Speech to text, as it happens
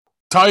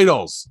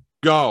Titles.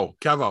 Go.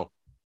 Kevo.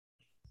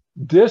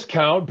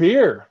 Discount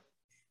beer.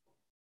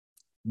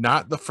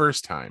 Not the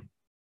first time.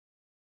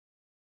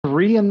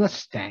 3 in the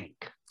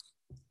stank.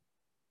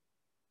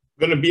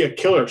 Gonna be a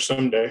killer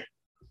someday.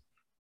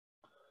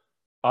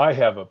 I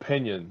have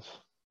opinions.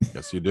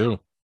 Yes, you do.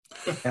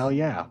 Hell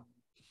yeah.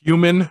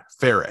 Human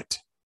ferret.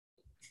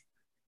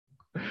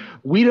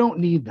 We don't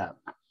need them.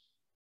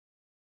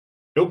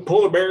 No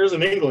polar bears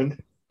in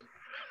England.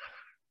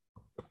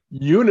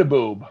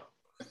 Uniboob.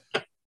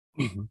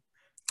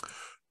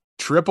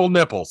 Triple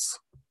nipples.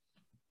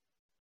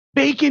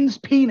 Bacon's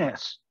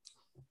penis.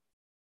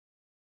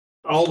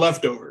 All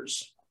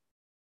leftovers.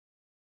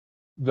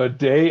 The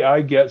day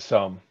I get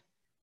some.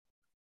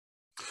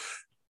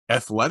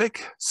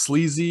 Athletic,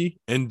 sleazy,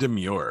 and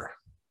demure.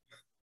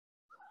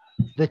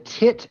 The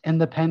tit and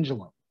the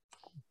pendulum.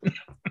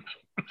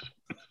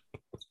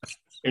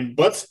 And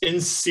butts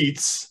in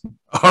seats.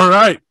 All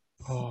right.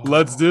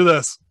 Let's do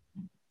this.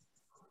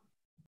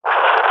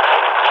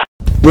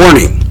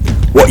 Warning.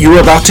 What you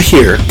are about to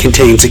hear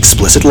contains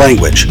explicit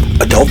language,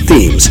 adult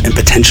themes, and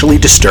potentially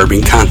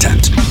disturbing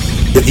content.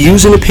 The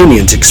views and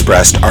opinions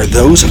expressed are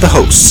those of the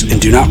hosts and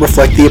do not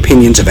reflect the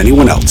opinions of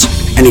anyone else,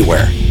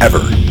 anywhere,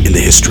 ever, in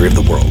the history of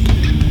the world.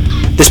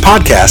 This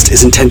podcast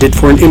is intended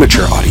for an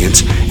immature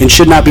audience and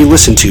should not be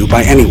listened to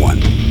by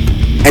anyone,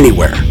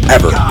 anywhere,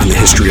 ever, in the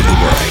history of the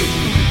world.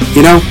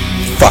 You know,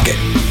 fuck it.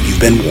 You've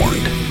been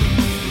warned.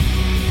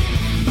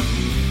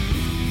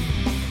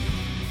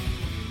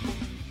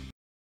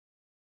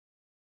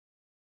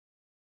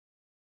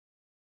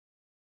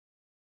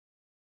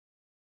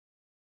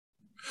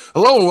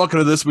 Hello and welcome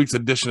to this week's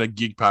edition of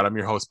Geek Pod. I'm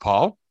your host,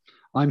 Paul.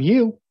 I'm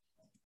Hugh.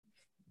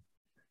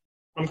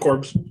 I'm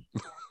Corbs.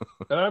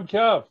 And I'm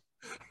Kev.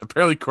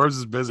 Apparently, Corbs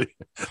is busy.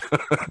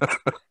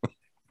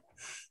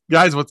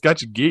 Guys, what's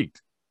got you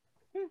geeked?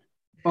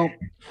 Well,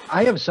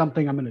 I have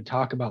something I'm going to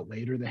talk about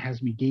later that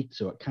has me geeked,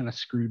 so it kind of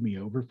screwed me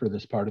over for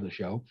this part of the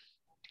show.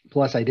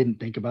 Plus, I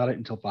didn't think about it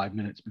until 5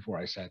 minutes before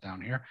I sat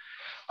down here.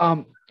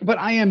 But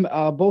I am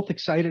both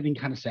excited and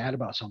kind of sad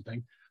about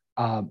something.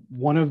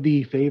 One of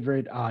the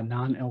favorite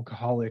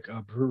non-alcoholic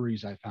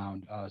breweries I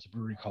found is a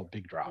brewery called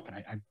Big Drop, and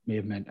I may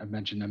have I've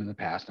mentioned them in the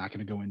past. Not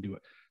going to go into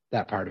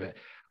that part of it,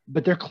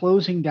 but they're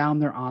closing down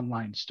their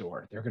online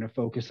store. They're going to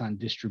focus on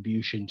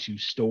distribution to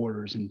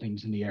stores and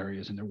things in the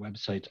areas, and their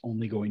website's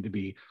only going to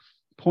be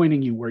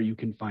pointing you where you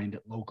can find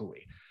it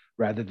locally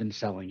rather than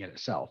selling it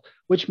itself,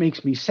 which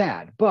makes me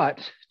sad.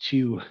 But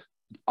to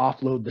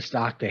offload the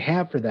stock they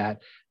have for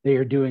that, they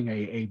are doing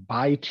a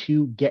buy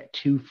two, get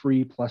two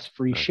free plus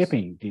free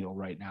shipping deal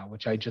right now,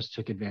 which I just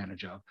took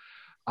advantage of.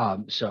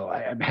 So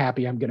I'm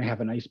happy. I'm going to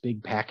have a nice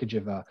big package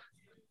of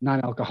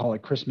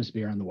non-alcoholic Christmas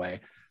beer on the way.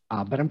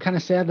 But I'm kind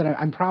of sad that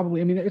I'm probably,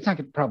 it's not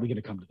probably going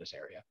to come to this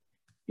area.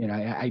 You know,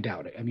 I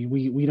doubt it. I mean,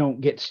 we don't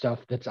get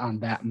stuff that's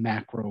on that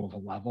macro of a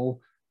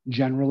level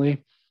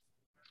generally.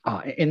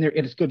 And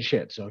it's good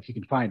shit. So if you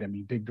can find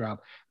it, Big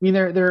Drop.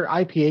 Their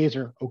IPAs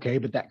are okay,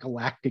 but that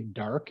Galactic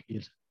Dark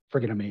is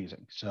friggin'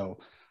 amazing. So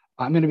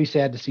I'm going to be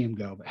sad to see him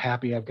go, but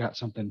happy I've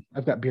got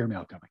beer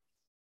mail coming.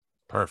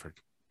 Perfect.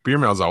 Beer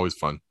mail is always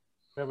fun.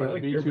 Yeah, but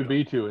like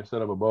B2B2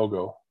 instead of a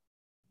BOGO.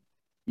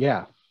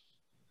 Yeah.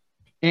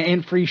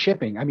 And free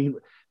shipping.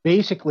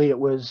 Basically it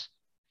was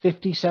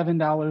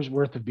 $57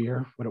 worth of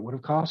beer, what it would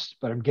have cost,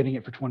 but I'm getting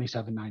it for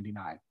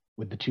 $27.99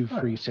 with the 2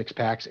 free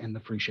 6-packs and the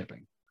free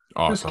shipping.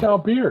 Awesome.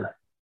 Discount beer.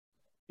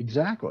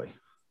 Exactly.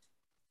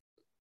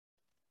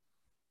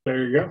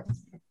 There you go.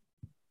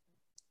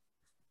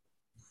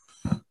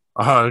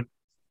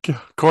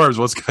 Corbs,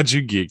 what's got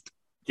you geeked?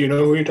 Do you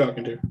know who you're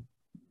talking to?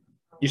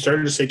 You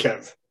started to say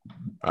Kev.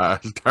 I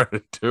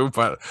started to,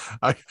 but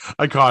I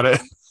caught it.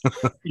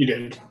 You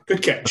did.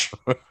 Good catch.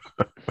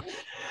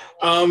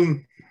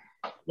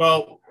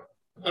 Well,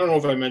 I don't know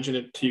if I mentioned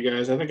it to you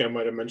guys. I think I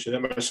might have mentioned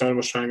that my son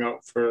was trying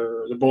out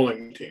for the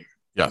bowling team.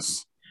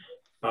 Yes.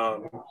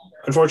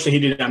 Unfortunately, he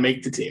did not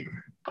make the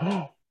team.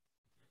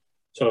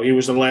 So he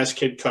was the last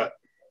kid cut.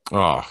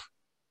 Oh.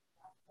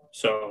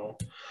 So,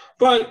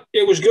 but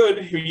it was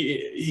good.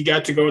 He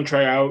got to go and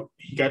try out.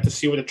 He got to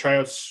see what the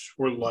tryouts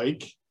were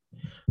like.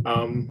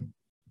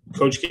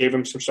 Coach gave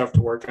him some stuff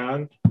to work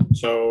on.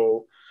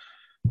 So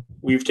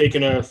we've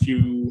taken a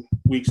few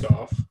weeks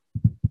off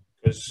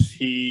because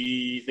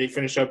they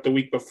finished up the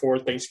week before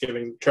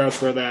Thanksgiving.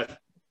 Tryouts were that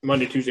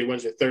Monday, Tuesday,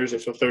 Wednesday, Thursday.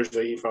 So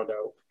Thursday he found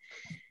out.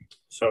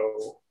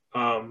 So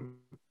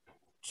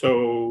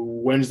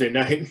Wednesday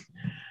night,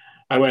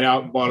 I went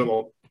out and bought him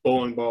a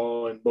bowling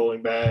ball and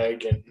bowling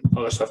bag and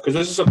all that stuff because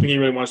this is something he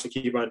really wants to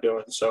keep on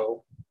doing.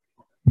 So,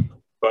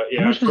 but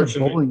yeah, how much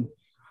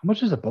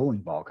does a bowling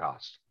ball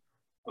cost?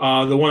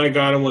 The one I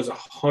got him was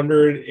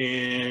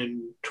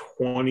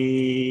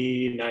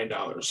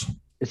 $129.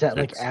 Is that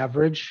like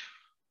average?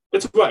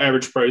 It's about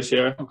average price,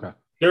 yeah. Okay.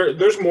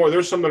 There's more.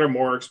 There's some that are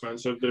more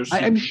expensive.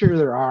 I'm sure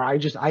there are. I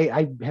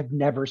have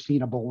never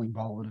seen a bowling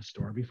ball in a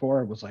store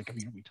before. It was like, are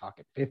we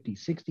talking $50,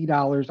 $60,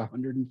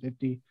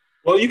 $150?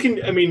 Well, you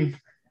can,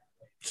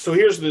 so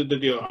here's the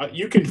deal.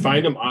 You can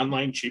find them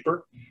online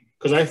cheaper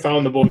because I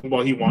found the bowling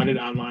ball he wanted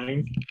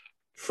online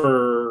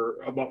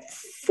for about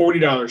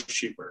 $40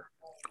 cheaper.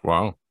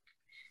 Wow.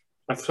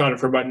 I found it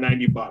for about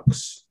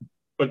 $90,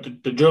 but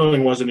the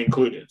drilling wasn't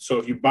included. So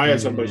if you buy it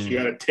someplace, you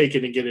got to take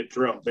it and get it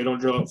drilled. They don't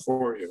drill it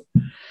for you.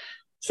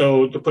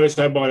 So the place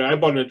I bought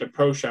it at the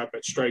pro shop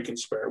at Strike and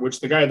Spare, which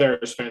the guy there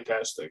is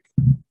fantastic.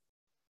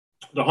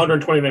 The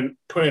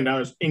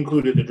 $129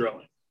 included the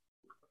drilling.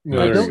 Yeah,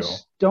 there you go.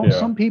 Don't Yeah.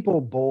 some people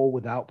bowl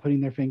without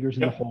putting their fingers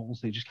in the holes?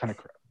 They just kind of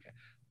crap.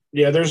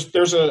 Yeah,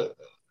 there's a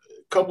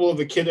couple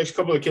of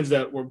kids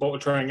that were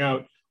trying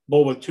out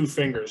bowl with 2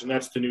 fingers, and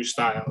that's the new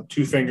style.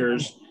 2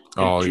 fingers.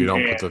 Oh, you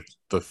don't hands. put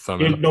the thumb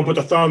You in. don't put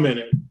the thumb in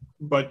it.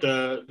 But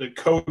the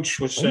coach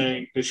was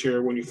saying this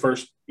year when you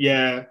first,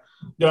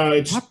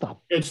 it's What the?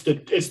 it's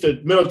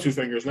the middle 2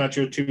 fingers, not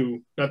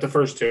the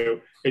first 2.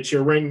 It's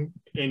your ring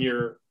and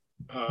your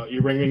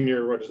ring and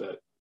your what is that?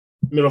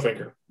 Middle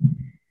finger.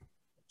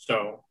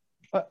 So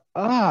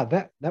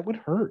That would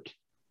hurt.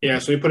 yeah,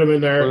 so you put them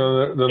in there.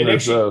 Well, then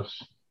there's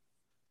this.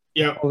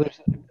 Yeah, Oh, there's.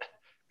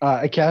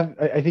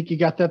 Kev, I think you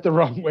got that the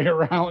wrong way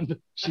around.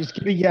 She's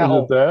gonna Is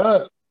yell. it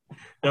that?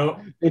 no,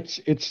 It's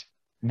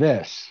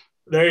this.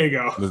 there you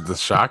go. The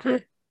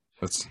shocker?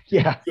 That's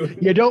Yeah,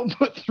 you don't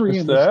put 3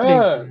 in What's the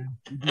that?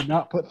 stink. You do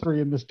not put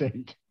 3 in the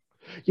stink.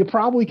 You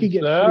probably could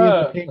get 3 in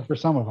What's the stink for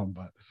some of them,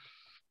 but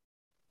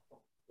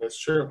That's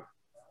true.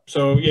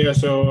 So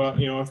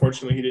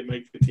unfortunately he didn't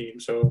make the team.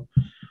 So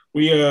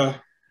we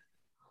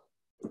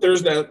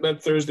there's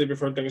that Thursday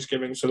before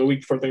Thanksgiving. So the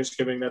week before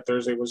Thanksgiving, that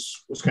Thursday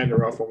was kind of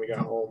rough when we got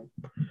home.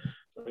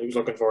 He was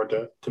looking forward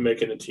to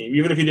making the team,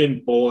 even if he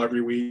didn't bowl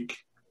every week.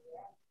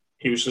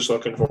 He was just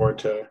looking forward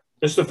to.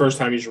 This is the first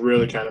time he's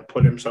really kind of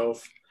put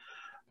himself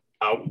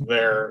out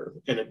there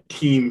in a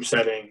team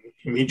setting.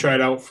 I mean, he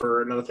tried out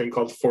for another thing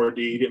called 4D.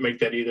 He didn't make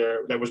that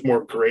either. That was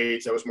more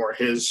grades. That was more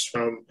his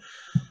from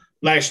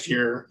last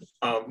year,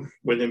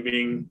 with him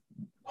being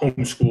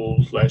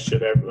homeschooled last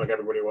year, like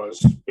everybody was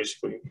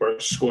basically, or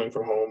schooling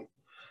from home.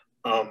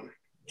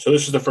 So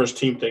this is the first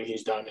team thing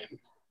he's done,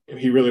 and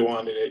he really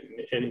wanted it,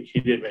 and he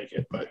did make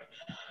it. But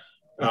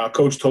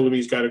coach told him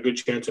he's got a good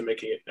chance of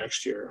making it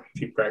next year if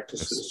he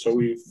practices. So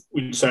we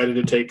decided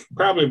to take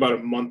probably about a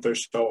month or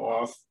so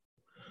off.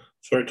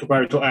 So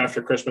probably until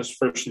after Christmas,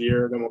 first of the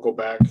year, then we'll go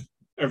back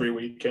every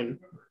weekend,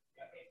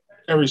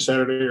 every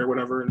Saturday or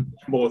whatever, and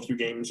bowl a few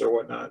games or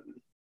whatnot.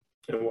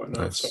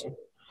 Nice.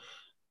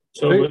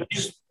 So but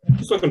he's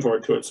looking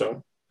forward to it.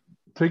 So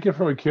Take it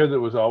from a kid that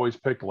was always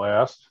picked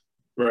last.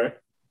 right,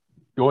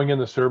 Going in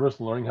the service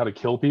and learning how to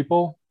kill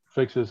people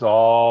fixes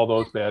all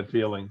those bad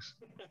feelings.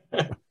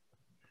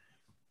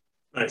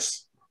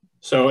 nice.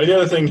 So the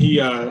other thing, he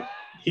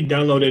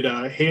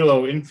downloaded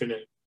Halo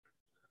Infinite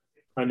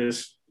on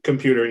his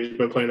computer. He's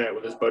been playing that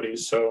with his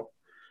buddies. So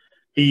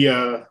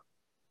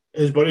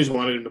his buddies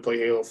wanted him to play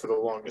Halo for the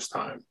longest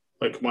time.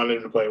 Like wanted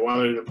him to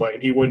play,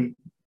 and he wouldn't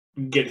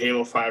get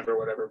Halo 5 or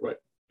whatever, but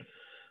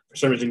for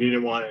some reason he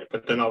didn't want it.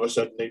 But then all of a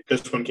sudden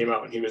this one came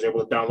out and he was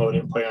able to download it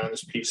and play on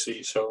his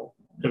PC. So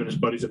him and his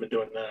buddies have been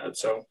doing that.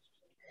 So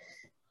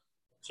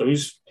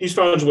he's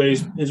found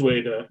his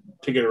way to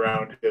get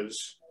around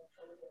his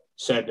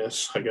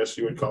sadness, I guess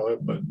you would call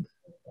it. But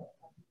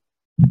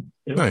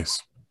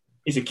nice.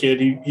 He's a kid.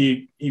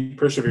 He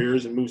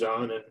perseveres and moves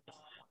on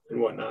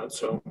and whatnot.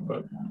 So,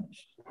 but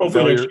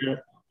hopefully next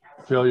year.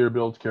 Failure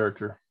builds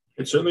character.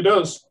 It certainly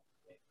does.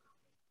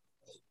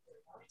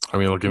 I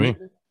mean, look at me.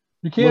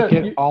 You can't.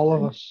 look at all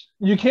of us.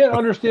 You can't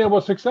understand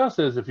what success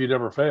is if you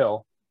never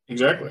fail.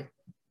 Exactly.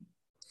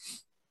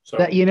 So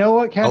That you know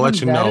what, Kevin? I'll let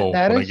you know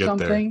that when I is get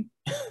there. something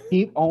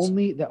the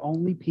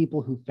only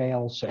people who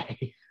fail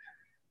say.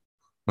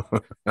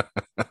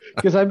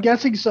 Because I'm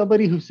guessing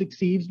somebody who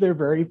succeeds their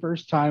very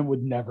first time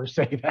would never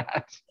say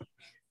that.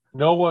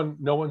 No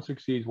one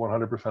succeeds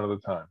 100% of the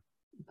time.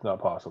 It's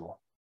not possible.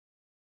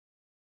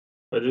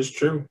 that is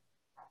true.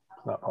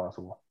 It's not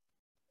possible.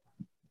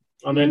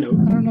 On that note,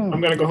 I don't know. I'm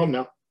gonna go home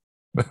now.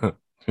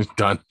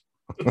 Done.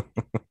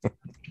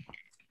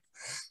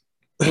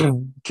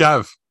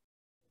 Kev,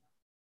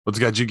 what's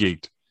got you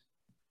geeked?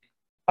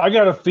 I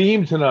got a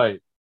theme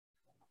tonight.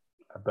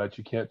 I bet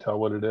you can't tell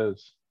what it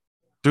is.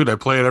 Dude, I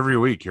play it every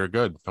week. You're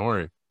good. Don't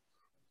worry.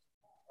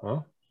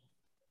 Huh?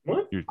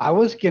 What? I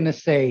was gonna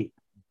say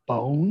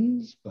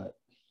bones, but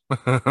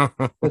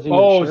was it your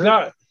Oh, it's shirt?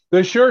 not.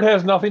 The shirt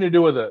has nothing to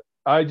do with it.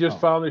 I just Oh.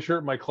 found the shirt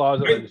in my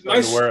closet and I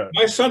decided to wear it.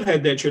 My son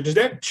had that shirt. Does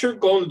that shirt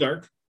glow in the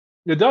dark?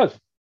 It does.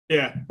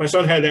 Yeah, my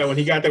son had that one.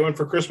 He got that one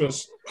for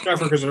Christmas. Not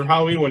for Christmas, for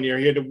Halloween one year.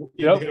 He had to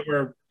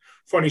wear a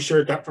funny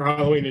shirt for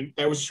Halloween, and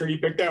that was the shirt he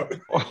picked out.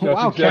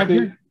 Wow, exactly-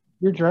 Kev,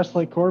 you're dressed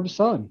like Corb's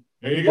son.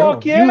 There you go.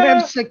 Fuck yeah. You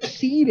have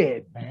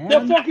succeeded, man.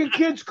 That fucking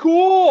kid's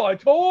cool. I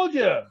told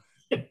you.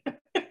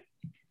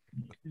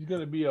 He's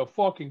going to be a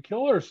fucking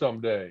killer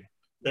someday.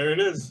 There it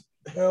is.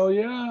 Hell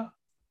yeah.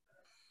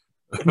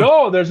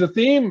 No, there's a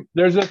theme.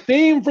 There's a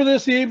theme for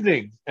this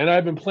evening, and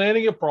I've been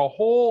planning it for a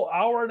whole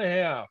hour and a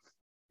half.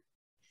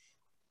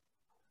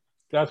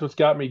 That's what's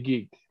got me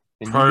geeked.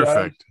 And you guys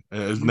Perfect.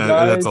 Isn't you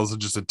that's guys also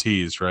just a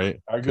tease,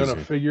 right? are going to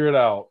 'Cause figure it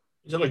out.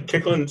 Is it like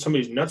tickling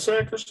somebody's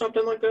nutsack or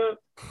something like that?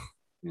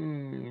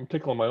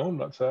 Tickling my own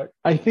nutsack.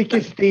 I think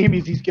his theme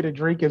is he's going to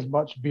drink as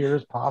much beer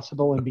as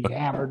possible and be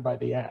hammered by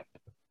the end.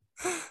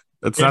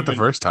 That's not the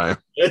first time.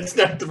 It's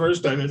not the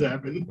first time it's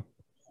happened.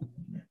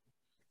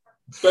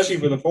 Especially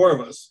for the four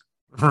of us.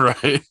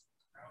 Right.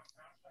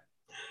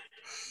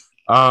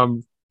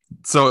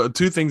 So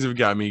two things have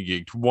got me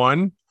geeked.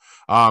 One,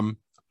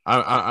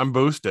 I'm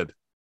boosted.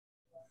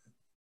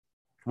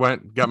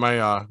 Got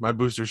my my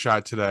booster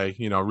shot today.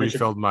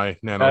 Refilled my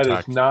That nanotech.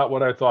 is not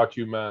what I thought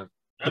you meant.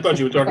 I thought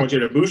you were talking about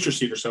you had a booster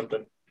seat or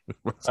something.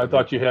 I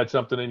thought you had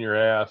something in your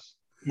ass.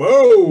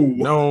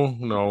 Whoa!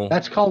 No.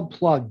 That's called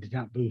plugged,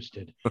 not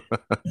boosted.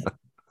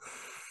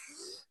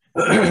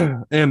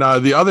 And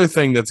the other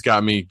thing that's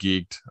got me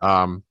geeked,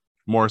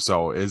 more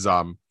so is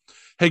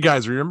hey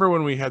guys, remember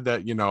when we had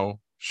that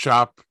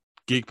shop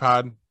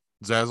GeekPod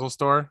Zazzle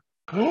store?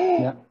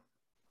 Yeah.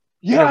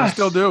 Yeah, we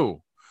still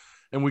do,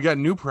 and we got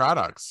new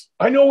products.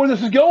 I know where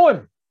this is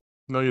going.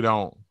 No, you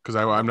don't, because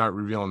I'm not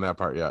revealing that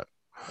part yet.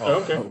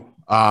 Oh,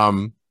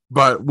 okay.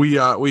 But we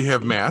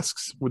have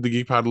masks with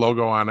the GeekPod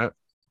logo on it,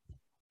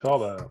 Saw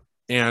that.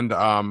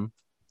 and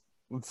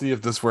let's see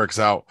if this works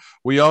out.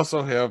 We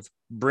also have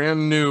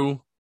brand new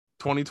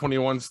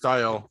 2021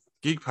 style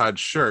GeekPod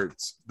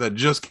shirts that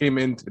just came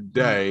in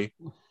today.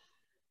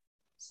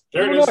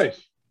 There it is.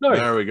 Nice.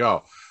 There we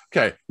go.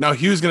 Okay, now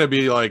Hugh's gonna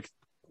be like,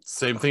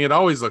 same thing it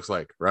always looks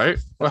like, right?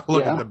 Well,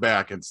 look at the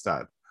back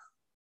instead.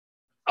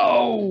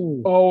 Oh,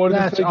 what did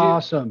that's it say?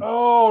 awesome.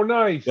 Oh,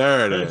 nice.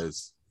 There it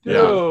is. Dude.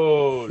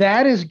 Yeah.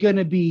 That is going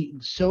to be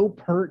so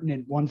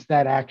pertinent once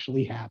that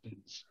actually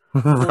happens.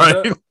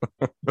 Right.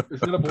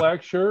 Is it a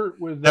black shirt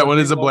with That one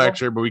is a green black logo?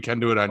 shirt, but we can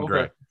do it on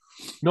gray.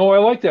 No, I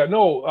like that.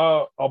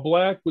 No, a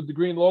black with the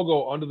green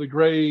logo under the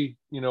gray,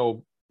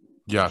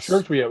 Yes.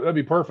 shirts we have. That'd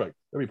be perfect.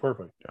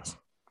 Yes.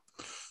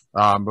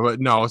 But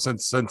no,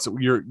 since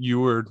you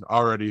were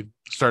already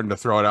starting to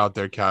throw it out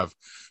there, Kev,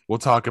 we'll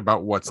talk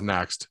about what's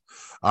next.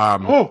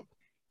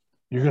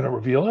 You're gonna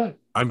reveal it?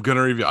 I'm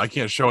gonna reveal. I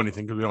can't show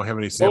anything because we don't have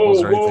any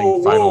samples or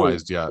anything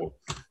finalized yet.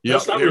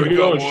 Yep, not here we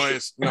go, revealing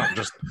boys. No,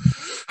 just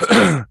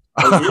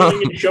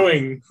Revealing and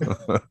showing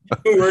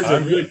words I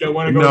really don't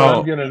want to go No. I'm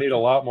on. gonna need a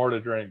lot more to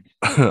drink.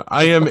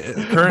 I am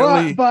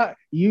currently. But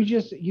you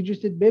just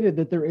admitted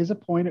that there is a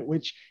point at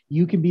which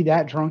you can be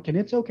that drunk and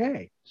it's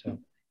okay. So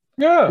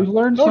Yeah, we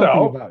learned no something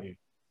doubt. about you.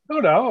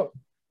 No doubt.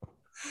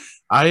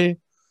 I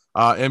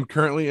am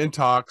currently in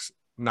talks,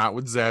 not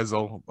with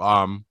Zazzle,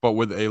 but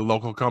with a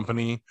local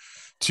company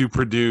to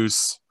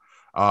produce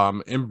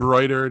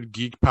embroidered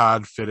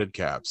GeekPod fitted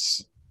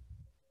caps,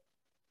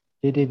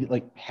 They did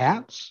like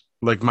hats.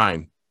 like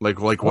mine, like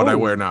what I Oh.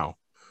 wear now.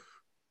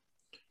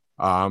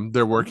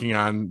 They're working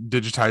on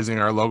digitizing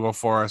our logo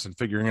for us and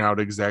figuring out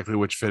exactly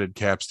which fitted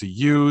caps to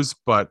use.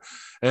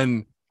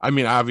 And I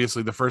mean,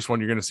 obviously, the first one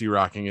you're going to see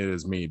rocking it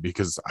is me,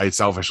 because I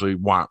selfishly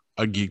want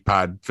a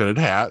GeekPod fitted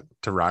hat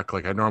to rock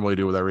like I normally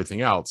do with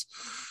everything else.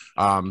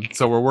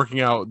 So we're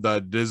working out the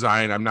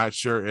design. I'm not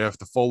sure if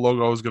the full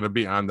logo is going to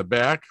be on the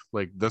back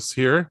like this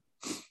here,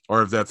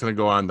 or if that's going to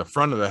go on the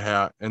front of the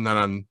hat, and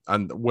then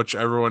on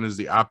whichever one is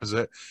the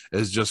opposite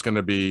is just going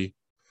to be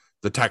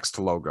the text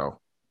logo,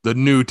 the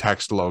new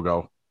text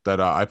logo that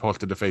I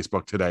posted to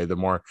Facebook today, the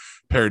more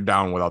pared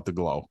down without the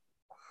glow.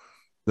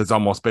 That's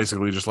almost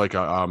basically just like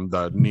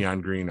the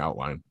neon green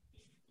outline.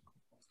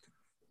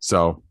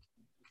 So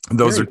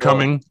those Very are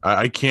coming.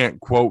 I can't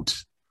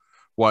quote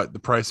what the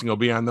pricing will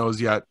be on those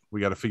yet.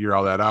 We got to figure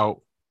all that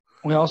out.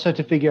 We also have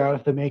to figure out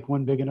if they make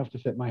one big enough to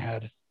fit my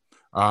head.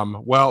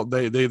 Well,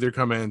 they either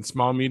come in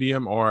small,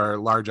 medium, or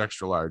large,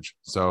 extra large.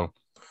 So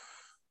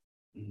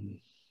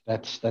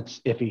That's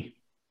iffy.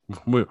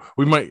 we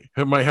might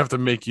have to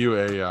make you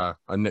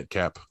a knit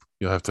cap.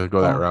 You'll have to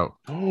go that route.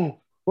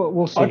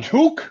 We'll see. A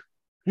toque?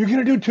 You're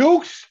gonna do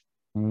toques?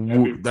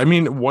 I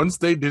mean, once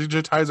they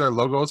digitize our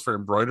logos for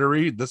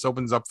embroidery, this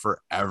opens up for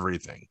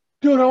everything.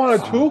 Dude, I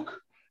want a toque.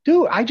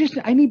 Dude, I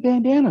need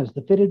bandanas,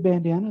 the fitted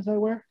bandanas I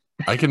wear.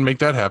 I can make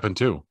that happen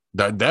too.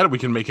 That we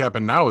can make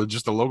happen now with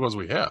just the logos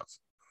we have.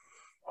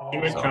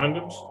 You make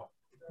condoms?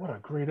 What a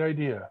great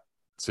idea.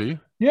 See,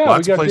 Yeah,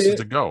 lots we of got places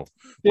the- to go.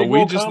 Big But we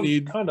old just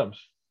need condoms.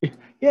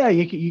 Yeah,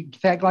 you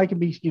act like it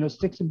be,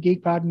 stick some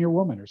geek pod in your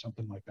woman or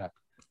something like that.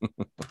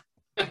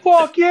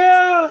 Fuck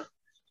yeah!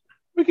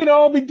 We can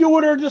all be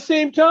doing her at the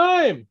same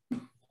time.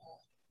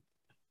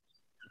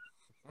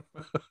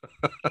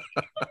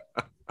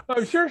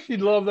 I'm sure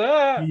she'd love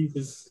that.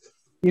 Jesus.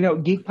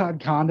 Geek pod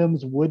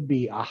condoms would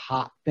be a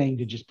hot thing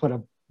to just put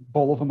a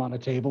bowl of them on a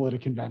table at a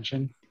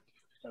convention.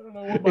 I don't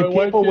know what my And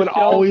wife people would just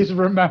yelled. always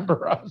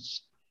remember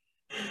us.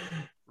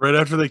 right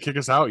after they kick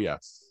us out.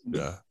 Yes.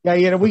 Yeah.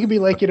 Yeah, we could be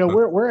like,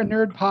 we're a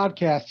nerd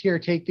podcast. Here,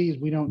 take these.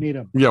 We don't need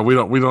them. Yeah. We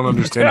don't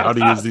understand how to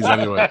use these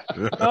anyway.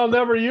 I'll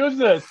never use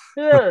this.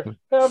 Here,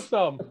 have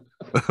some.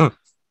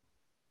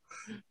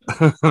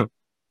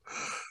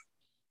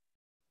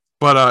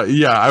 But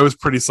yeah, I was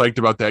pretty psyched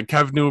about that.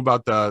 Kev knew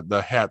about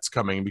the hats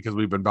coming because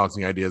we've been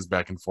bouncing ideas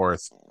back and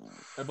forth.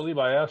 I believe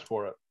I asked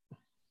for it.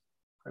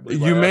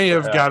 You may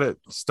have got it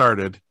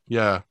started.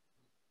 Yeah.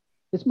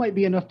 This might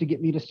be enough to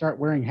get me to start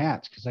wearing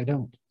hats because I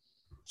don't.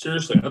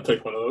 Seriously, I'll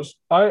take one of those.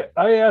 I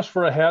asked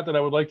for a hat that I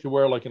would like to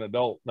wear like an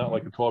adult, not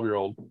like a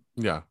 12-year-old.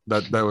 Yeah,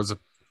 that was a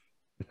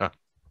yeah.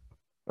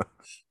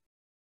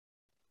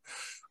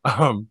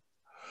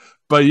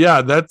 But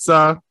yeah,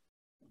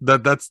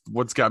 that's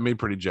what's got me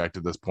pretty jacked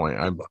at this point.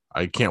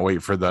 I can't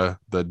wait for the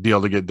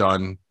deal to get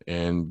done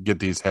and get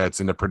these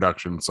hats into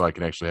production so I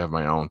can actually have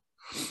my own.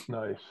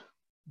 Nice.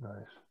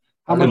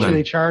 How much are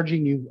they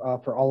charging you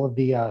for all of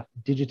the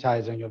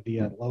digitizing of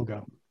the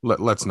logo?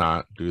 Let's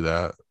not do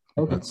that.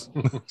 Okay. I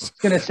was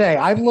gonna say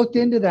I've looked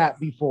into that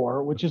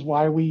before, which is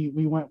why we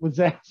went with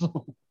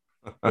Zazzle.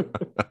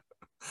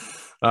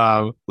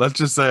 Let's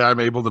just say I'm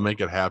able to make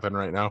it happen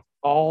right now.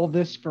 All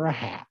this for a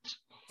hat.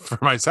 For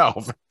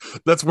myself.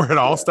 That's where it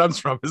all stems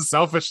from. Is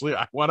selfishly,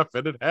 I want a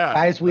fitted hat.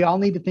 Guys, we all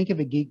need to think of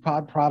a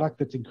GeekPod product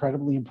that's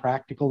incredibly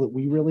impractical that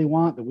we really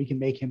want that we can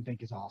make him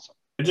think is awesome.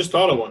 I just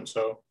thought of one,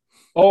 so.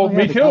 Oh, yeah,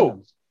 me the too.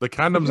 condoms. The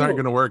condoms aren't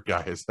going to work,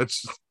 guys.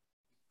 That's just,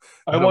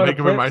 I don't want make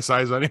them in my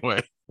size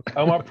anyway.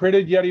 I want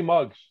printed Yeti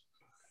mugs.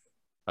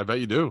 I bet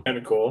you do. Kind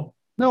of cool.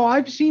 No,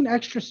 I've seen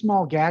extra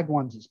small gag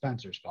ones at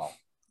Spencer's, Paul.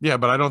 Yeah,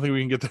 but I don't think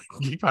we can get the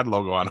GeekPod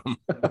logo on them.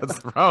 That's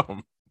the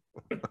problem.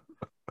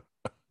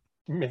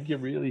 Make it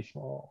really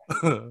small.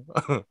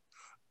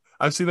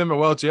 I've seen them at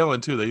Welch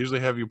Allen too. They usually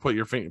have you put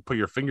your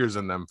fingers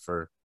in them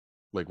for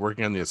like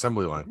working on the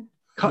assembly line.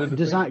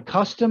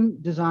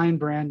 Custom design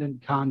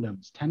branded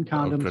condoms. 10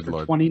 condoms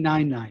for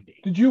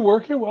 $29.90. Did you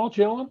work at Welch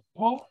Allen,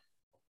 Paul?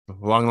 A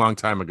long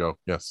time ago.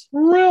 Yes.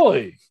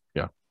 Really?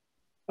 Yeah.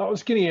 That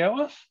was Skinny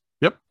Atlas?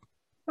 Yep.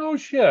 Oh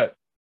shit.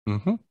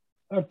 Mm-hmm.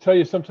 I'll tell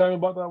you sometime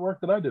about that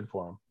work that I did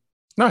for him.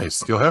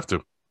 Nice. You'll have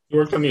to. You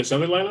worked on the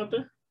assembly line out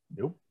there?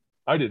 Nope.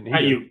 I didn't.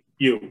 Not you.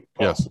 You.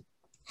 Paul. Yes.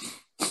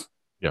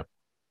 Yeah.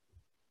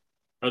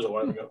 That was a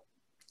while ago.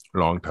 A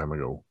long time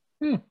ago.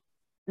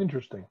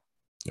 Interesting.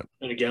 Yep.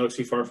 In a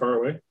galaxy far, far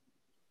away?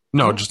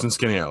 No, just in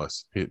Skinny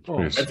Atlas.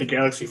 That's a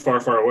galaxy far,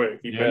 far away.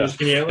 You been to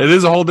Skinny Atlas? It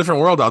is a whole different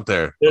world out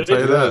there. I'll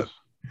tell you that.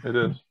 It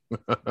is.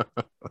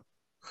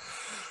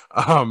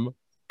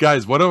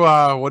 Guys, what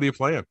are you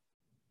playing?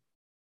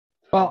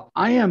 Well,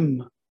 I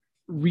am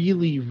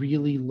really,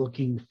 really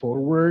looking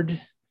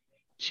forward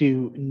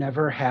to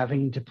never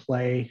having to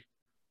play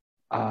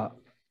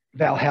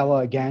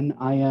Valhalla again.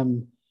 I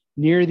am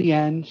near the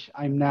end.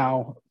 I'm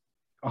now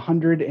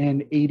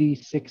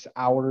 186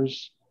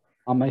 hours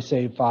on my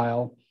save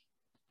file.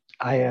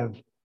 I have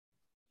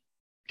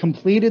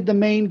completed the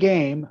main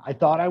game. I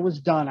thought I was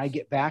done. I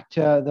get back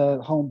to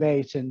the home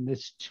base and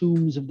this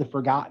Tombs of the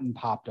Forgotten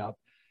popped up.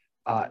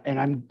 And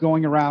I'm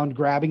going around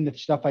grabbing the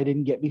stuff I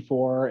didn't get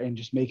before and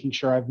just making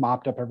sure I've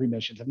mopped up every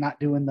mission. I'm not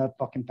doing the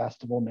fucking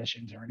festival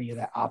missions or any of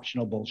that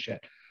optional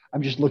bullshit.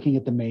 I'm just looking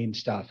at the main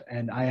stuff.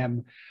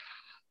 And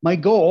my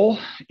goal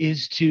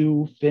is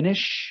to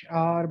finish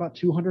at about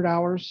 200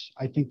 hours.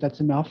 I think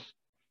that's enough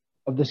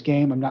of this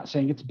game. I'm not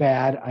saying it's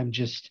bad. I'm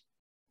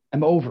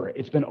over it.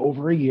 It's been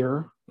over a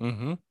year.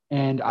 Mm-hmm.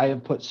 And I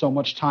have put so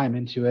much time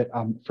into it.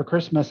 For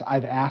Christmas,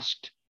 I've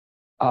asked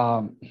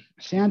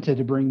Santa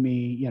to bring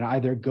me,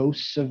 either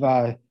Ghosts of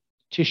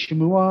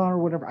Tsushima or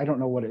whatever. I don't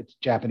know what it's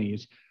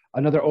Japanese.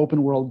 Another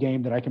open world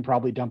game that I can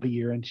probably dump a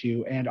year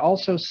into, and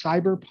also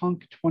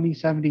Cyberpunk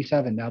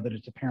 2077. Now that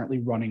it's apparently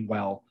running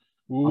well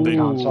on the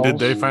consoles. Did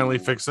they finally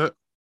fix it?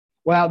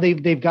 Well,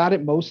 they've got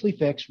it mostly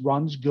fixed.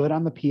 Runs good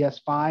on the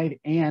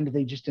PS5, and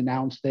they just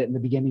announced that in the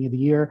beginning of the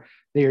year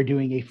they are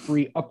doing a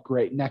free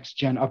upgrade, next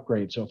gen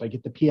upgrade. So if I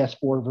get the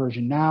PS4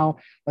 version now,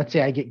 let's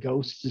say I get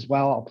Ghosts as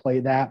well, I'll play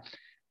that.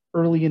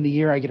 Early in the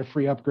year, I get a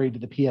free upgrade to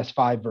the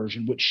PS5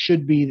 version, which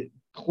should be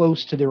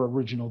close to their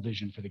original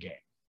vision for the game.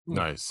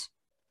 Nice.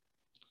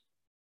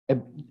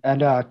 And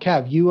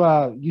Kev,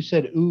 you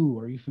said ooh.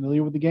 Are you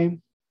familiar with the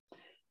game?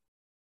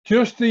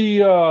 Just the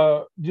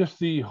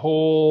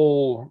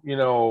whole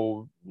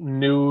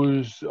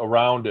news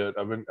around it.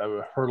 I've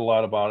heard a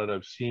lot about it.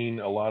 I've seen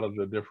a lot of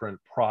the different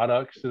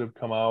products that have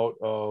come out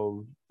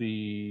of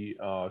the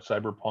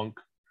Cyberpunk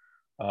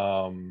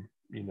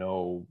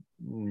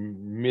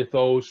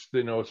mythos,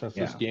 since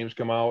this game's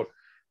come out.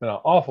 Been an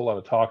awful lot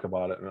of talk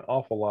about it and an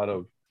awful lot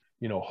of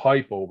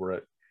hype over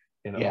it,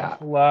 and an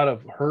awful lot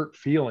of hurt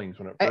feelings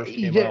when it first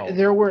came out.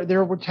 There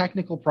were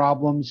technical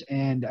problems,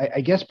 and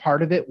I guess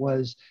part of it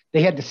was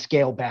they had to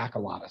scale back a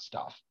lot of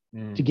stuff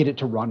to get it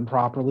to run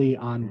properly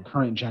on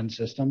current gen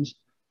systems.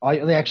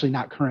 They actually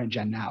not current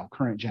gen now,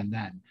 current gen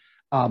then.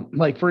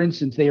 Like for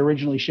instance, they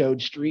originally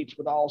showed streets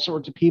with all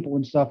sorts of people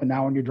and stuff, and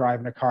now when you're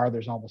driving a car,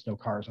 there's almost no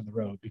cars on the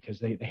road because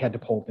they had to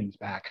pull things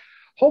back.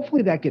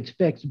 Hopefully that gets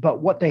fixed,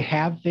 but what they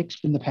have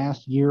fixed in the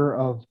past year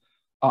of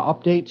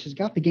updates has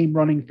got the game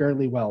running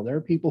fairly well. There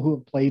are people who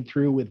have played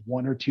through with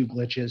one or two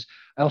glitches.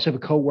 I also have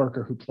a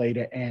coworker who played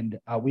it, and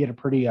we had a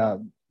pretty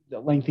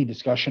lengthy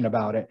discussion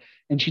about it.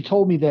 And she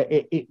told me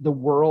that the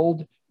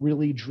world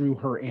really drew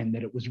her in,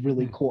 that it was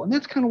really cool. And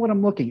that's kind of what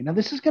I'm looking at. Now,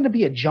 this is going to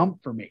be a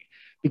jump for me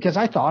because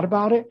I thought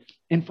about it.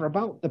 And for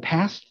about the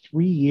past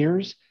 3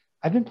 years,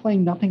 I've been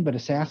playing nothing but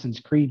Assassin's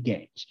Creed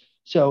games.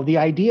 So the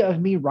idea of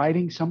me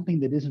riding something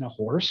that isn't a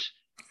horse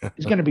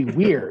is going to be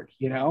weird.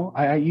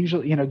 I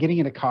usually, getting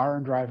in a car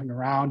and driving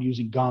around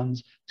using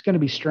guns, it's going to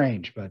be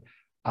strange, but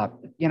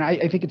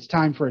I think it's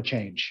time for a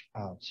change.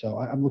 So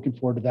I'm looking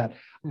forward to that.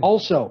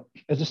 Also,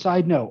 as a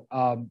side note,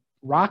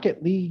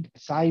 Rocket League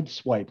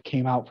Sideswipe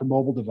came out for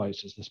mobile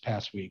devices this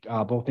past week,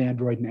 both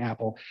Android and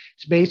Apple.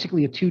 It's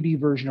basically a 2D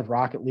version of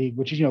Rocket League,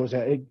 which is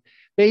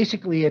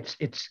basically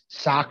it's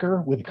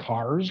soccer with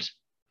cars.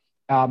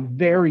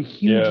 Very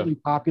hugely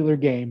popular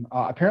game.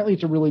 Apparently,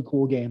 it's a really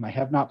cool game. I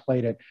have not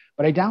played it,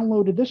 but I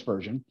downloaded this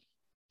version,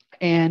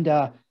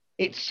 and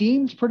it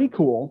seems pretty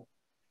cool.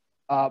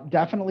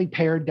 Definitely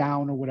pared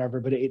down or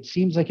whatever, but it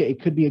seems like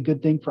it could be a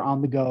good thing for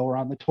on the go or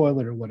on the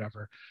toilet or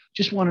whatever.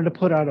 Just wanted to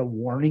put out a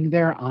warning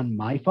there on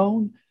my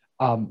phone.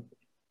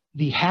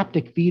 The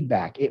haptic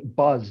feedback, it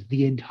buzzed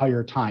the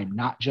entire time,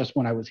 not just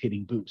when I was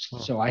hitting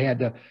boost. So I had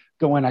to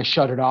go in, I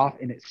shut it off,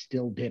 and it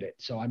still did it.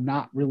 So I'm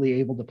not really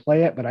able to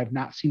play it, but I've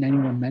not seen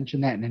anyone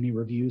mention that in any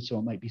reviews, so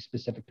it might be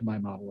specific to my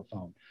model of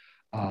phone.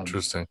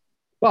 Interesting.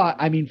 But,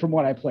 I mean, from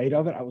what I played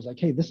of it, I was like,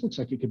 hey, this looks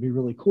like it could be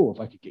really cool if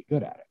I could get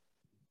good at it.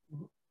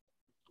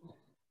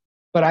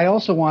 But I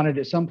also wanted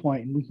at some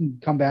point, and we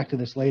can come back to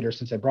this later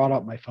since I brought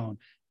up my phone.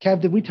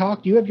 Kev, did we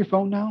talk? Do you have your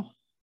phone now?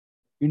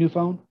 Your new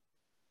phone?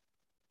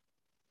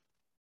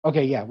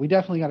 Okay, yeah, we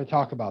definitely got to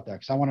talk about that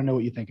because I want to know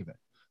what you think of it.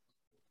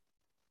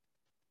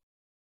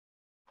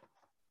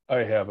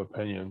 I have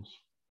opinions.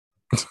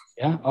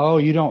 Yeah? Oh,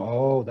 you don't?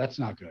 Oh, that's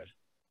not good.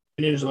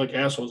 Opinions are like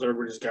assholes.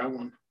 Everybody's got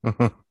one.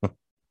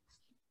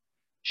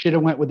 Should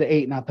have went with the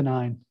 8, not the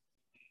 9.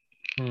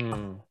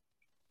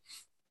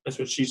 That's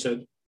what she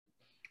said.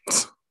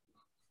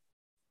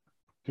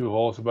 2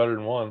 holes are better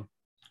than 1.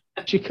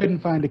 She couldn't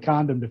find a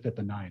condom to fit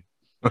the 9.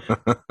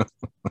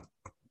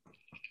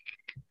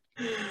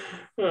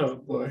 Oh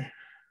boy.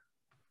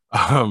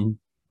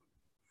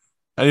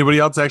 Anybody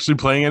else actually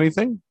playing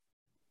anything?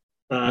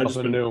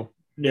 Nothing new.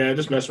 Yeah,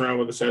 just messing around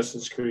with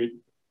Assassin's Creed.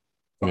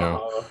 Yeah.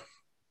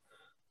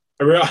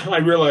 I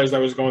realized I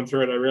was going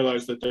through it. I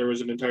realized that there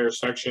was an entire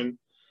section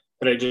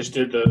that I just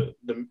did the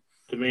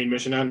main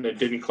mission on that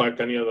didn't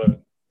collect any of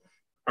the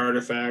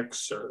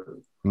artifacts or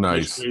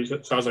nice. Mysteries.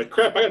 So I was like,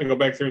 crap, I got to go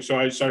back through. So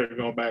I started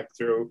going back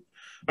through.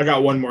 I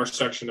got one more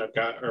section I've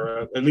got,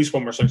 or at least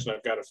one more section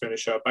I've got to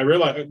finish up. I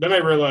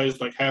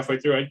realized like halfway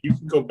through, you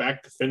can go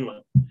back to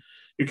Finland.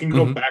 You can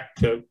go back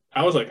to.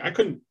 I was like, I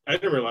didn't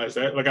realize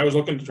that. Like I was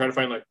looking to try to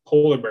find like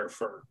polar bear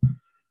fur.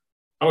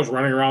 I was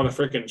running around the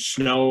freaking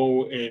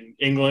snow in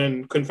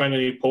England, couldn't find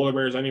any polar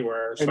bears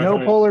anywhere. So no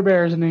polar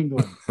bears in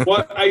England.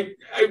 Well, I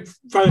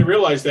finally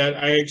realized that.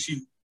 I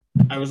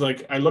was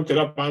like, I looked it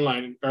up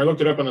online, or I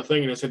looked it up on the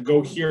thing, and it said,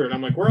 go here. And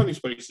I'm like, where are these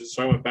places?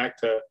 So I went back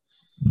to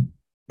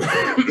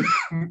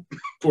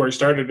where I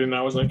started, and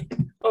I was like,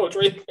 oh, it's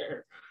right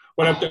there.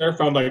 Went up there,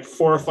 found like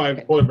 4 or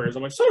 5 polar bears.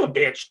 I'm like, son of a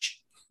bitch.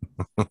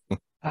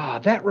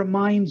 That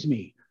reminds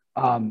me.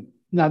 Now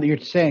that you're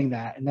saying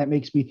that, and that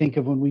makes me think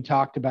of when we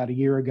talked about a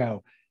year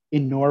ago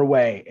in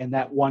Norway, and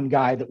that one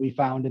guy that we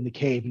found in the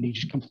cave, and he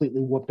just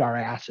completely whooped our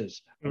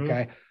asses.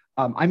 Okay.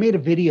 I made a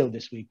video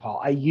this week, Paul.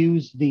 I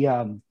used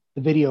the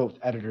video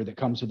editor that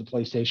comes with the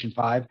PlayStation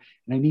 5,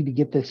 and I need to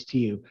get this to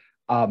you.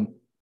 I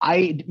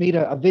made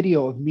a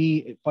video of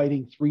me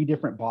fighting 3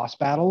 different boss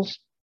battles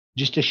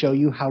just to show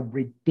you how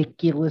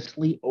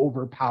ridiculously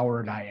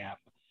overpowered I am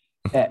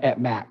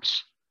at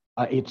max.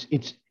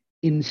 It's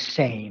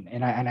insane,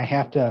 and I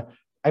have to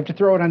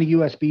throw it on a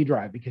USB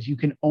drive because you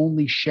can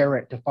only share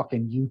it to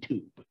fucking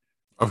YouTube.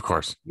 Of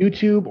course,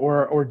 YouTube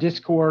or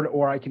Discord,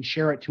 or I can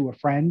share it to a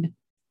friend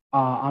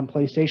on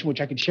PlayStation,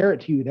 which I can share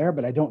it to you there,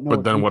 but I don't know.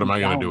 But then what am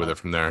I going to do with it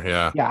from there?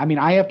 Yeah. Yeah. I mean,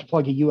 I have to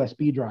plug a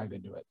USB drive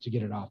into it to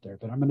get it off there,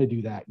 but I'm going to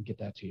do that and get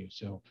that to you.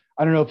 So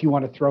I don't know if you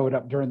want to throw it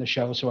up during the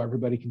show so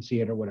everybody can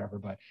see it or whatever,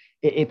 but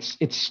it's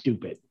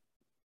stupid.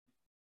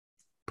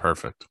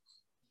 Perfect.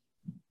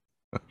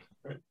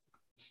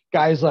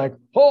 Guy's like,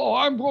 oh,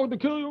 I'm going to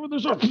kill you with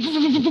this.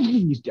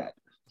 He's dead.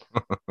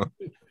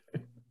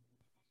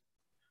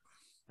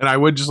 And I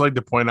would just like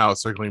to point out,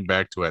 circling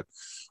back to it,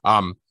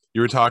 you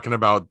were talking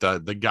about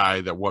the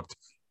guy that whooped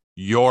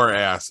your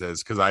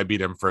asses because I beat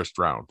him first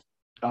round.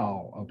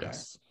 Oh, okay.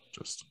 Yes,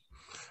 just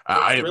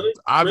Really?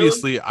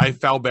 Obviously I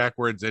fell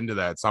backwards into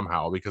that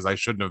somehow because I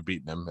shouldn't have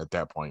beaten him at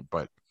that point.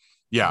 But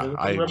yeah,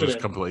 I just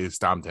completely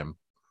stomped him.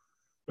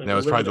 And that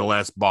was probably the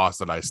last boss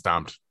that I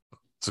stomped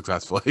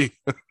successfully.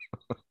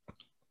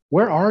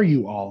 Where are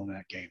you all in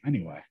that game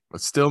anyway?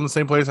 But still in the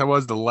same place I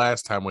was the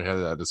last time we had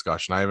that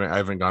discussion. I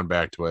haven't gone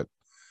back to it.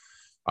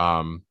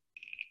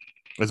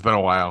 It's been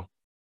a while.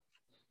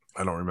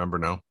 I don't remember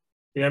now.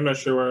 Yeah, I'm not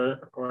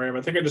sure where I am.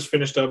 I think I just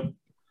finished up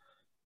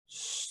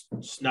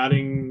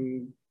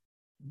Snottingham,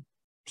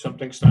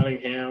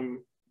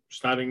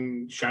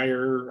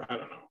 Snottingshire. I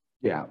don't know.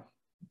 Yeah,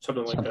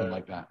 something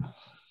like that.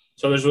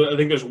 So I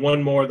think there's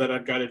one more that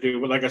I've got to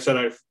do. But like I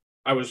said,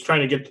 I was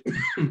trying to get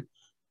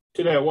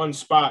to that one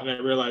spot, and I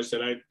realized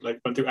that I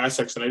went through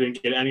Essex and I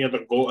didn't get any of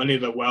the gold, any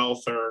of the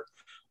wealth, or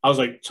I was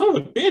like, son of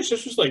a bitch,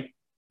 this was like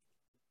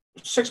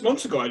 6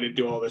 months ago I didn't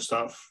do all this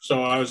stuff.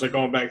 So I was like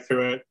going back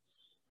through it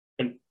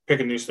and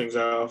picking these things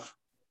off.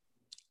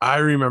 I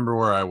remember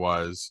where I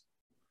was.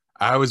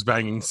 I was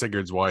banging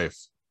Sigurd's wife.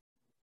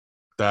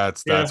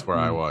 That's where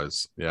I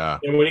was. Yeah.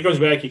 And when he comes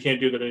back, he can't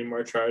do that anymore.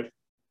 I tried.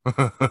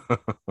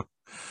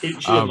 She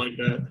didn't like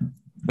that.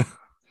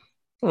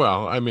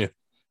 Well, I mean,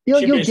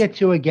 you'll get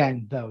to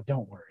again, though.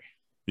 Don't worry.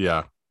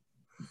 Yeah.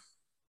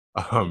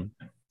 And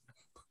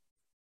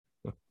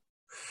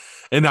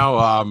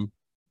now,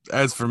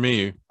 as for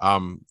me,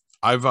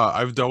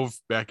 I've dove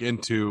back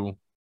into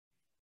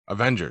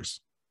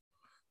Avengers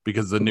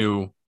because the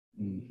new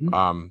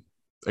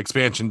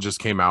expansion just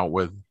came out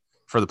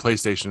for the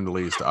PlayStation at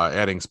least,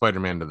 adding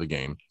Spider-Man to the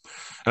game.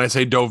 And I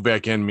say dove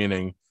back in,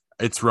 meaning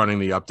it's running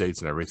the updates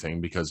and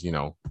everything because,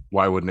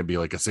 why wouldn't it be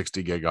like a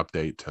 60 gig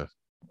update to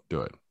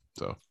do it?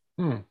 So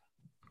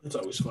it's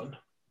always fun.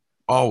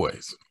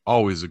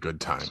 Always a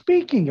good time.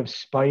 Speaking of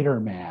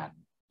Spider-Man,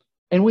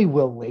 and we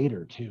will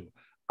later too,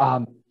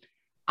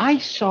 I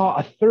saw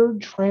a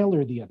third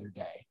trailer the other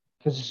day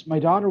because my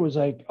daughter was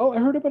like, oh, I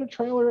heard about a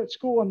trailer at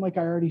school. I'm like,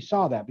 I already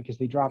saw that because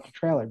they dropped a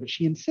trailer, but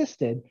she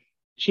insisted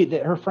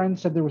that her friend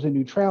said there was a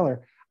new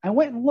trailer. I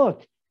went and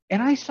looked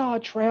and I saw a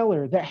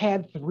trailer that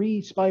had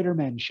 3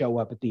 Spider-Men show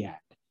up at the end,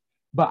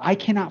 but I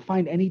cannot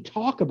find any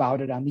talk about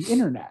it on the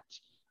internet.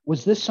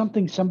 Was this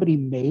something somebody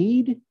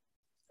made?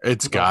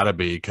 It's gotta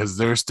be because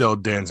they're still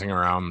dancing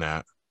around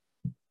that.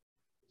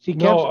 See,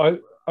 no,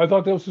 I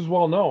thought this was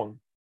well known.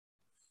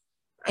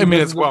 I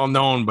mean, it's well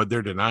known, but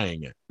they're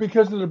denying it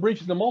because of the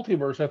breach of the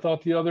multiverse. I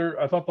thought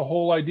the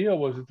whole idea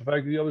was that the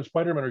fact that the other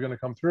Spider-Men are going to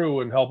come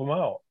through and help them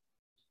out.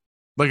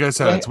 Like I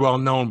said, it's well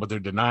known, but they're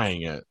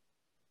denying it.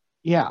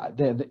 Yeah,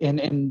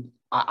 and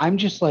I'm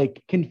just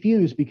like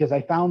confused because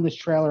I found this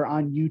trailer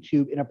on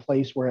YouTube in a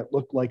place where it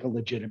looked like a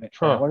legitimate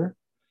trailer.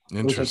 Interesting.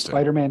 It was like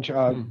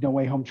Spider-Man No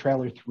Way Home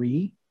trailer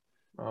 3.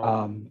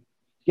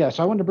 Yeah,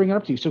 so I wanted to bring it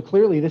up to you. So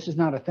clearly this is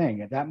not a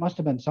thing. That must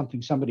have been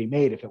something somebody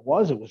made. If it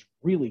was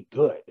really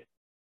good.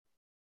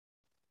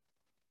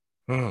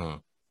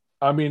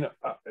 I mean,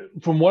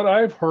 from what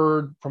I've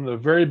heard from the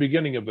very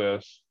beginning of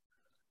this,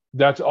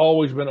 that's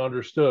always been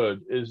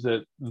understood is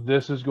that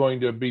this is going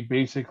to be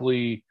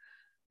basically,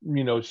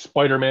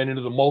 Spider-Man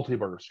into the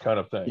multiverse kind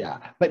of thing. Yeah,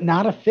 but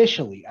not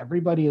officially.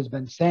 Everybody has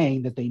been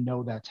saying that they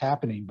know that's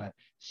happening, but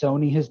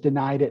Sony has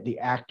denied it. The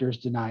actors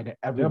denied it.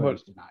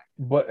 Everybody's denied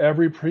it. But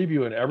every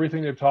preview and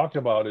everything they've talked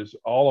about is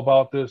all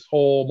about this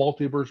whole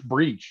multiverse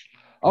breach.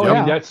 Oh,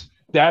 yeah. I mean,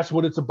 that's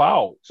what it's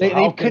about. So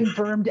they've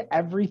confirmed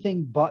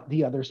everything but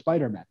the other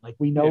Spider-Man. Like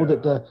we know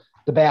that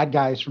the bad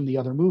guys from the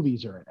other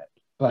movies are in it,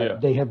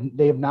 but they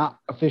have not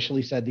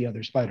officially said the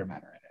other Spider-Man are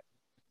in it.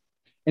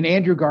 And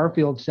Andrew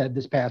Garfield said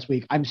this past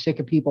week, I'm sick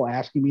of people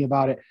asking me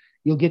about it.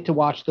 You'll get to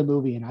watch the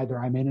movie and either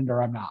I'm in it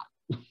or I'm not.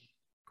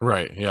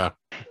 Right. Yeah.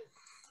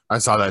 I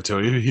saw that too.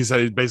 He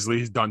said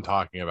he's done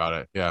talking about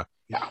it. Yeah.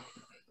 Yeah.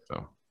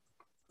 So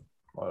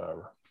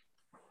whatever.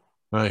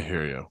 I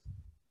hear you.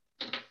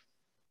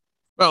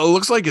 Well, it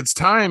looks like it's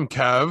time,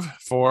 Kev,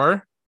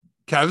 for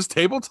Kev's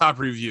tabletop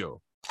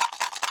review.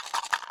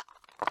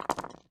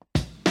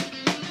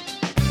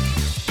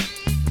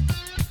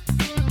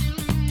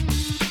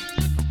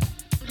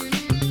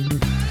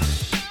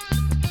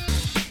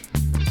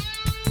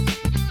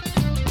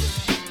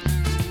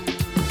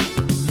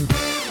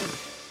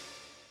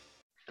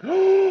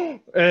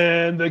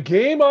 And the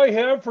game I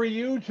have for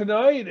you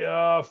tonight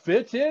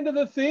fits into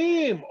the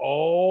theme.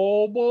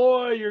 Oh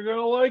boy, you're going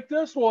to like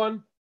this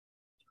one.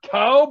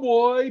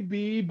 Cowboy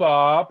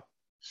Bebop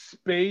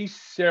Space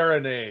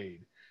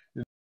Serenade.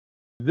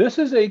 This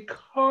is a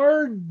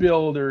card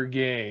builder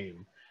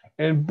game.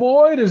 And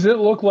boy, does it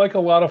look like a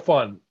lot of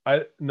fun.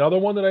 Another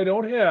one that I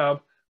don't have,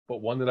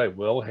 but one that I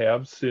will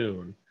have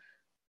soon.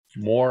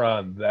 More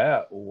on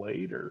that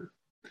later.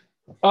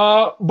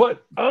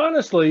 But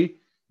honestly,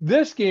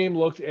 this game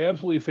looks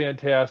absolutely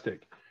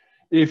fantastic.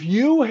 If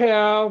you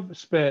have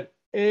spent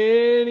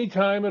any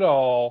time at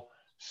all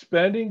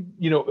spending,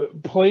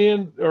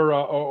 playing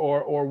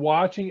or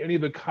watching any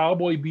of the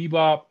Cowboy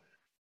Bebop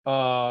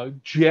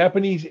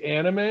Japanese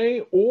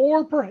anime,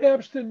 or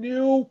perhaps the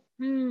new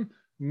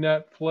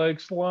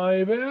Netflix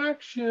live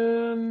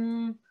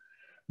action,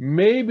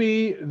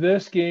 maybe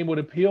this game would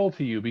appeal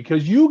to you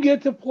because you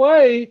get to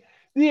play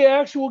the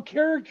actual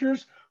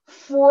characters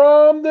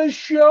from the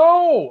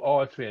show.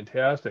 Oh, it's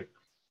fantastic.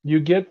 You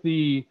get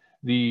the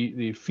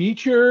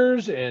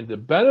features and the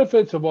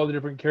benefits of all the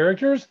different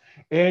characters,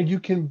 and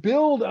you can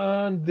build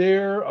on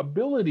their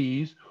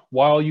abilities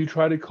while you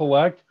try to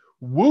collect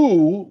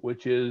Woo,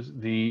 which is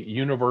the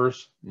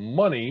universe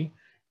money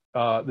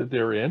that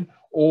they're in,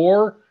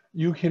 or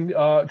you can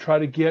try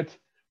to get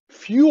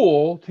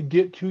fuel to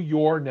get to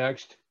your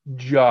next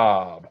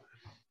job.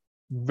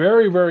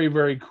 Very, very,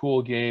 very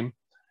cool game.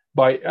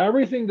 By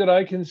everything that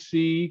I can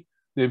see,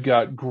 they've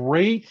got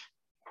great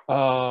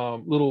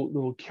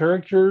little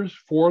characters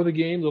for the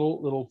game,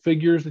 little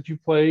figures that you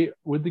play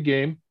with the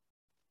game.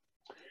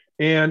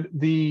 And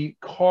the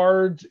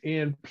cards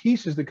and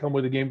pieces that come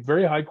with the game,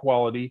 very high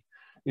quality.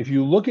 If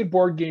you look at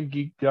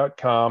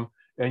BoardGameGeek.com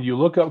and you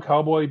look up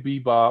Cowboy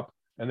Bebop,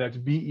 and that's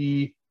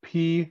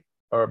B-E-P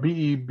or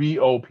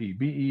B-E-B-O-P,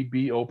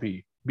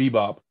 B-E-B-O-P,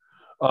 Bebop.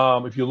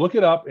 If you look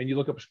it up and you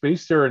look up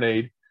Space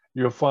Serenade,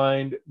 you'll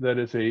find that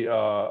it's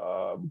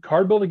a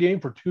card building game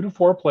for 2 to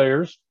 4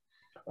 players,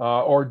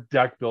 or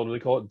deck builder. They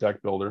call it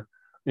deck builder,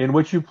 in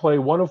which you play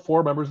one of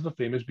 4 members of the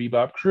famous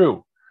Bebop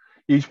crew.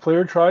 Each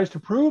player tries to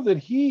prove that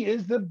he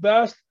is the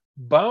best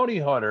bounty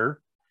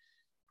hunter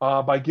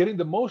by getting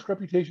the most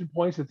reputation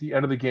points at the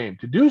end of the game.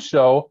 To do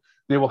so,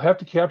 they will have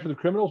to capture the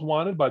criminals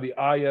wanted by the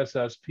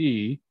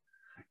ISSP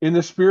in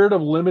the spirit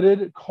of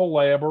limited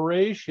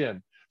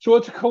collaboration. So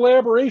it's a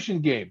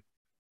collaboration game.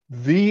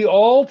 The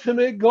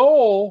ultimate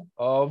goal,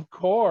 of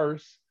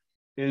course,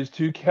 is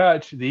to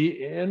catch the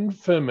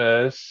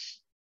infamous,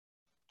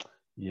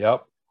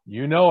 yep,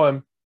 you know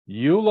him,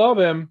 you love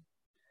him,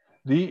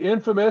 the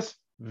infamous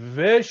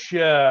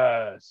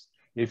Vicious.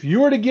 If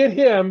you were to get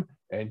him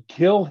and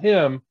kill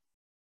him,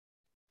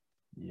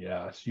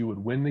 yes, you would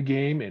win the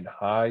game in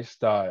high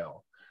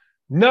style.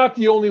 Not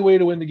the only way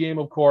to win the game,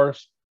 of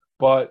course,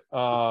 but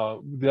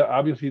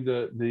obviously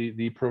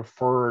the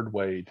preferred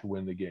way to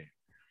win the game.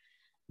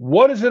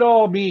 What does it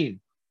all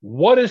mean?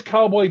 What is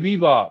Cowboy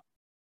Bebop?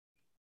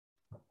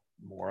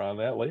 More on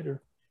that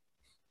later.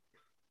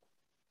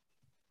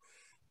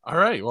 All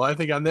right. Well, I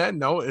think on that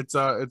note, it's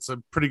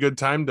a pretty good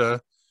time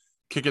to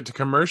kick it to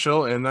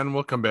commercial, and then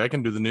we'll come back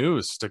and do the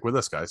news. Stick with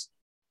us, guys.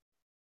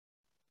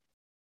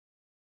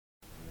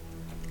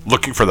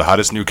 Looking for the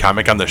hottest new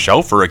comic on the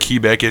shelf or a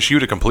keyback issue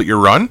to complete your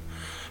run?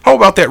 How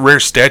about that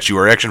rare statue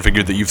or action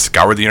figure that you've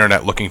scoured the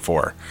internet looking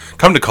for?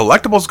 Come to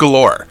Collectibles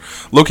Galore.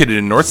 Located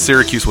in North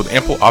Syracuse with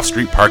ample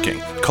off-street parking,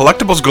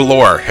 Collectibles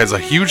Galore has a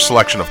huge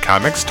selection of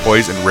comics,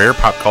 toys, and rare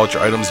pop culture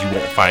items you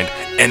won't find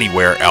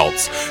anywhere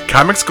else.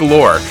 Comics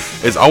Galore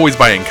is always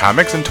buying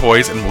comics and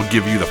toys and will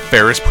give you the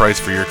fairest price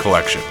for your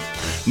collection.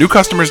 New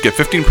customers get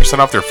 15%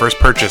 off their first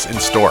purchase in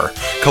store.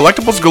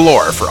 Collectibles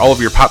Galore for all of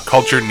your pop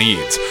culture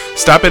needs.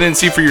 Stop in and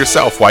see for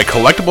yourself why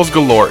Collectibles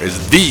Galore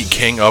is the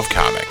king of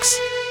comics.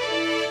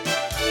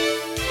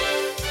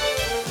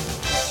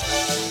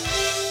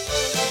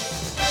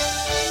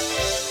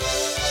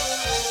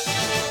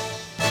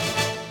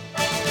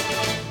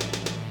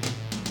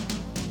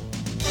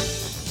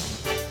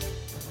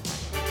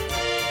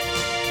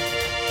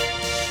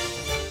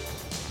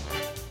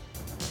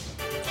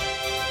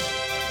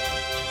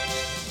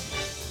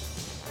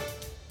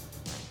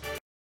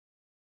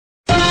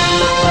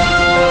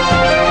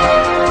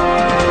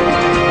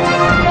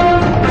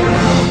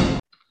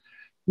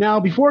 Now,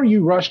 before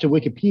you rush to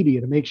Wikipedia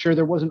to make sure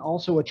there wasn't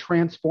also a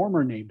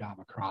transformer named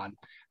Omicron,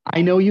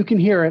 I know you can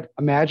hear it.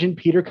 Imagine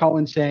Peter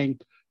Cullen saying,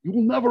 "You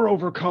will never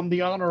overcome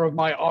the honor of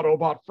my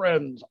Autobot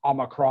friends,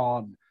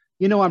 Omicron."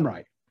 You know I'm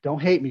right.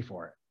 Don't hate me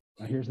for it.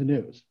 Now here's the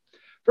news.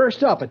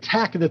 First up,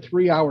 Attack of the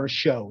 3-Hour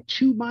Show.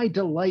 To my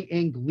delight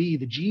and glee,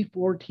 the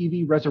G4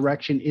 TV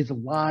resurrection is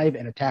live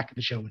and Attack of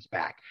the Show is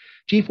back.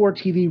 G4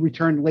 TV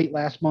returned late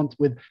last month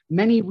with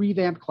many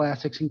revamped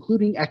classics,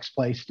 including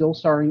X-Play, still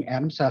starring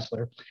Adam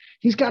Sessler.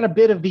 He's got a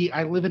bit of the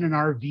I live in an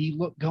RV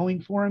look going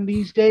for him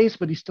these days,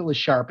 but he's still as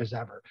sharp as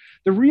ever.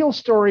 The real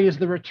story is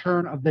the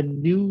return of the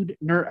nude.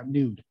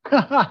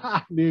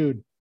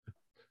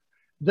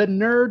 The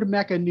Nerd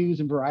Mecha News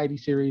and Variety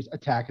series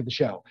Attack of the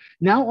Show.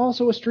 Now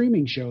also a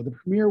streaming show. The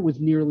premiere was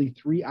nearly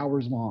 3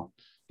 hours long.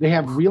 They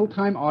have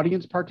real-time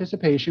audience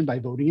participation by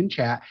voting in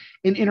chat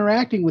and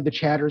interacting with the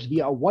chatters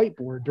via a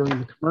whiteboard during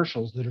the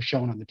commercials that are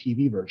shown on the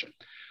TV version.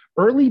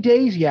 Early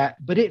days yet,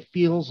 but it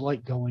feels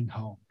like going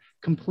home.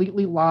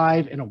 Completely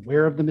live and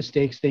aware of the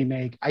mistakes they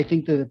make. I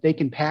think that if they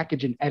can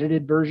package an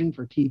edited version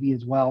for TV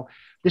as well,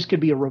 this could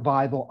be a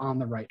revival on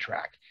the right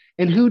track.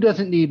 And who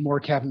doesn't need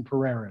more Kevin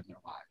Pereira in their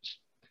lives?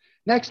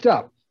 Next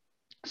up,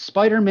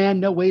 Spider-Man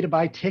No Way to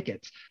Buy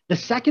Tickets. The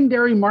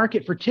secondary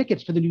market for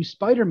tickets for the new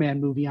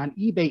Spider-Man movie on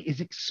eBay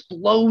is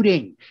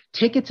exploding.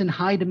 Tickets in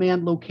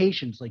high-demand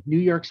locations like New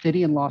York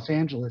City and Los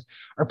Angeles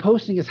are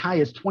posting as high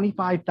as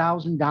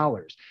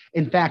 $25,000.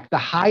 In fact, the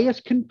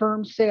highest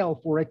confirmed sale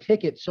for a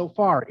ticket so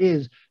far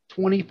is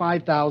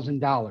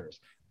 $25,000.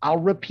 I'll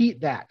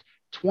repeat that.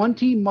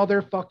 20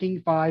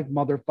 motherfucking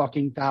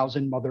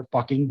thousand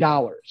motherfucking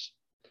dollars.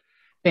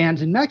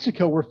 Fans in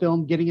Mexico were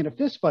filmed getting in a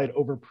fistfight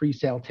over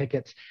pre-sale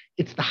tickets.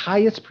 It's the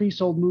highest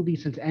pre-sold movie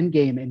since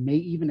Endgame and may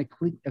even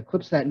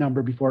eclipse that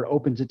number before it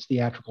opens its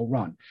theatrical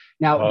run.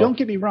 Now, Don't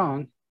get me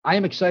wrong. I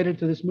am excited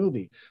for this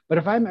movie, but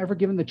if I'm ever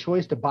given the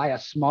choice to buy a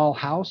small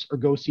house or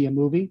go see a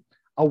movie,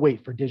 I'll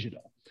wait for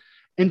digital.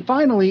 And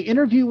finally,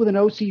 Interview with an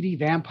OCD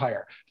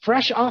Vampire.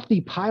 Fresh off the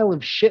pile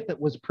of shit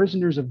that was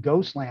Prisoners of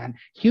Ghostland,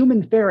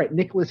 human ferret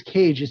Nicolas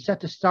Cage is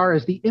set to star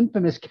as the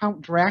infamous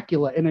Count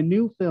Dracula in a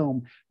new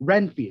film,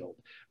 Renfield.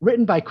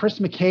 Written by Chris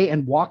McKay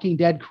and Walking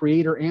Dead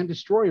creator and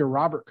destroyer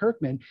Robert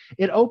Kirkman,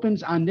 it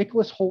opens on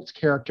Nicholas Holt's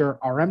character,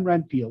 R.M.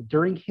 Renfield,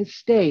 during his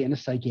stay in a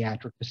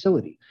psychiatric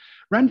facility.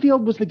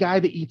 Renfield was the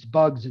guy that eats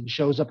bugs and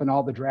shows up in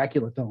all the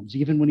Dracula films,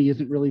 even when he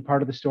isn't really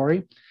part of the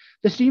story.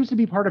 This seems to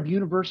be part of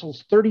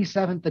Universal's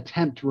 37th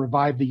attempt to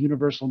revive the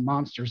Universal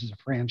Monsters as a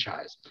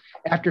franchise.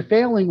 After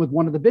failing with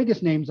one of the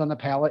biggest names on the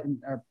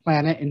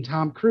planet in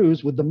Tom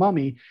Cruise with The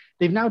Mummy,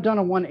 they've now done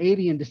a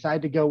 180 and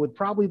decided to go with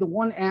probably the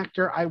one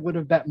actor I would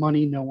have bet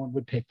money no one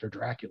would pick for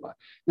Dracula.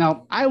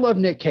 Now, I love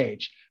Nick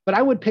Cage, but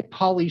I would pick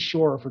Pauly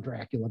Shore for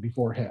Dracula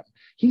before him.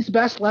 He's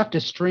best left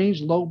as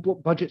strange,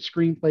 low-budget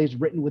screenplays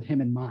written with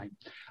him in mind.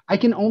 I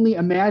can only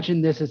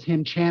imagine this as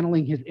him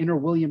channeling his inner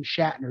William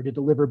Shatner to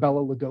deliver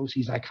Bela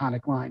Lugosi's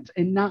iconic lines,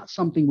 and not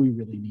something we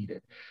really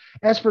needed.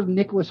 As for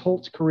Nicholas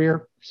Holt's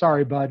career,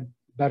 sorry, bud.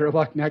 Better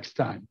luck next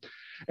time.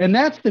 And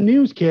that's the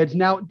news, kids.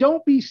 Now,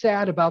 don't be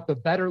sad about the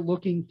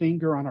better-looking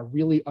finger on a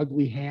really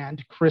ugly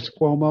hand, Chris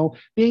Cuomo,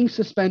 being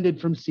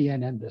suspended from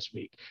CNN this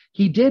week.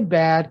 He did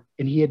bad,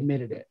 and he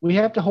admitted it. We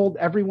have to hold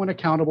everyone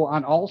accountable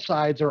on all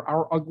sides, or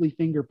our ugly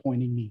finger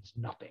pointing means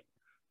nothing.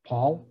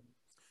 Paul?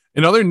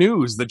 In other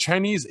news, the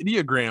Chinese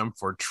ideogram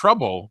for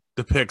trouble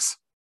depicts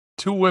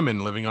two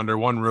women living under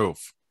one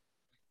roof.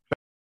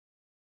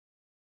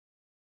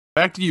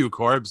 Back to you,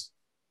 Corbs.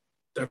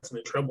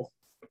 Definitely trouble.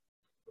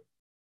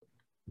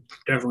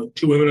 Definitely.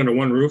 Two women under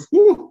one roof.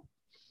 Woo!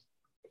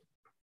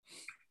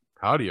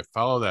 How do you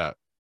follow that?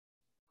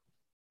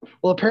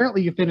 Well,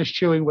 apparently you finished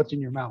chewing what's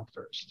in your mouth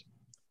first.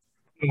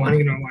 I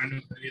don't know why I know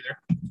that either.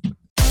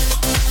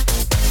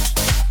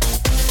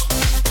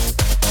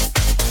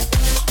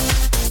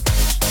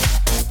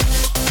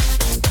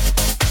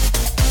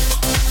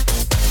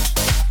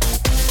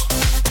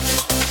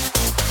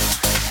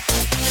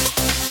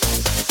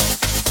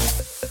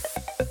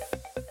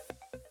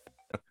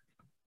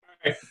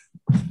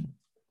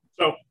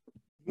 So,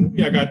 the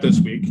movie I got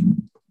this week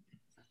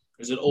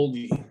is an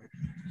oldie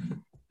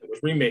that was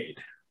remade.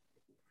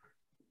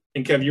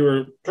 And Kev, you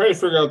were trying to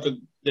figure out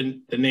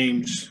the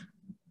names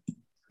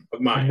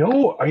of mine.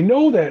 I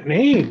know that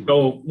name.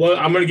 So, well,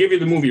 I'm going to give you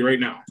the movie right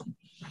now.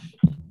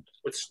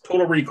 It's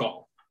Total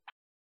Recall.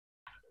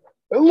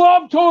 I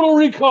love Total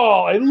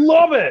Recall. I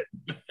love it.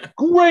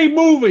 Great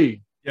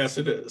movie. Yes,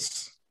 it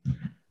is.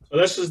 So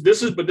this is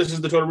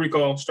the Total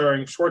Recall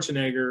starring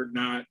Schwarzenegger,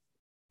 not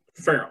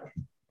Farrell.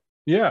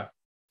 Yeah.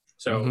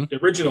 So the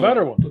original,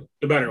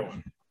 the better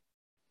one.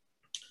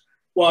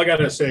 Well, I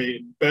gotta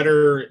say,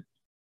 better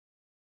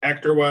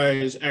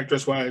actor-wise,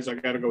 actress-wise, I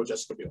gotta go with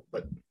Jessica Biel.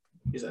 But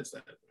besides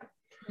that,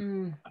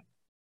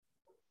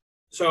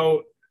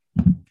 so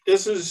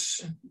this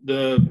is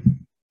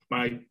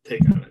my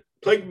take on it.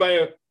 Plagued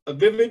by a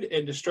vivid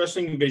and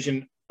distressing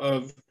vision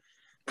of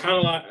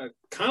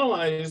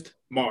colonized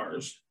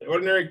Mars, the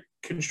ordinary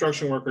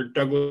construction worker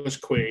Douglas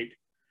Quaid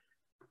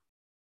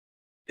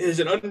is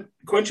an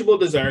unquenchable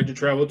desire to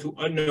travel to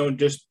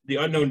the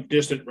unknown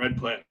distant red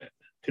planet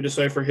to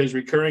decipher his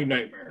recurring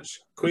nightmares.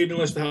 Quaid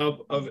enlists the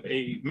help of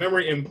a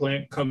memory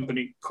implant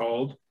company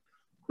called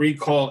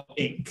Recall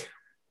Inc.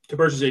 to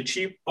purchase a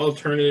cheap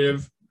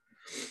alternative,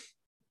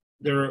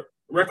 the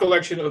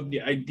recollection of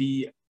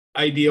the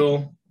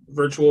ideal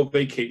virtual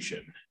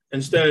vacation.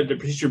 Instead, the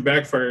procedure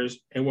backfires,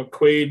 and what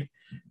Quaid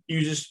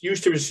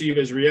used to receive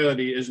as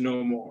reality is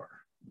no more.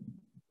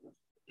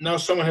 Now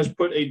someone has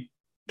put a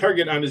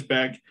target on his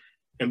back,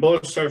 and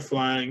bullets start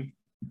flying.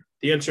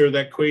 The answer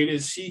that Quaid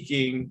is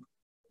seeking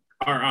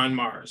are on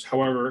Mars.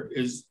 However,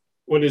 is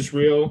what is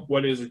real?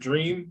 What is a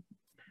dream?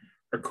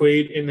 Are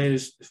Quaid and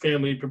his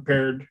family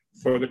prepared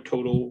for the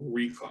total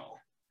recall?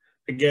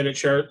 Again, it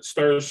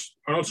stars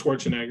Arnold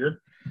Schwarzenegger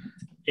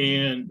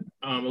and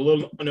a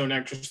little unknown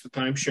actress at the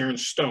time, Sharon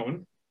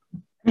Stone.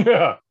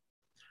 Yeah.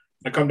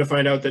 I come to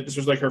find out that this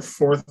was like her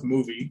fourth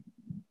movie.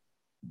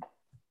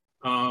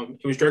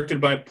 It was directed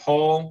by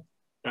Paul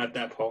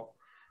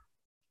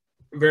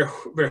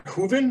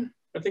Verhoeven,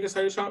 I think is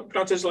how you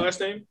pronounce his last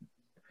name.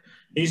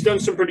 He's done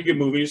some pretty good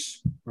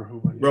movies.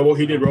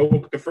 He did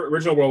the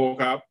original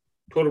RoboCop,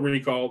 Total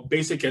Recall,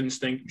 Basic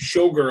Instinct,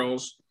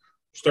 Showgirls,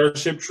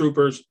 Starship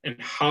Troopers,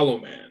 and Hollow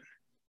Man.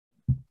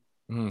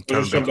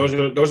 Those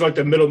are like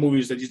the middle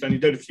movies that he's done. He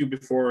did a few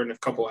before and a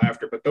couple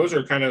after, but those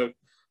are kind of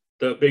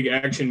the big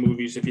action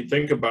movies. If you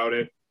think about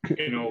it,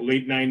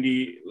 late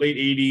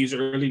 80s,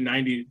 early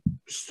 90s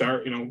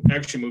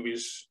action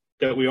movies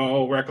that we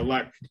all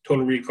recollect.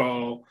 Total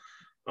Recall,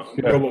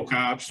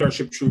 RoboCop,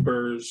 Starship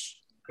Troopers,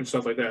 and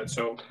stuff like that.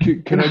 So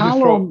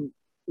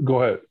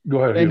Go ahead.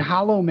 And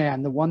Hollow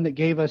Man, the one that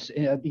gave us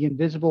the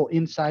invisible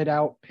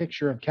inside-out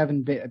picture of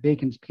Kevin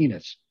Bacon's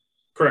penis.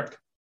 Correct.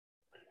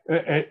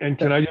 And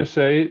can I just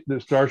say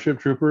that Starship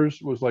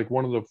Troopers was like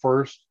one of the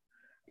first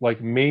like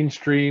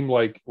mainstream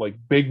like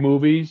big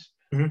movies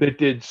that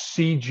did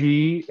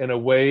CG in a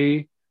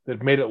way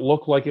that made it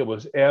look like it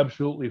was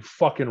absolutely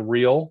fucking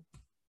real.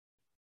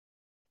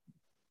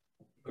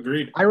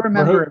 Agreed. I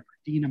remember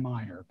Dina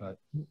Meyer, but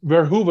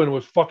Verhoeven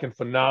was fucking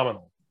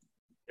phenomenal.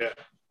 Yeah.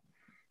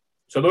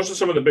 So those are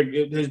some of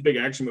his big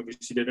action movies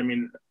he did. I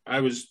mean,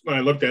 when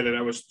I looked at it,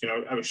 I was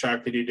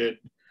shocked that he did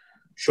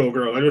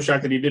Showgirl. I was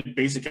shocked that he did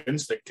Basic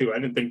Instinct too. I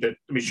didn't think that.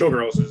 I mean,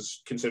 Showgirls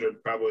is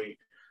considered probably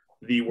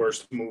the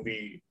worst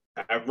movie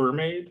ever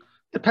made.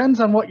 Depends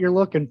on what you're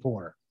looking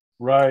for.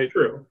 Right.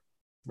 True.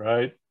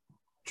 Right.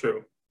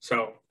 True.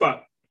 So,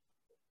 but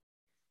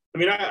I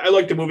mean, I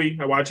like the movie.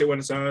 I watch it when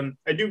it's on.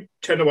 I do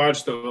tend to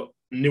watch the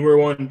newer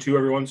one too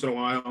every once in a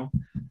while,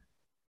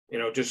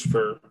 just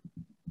for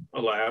a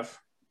laugh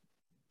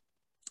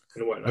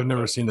and whatnot. I've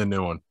never seen the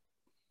new one.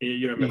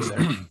 You don't miss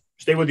that.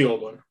 Stay with the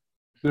old one.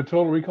 The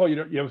Total Recall. You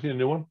haven't seen the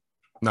new one?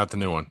 Not the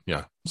new one.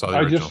 Yeah, saw the I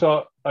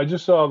original.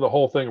 just saw the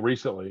whole thing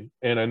recently,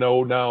 and I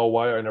know now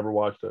why I never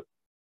watched it.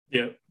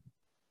 Yeah.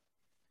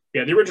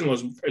 The original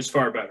is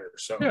far better.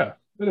 So Yeah,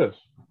 it is.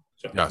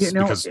 So. Yes,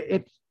 because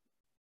it's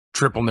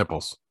triple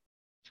nipples.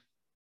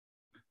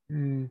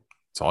 Mm.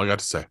 That's all I got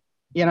to say.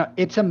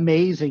 it's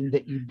amazing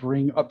that you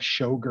bring up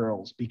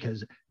Showgirls,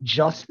 because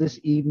just this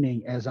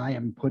evening, as I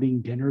am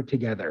putting dinner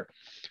together,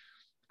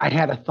 I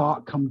had a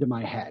thought come to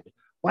my head.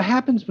 What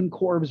happens when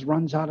Corbs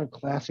runs out of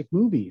classic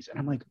movies? And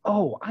I'm like,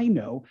 oh, I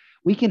know.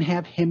 We can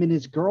have him and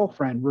his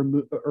girlfriend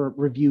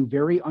review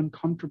very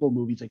uncomfortable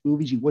movies, like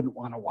movies you wouldn't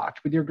want to watch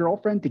with your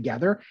girlfriend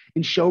together.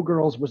 And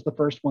Showgirls was the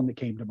first one that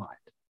came to mind.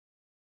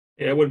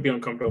 Yeah, it wouldn't be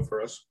uncomfortable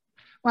for us.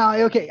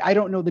 Well, okay, I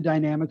don't know the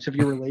dynamics of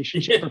your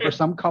relationship, but for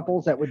some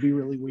couples, that would be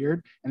really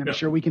weird. And I'm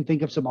sure we can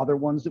think of some other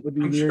ones that would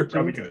be weird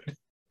probably too. good.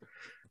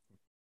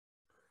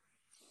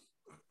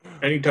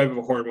 Any type of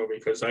a horror movie,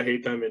 because I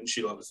hate them and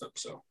she loves them.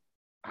 So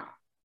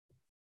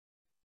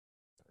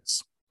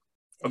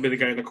I'll be the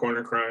guy in the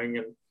corner crying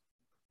and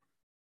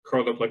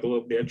curled up like a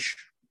little bitch.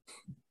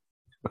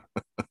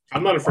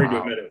 I'm not afraid to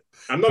admit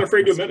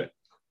it.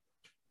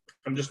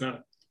 I'm just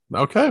not.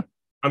 Okay.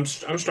 I'm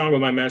strong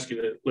with my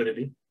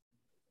masculinity.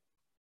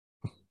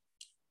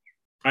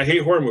 I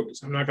hate horror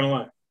movies. I'm not gonna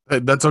lie. Hey,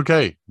 that's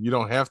okay. You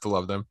don't have to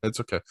love them. It's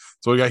okay.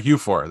 So we got Hugh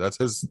for. That's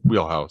his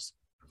wheelhouse.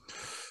 Yes.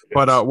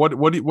 But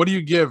what do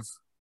you give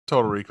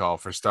Total Recall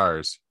for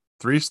stars?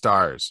 3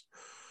 stars.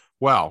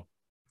 Well,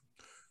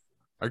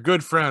 our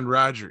good friend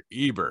Roger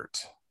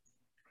Ebert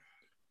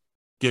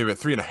gave it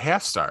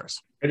 3.5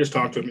 stars. I just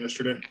talked to him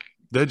yesterday.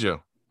 Did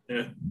you?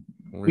 Yeah.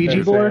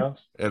 Ouija board?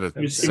 At a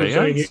He was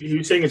seance?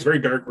 saying it's very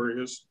dark where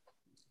he is.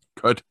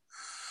 Good.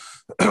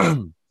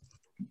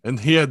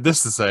 And he had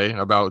this to say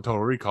about Total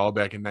Recall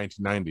back in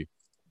 1990.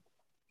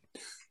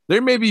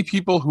 There may be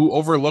people who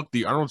overlook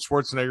the Arnold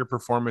Schwarzenegger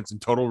performance in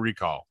Total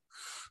Recall,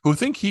 who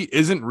think he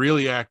isn't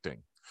really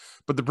acting.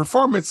 But the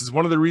performance is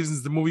one of the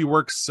reasons the movie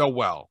works so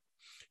well.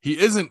 He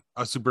isn't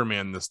a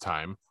Superman this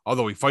time,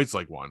 although he fights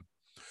like one.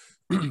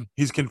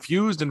 He's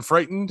confused and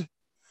frightened.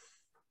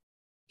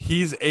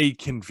 He's a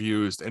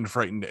confused and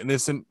frightened,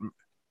 innocent,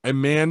 a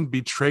man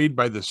betrayed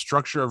by the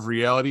structure of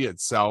reality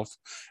itself.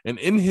 And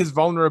in his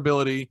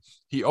vulnerability,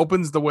 he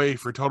opens the way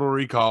for Total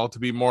Recall to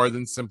be more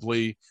than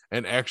simply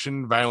an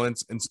action,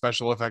 violence, and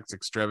special effects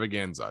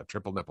extravaganza.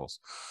 Triple nipples.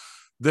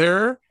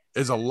 There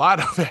is a lot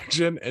of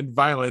action and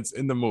violence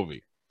in the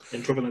movie.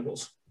 And triple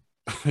nipples.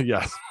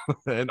 Yes.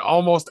 And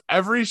almost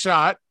every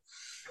shot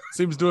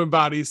seems to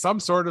embody some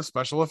sort of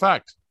special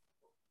effect.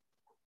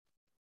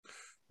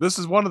 This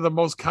is one of the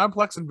most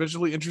complex and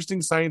visually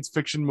interesting science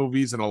fiction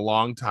movies in a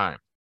long time.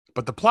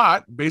 But the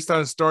plot, based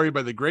on a story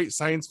by the great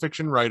science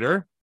fiction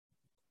writer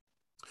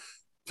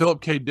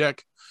Philip K.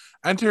 Dick,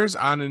 enters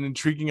on an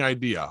intriguing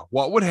idea.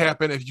 What would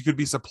happen if you could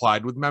be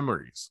supplied with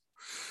memories?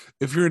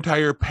 If your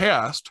entire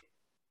past,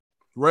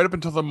 right up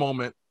until the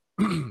moment,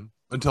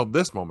 until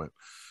this moment,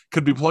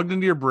 could be plugged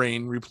into your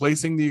brain,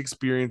 replacing the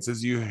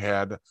experiences you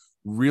had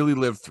really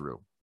lived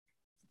through.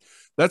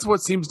 That's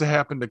what seems to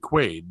happen to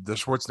Quaid, the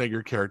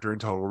Schwarzenegger character in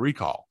Total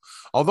Recall.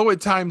 Although at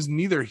times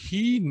neither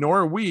he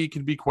nor we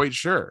can be quite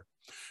sure.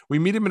 We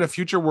meet him in a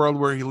future world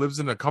where he lives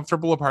in a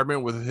comfortable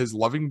apartment with his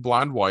loving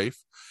blonde wife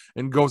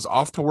and goes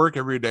off to work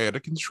every day at a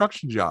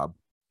construction job.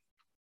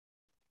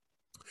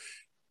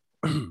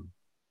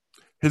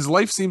 His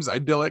life seems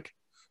idyllic,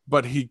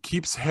 but he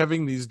keeps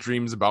having these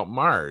dreams about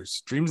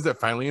Mars, dreams that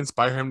finally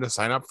inspire him to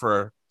sign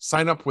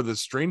up with a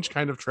strange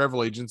kind of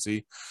travel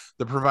agency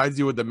that provides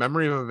you with the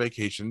memory of a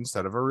vacation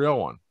instead of a real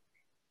one.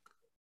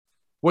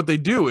 What they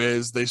do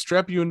is they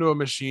strap you into a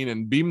machine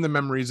and beam the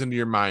memories into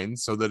your mind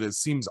so that it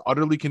seems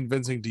utterly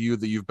convincing to you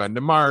that you've been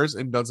to Mars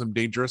and done some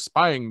dangerous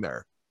spying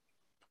there.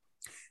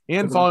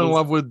 And fall in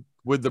love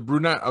with the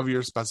brunette of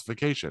your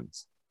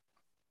specifications.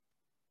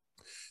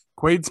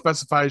 Quaid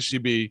specifies she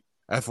be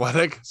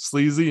athletic,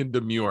 sleazy, and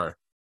demure.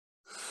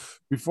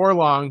 Before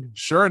long,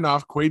 sure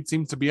enough, Quaid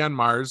seems to be on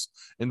Mars,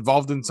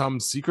 involved in some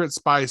secret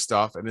spy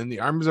stuff, and in the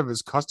arms of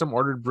his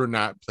custom-ordered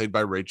brunette, played by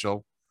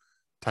Rachel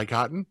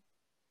Ticotin.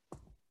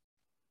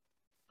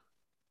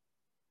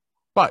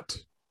 But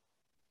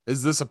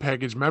is this a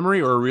packaged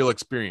memory or a real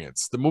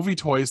experience? The movie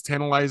toys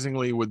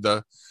tantalizingly with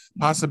the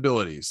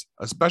possibilities,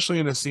 especially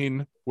in a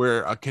scene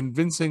where a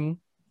convincing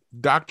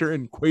doctor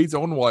and Quaid's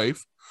own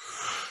wife.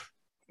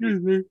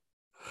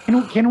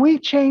 Can we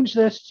change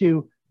this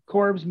to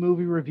Corb's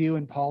movie review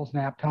and Paul's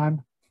nap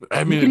time?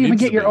 I mean, you can even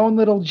get your own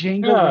little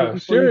jingle. Yeah,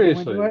 right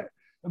seriously. Like,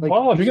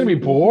 Paul, if you're gonna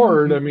be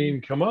bored, I mean,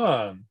 come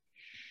on.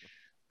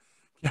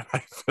 Can I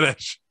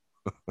finish?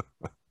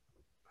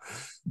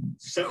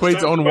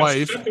 Quaid's own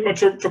wife.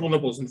 Triple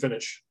nipples and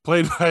finish.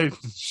 Played by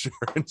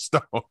Sharon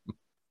Stone.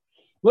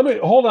 Let me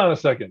hold on a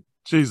second.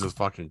 Jesus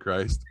fucking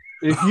Christ.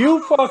 If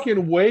you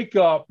fucking wake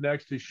up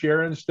next to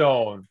Sharon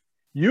Stone,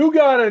 you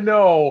gotta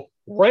know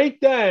right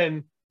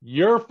then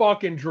you're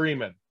fucking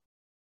dreaming.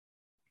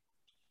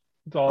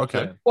 That's all Okay.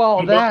 I'm saying.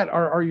 Well, that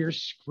or you're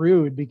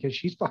screwed because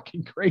she's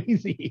fucking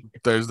crazy.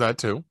 There's that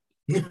too.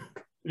 Then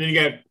you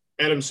got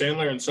Adam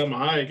Sandler and Selma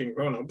Hayek and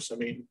Grown Ups. I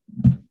mean,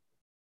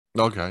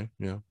 Okay,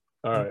 yeah.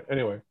 All right.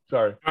 Anyway,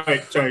 sorry. all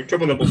right, sorry,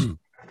 triple nipples.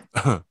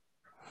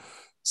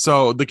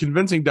 So the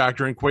convincing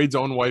doctor and Quaid's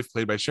own wife,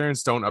 played by Sharon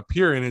Stone,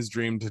 appear in his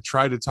dream to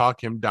try to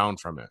talk him down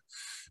from it.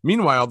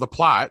 Meanwhile, the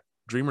plot,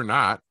 dream or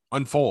not,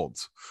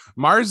 unfolds.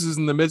 Mars is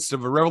in the midst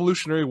of a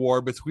revolutionary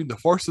war between the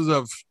forces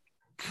of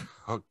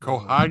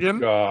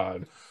Cohagen,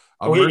 God.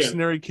 a Cohagen.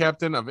 mercenary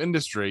captain of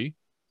industry,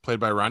 played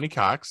by Ronnie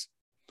Cox,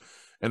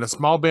 and a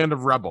small band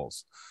of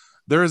rebels.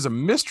 There is a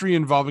mystery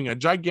involving a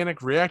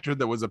gigantic reactor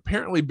that was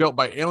apparently built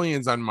by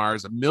aliens on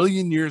Mars 1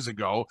 million years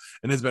ago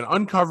and has been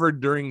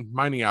uncovered during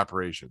mining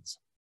operations.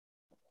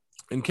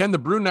 And can the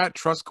brunette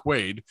trust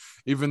Quaid,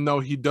 even though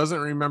he doesn't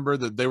remember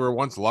that they were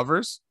once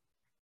lovers?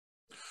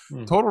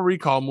 Total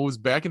Recall moves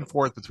back and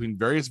forth between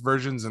various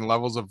versions and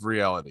levels of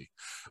reality,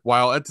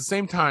 while at the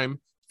same time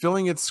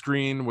filling its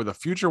screen with a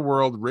future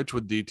world rich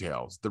with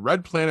details. The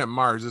red planet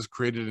Mars is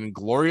created in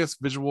glorious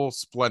visual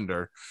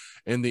splendor,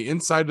 and the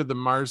inside of the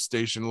Mars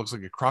station looks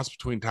like a cross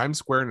between Times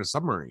Square and a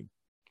submarine.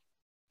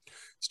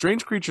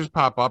 Strange creatures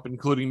pop up,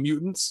 including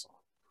mutants,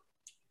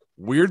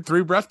 weird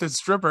three-breasted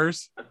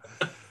strippers,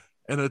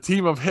 and a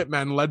team of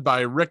hitmen led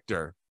by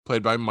Richter,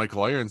 played by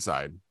Michael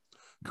Ironside,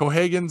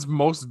 Cohagen's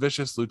most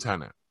vicious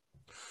lieutenant.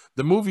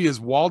 The movie is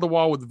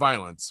wall-to-wall with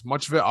violence,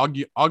 much of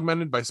it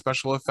augmented by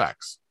special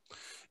effects.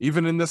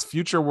 Even in this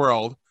future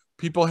world,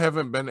 people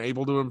haven't been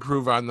able to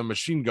improve on the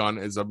machine gun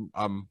as a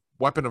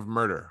weapon of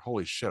murder.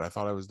 Holy shit, I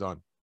thought I was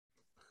done.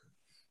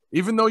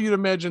 Even though you'd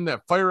imagine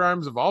that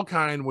firearms of all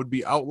kind would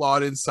be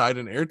outlawed inside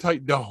an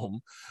airtight dome,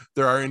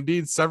 there are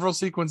indeed several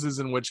sequences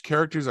in which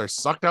characters are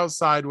sucked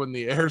outside when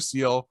the air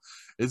seal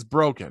is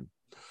broken.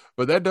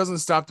 But that doesn't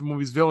stop the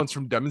movie's villains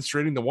from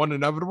demonstrating the one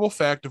inevitable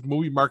fact of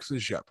movie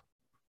marksmanship.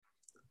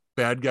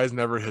 Bad guys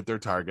never hit their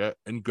target,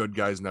 and good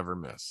guys never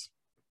miss.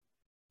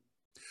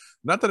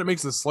 Not that it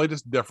makes the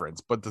slightest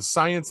difference, but the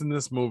science in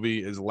this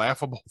movie is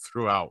laughable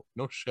throughout.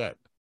 No shit.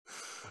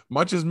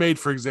 Much is made,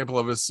 for example,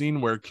 of a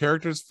scene where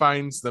characters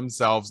find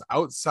themselves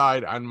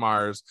outside on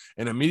Mars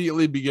and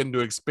immediately begin to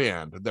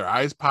expand, their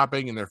eyes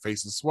popping and their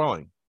faces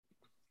swelling.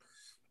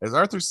 As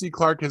Arthur C.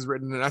 Clarke has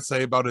written an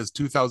essay about his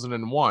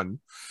 2001,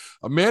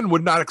 a man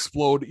would not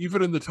explode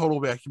even in the total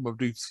vacuum of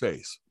deep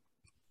space.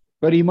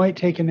 But he might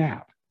take a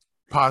nap.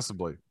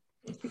 Possibly.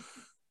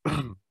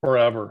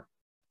 Forever.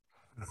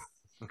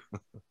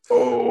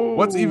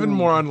 What's even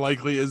more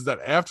unlikely is that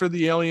after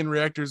the alien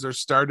reactors are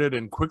started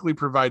and quickly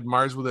provide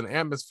Mars with an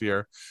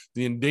atmosphere,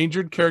 the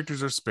endangered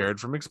characters are spared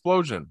from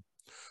explosion.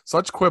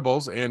 Such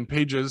quibbles, and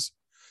pages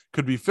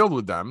could be filled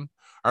with them,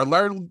 are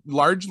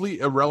largely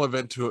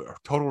irrelevant to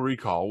Total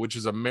Recall, which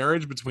is a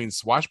marriage between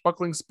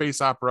swashbuckling space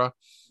opera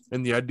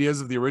and the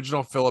ideas of the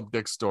original Philip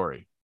Dick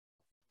story.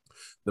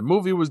 The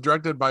movie was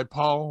directed by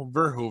Paul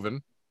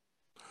Verhoeven,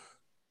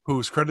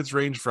 whose credits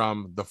range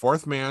from The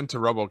Fourth Man to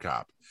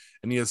RoboCop,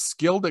 and he is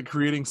skilled at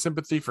creating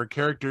sympathy for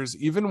characters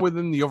even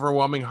within the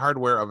overwhelming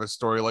hardware of a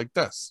story like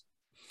this.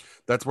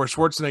 That's where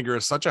Schwarzenegger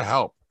is such a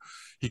help.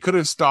 He could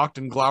have stalked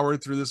and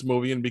glowered through this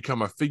movie and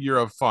become a figure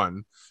of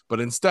fun, but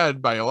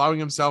instead, by allowing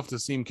himself to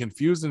seem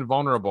confused and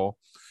vulnerable,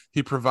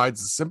 he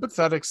provides a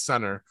sympathetic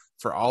center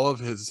for all of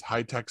his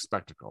high-tech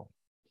spectacle.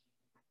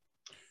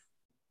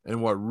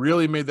 And what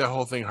really made that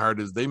whole thing hard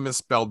is they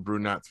misspelled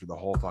brunette through the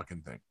whole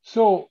fucking thing.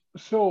 So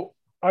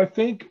I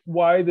think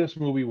why this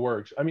movie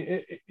works. I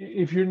mean,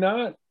 if you're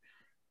not,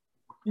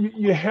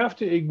 you have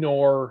to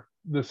ignore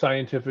the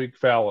scientific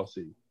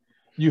fallacy.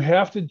 You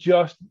have to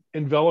just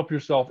envelop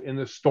yourself in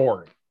the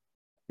story.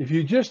 If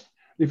you just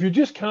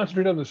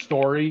concentrate on the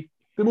story,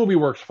 the movie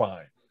works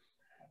fine.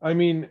 I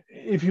mean,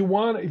 if you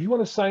want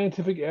a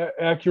scientific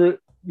accurate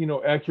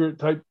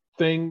type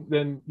thing,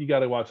 then you got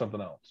to watch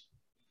something else.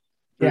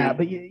 Yeah,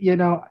 but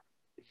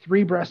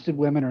three-breasted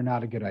women are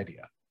not a good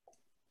idea.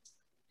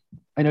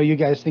 I know you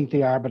guys think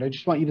they are, but I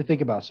just want you to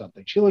think about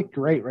something. She looked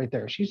great right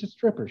there. She's a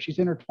stripper. She's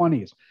in her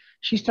 20s.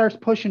 She starts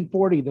pushing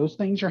 40. Those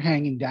things are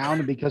hanging down,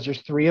 and because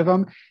there's three of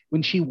them,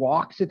 when she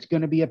walks, it's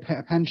going to be a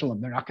pendulum.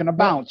 They're not going to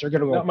bounce. They're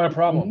going to go. Not my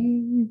problem.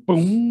 Boom,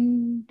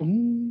 boom,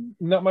 boom.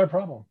 Not my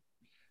problem.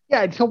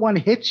 Yeah, until one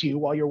hits you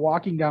while you're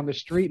walking down the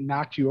street and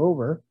knocks you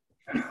over.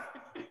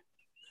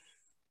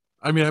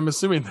 I mean, I'm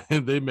assuming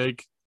they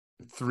make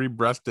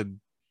three-breasted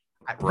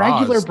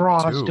regular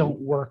bras too. don't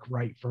work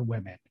right for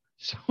women.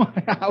 So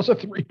how's a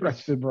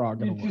three-breasted bra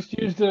going to work? Just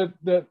use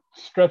that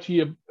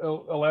stretchy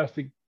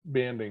elastic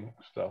banding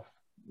stuff.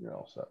 You're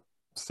all set.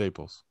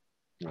 Staples.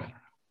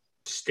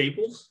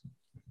 Staples?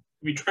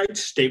 Have you tried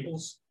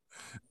Staples?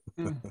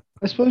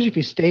 I suppose if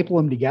you staple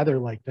them together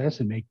like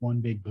this and make one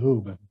big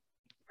boob.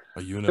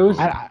 A uniboob.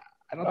 I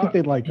don't think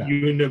they'd like that.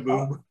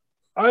 Uniboob.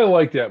 I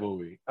like that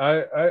movie.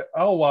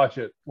 I'll watch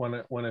it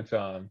when it's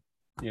on.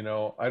 You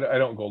know, I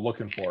don't go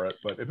looking for it,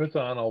 but if it's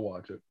on, I'll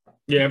watch it.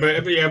 Yeah,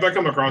 but if I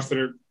come across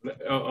it,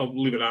 I'll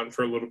leave it on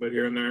for a little bit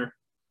here and there.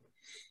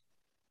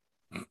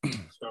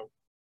 So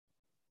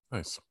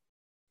Nice.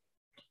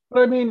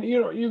 But I mean,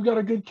 you know, you've got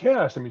a good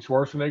cast. I mean,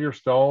 Schwarzenegger,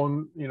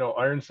 Stone, you know,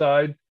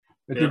 Ironside.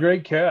 It's a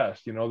great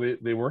cast. You know,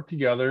 they work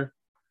together.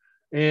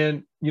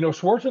 And, you know,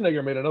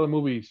 Schwarzenegger made another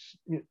movie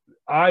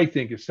I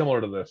think is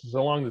similar to this. It's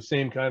along the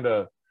same kind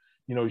of,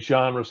 you know,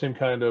 genre, same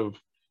kind of,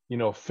 you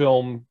know,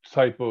 film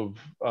type of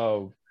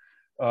you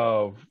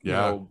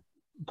know,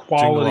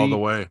 quality. Jingle All the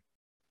Way.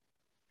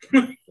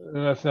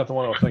 That's not the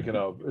one I was thinking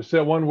of. It's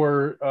that one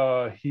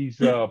where he's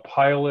a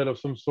pilot of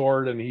some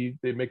sort and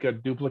they make a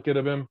duplicate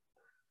of him.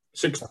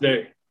 Sixth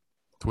Day.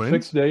 Twins?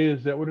 Sixth Day,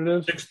 is that what it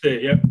is? Sixth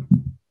Day, yep.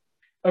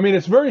 I mean,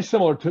 it's very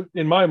similar to,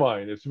 in my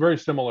mind, it's very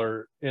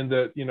similar in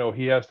that, you know,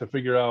 he has to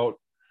figure out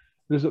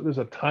there's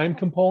a time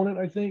component,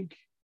 I think.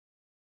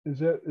 Is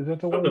that the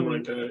Something one?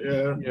 like that,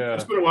 yeah. Yeah.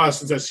 It's been a while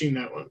since I've seen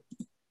that one.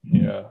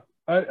 Yeah.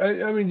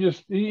 I mean,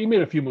 just he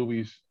made a few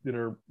movies that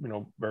are, you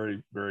know,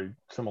 very, very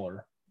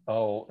similar,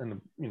 all in a,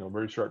 you know,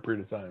 very short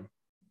period of time.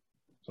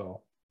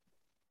 So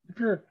if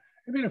you're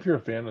a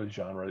fan of the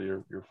genre,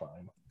 you're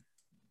fine.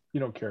 You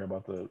don't care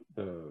about the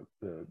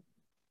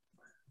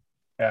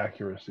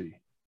accuracy.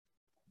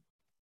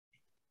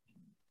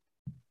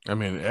 I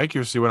mean,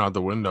 accuracy went out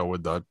the window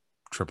with the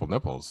triple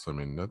nipples. I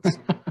mean, that's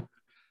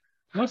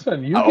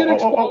Listen, you get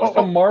exposed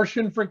to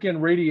Martian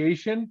freaking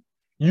radiation,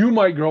 you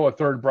might grow a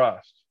third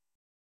breast.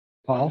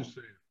 Paul,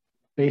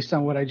 based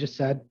on what I just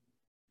said,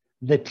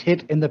 the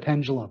tit and the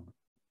pendulum.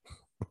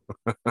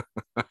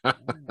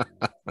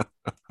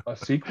 A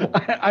sequel.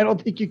 I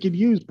don't think you could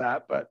use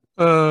that, but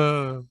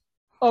always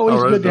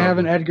always good to have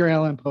an Edgar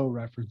Allan Poe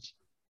reference.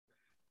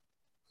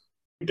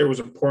 There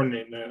was a porn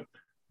name that.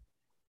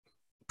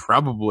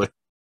 probably.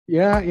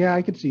 Yeah,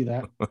 I could see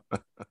that.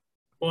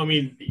 Well, I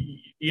mean,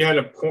 you had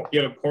a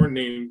porn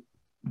name,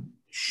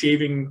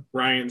 Shaving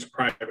Ryan's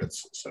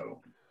Privates.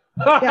 So.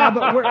 Yeah,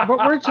 but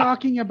we're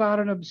talking about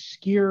an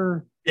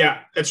obscure. Yeah,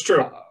 that's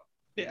true.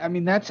 I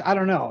mean, I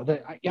don't know.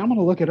 I'm going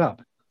to look it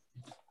up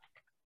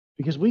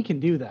because we can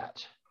do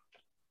that.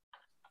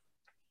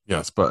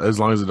 Yes, but as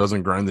long as it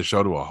doesn't grind the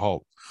show to a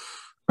halt.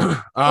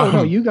 Oh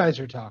no, you guys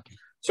are talking.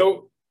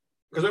 So,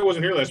 because I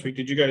wasn't here last week,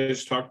 did you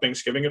guys talk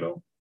Thanksgiving at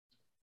all?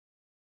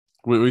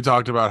 We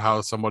talked about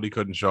how somebody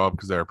couldn't show up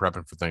because they were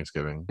prepping for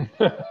Thanksgiving.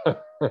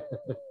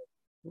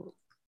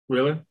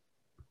 Really?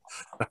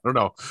 I don't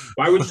know.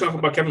 Why would you talk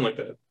about Kevin like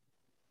that?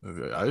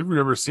 I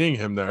remember seeing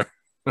him there.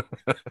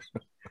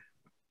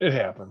 It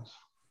happens.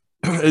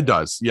 It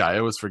does. Yeah,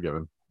 it was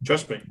forgiven.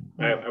 Trust me.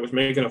 I was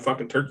making a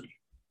fucking turkey.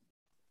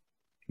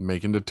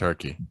 Making the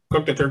turkey.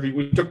 Cooked the turkey.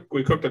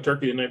 We cooked the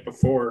turkey the night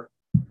before,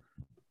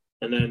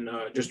 and then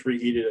just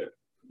reheated it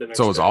the next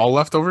So it was day. all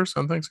leftovers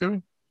on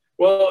Thanksgiving?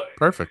 Well,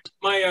 perfect.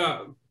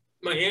 My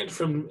aunt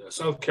from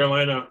South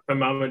Carolina, my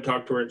mom had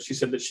talked to her, and she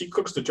said that she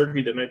cooks the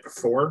turkey the night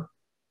before.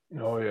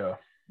 Oh yeah.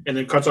 And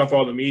then cuts off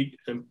all the meat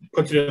and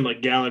puts it in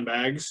like gallon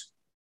bags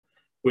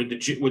with the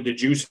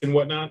juice and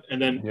whatnot.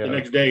 And then the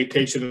next day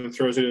takes it and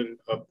throws it in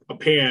a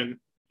pan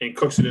and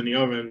cooks it in the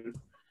oven.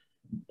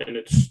 And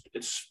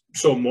it's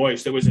so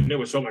moist. It was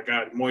oh my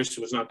God, moist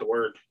was not the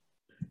word.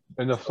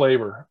 And the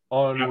flavor,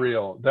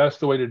 unreal. Yeah. That's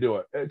the way to do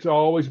it. It's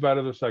always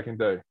better the second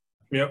day.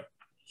 Yep.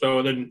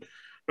 So then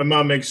my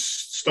mom makes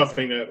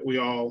stuffing that we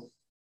all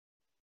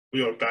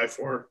die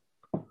for.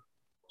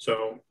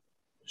 So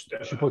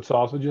she put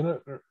sausage in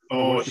it?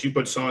 She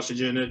puts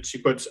sausage in it. She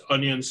puts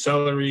onion,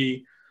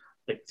 celery,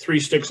 like 3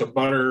 sticks of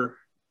butter.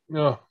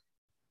 No.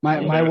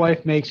 My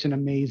wife makes an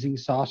amazing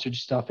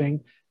sausage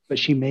stuffing, but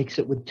she makes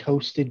it with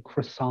toasted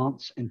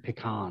croissants and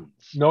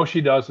pecans. No,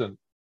 she doesn't.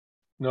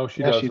 No,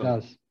 she doesn't. She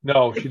does.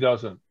 No, she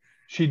doesn't.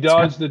 She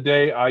does the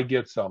day I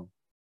get some.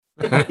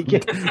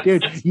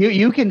 Dude,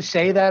 you can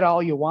say that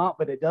all you want,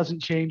 but it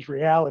doesn't change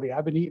reality.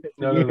 I've been eating it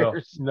for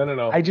years.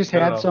 No. I just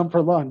had some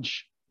for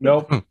lunch.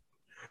 Nope.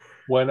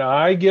 When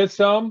I get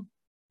some,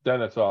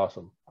 then it's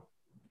awesome.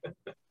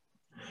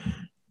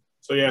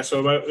 So yeah,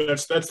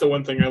 that's the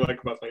one thing I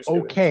like about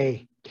Thanksgiving.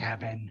 Okay,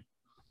 Kevin.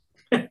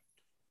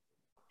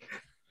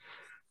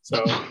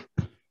 So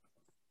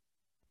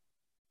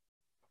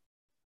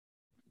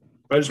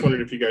I just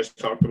wondered if you guys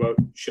talked about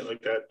shit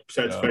like that,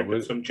 besides the fact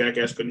that some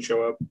jackass couldn't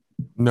show up.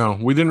 No,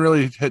 we didn't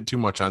really hit too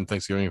much on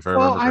Thanksgiving, if I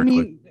remember correctly.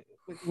 I mean,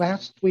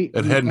 last week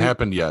it hadn't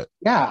happened yet.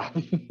 Yeah.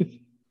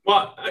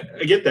 Well,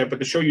 I get that, but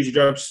the show usually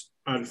drops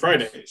on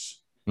Fridays.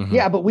 Mm-hmm.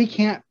 Yeah, but we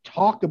can't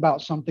talk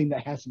about something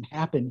that hasn't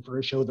happened for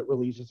a show that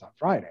releases on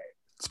Friday.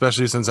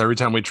 Especially since every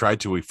time we try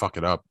to, we fuck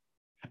it up.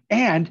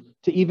 And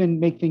to even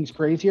make things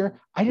crazier,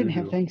 I didn't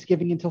have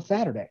Thanksgiving until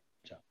Saturday.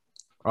 So.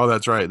 Oh,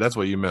 that's right. That's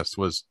what you missed,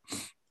 was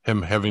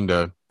him having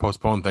to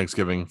postpone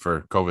Thanksgiving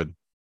for COVID.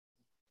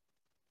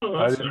 Oh,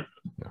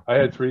 I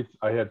had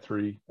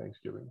three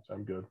Thanksgivings.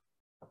 I'm good.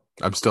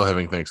 I'm still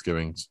having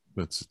Thanksgivings.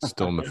 It's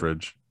still in the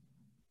fridge.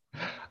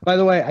 By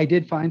the way, I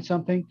did find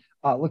something.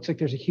 Looks like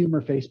there's a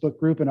humor Facebook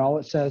group, and all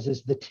it says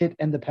is "The Tit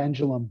and the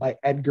Pendulum" by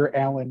Edgar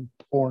Allan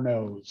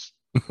Pornos.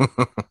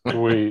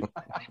 Sweet.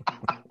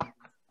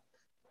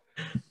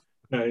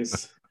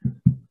 Nice.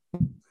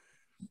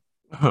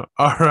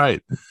 All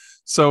right.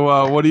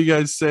 So what do you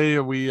guys say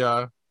we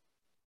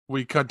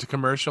cut to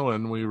commercial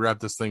and we wrap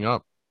this thing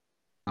up?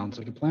 Sounds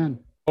like a plan.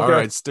 Okay. All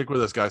right, stick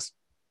with us, guys.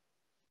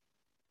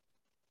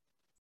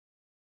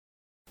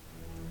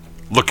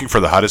 Looking for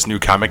the hottest new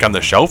comic on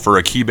the shelf or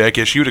a keyback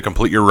issue to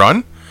complete your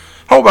run?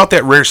 How about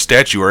that rare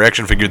statue or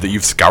action figure that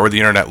you've scoured the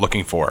internet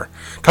looking for?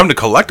 Come to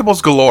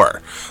Collectibles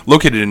Galore.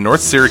 Located in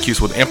North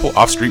Syracuse with ample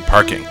off-street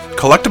parking,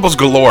 Collectibles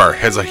Galore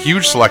has a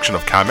huge selection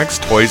of comics,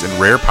 toys, and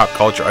rare pop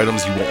culture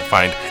items you won't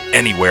find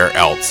anywhere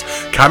else.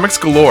 Comics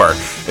Galore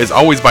is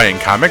always buying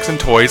comics and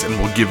toys and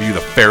will give you the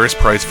fairest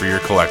price for your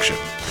collection.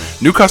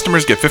 New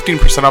customers get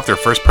 15% off their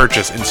first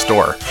purchase in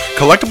store.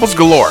 Collectibles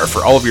Galore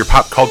for all of your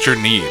pop culture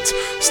needs.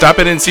 Stop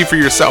in and see for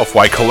yourself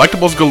why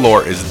Collectibles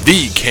Galore is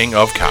the king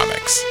of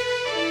comics.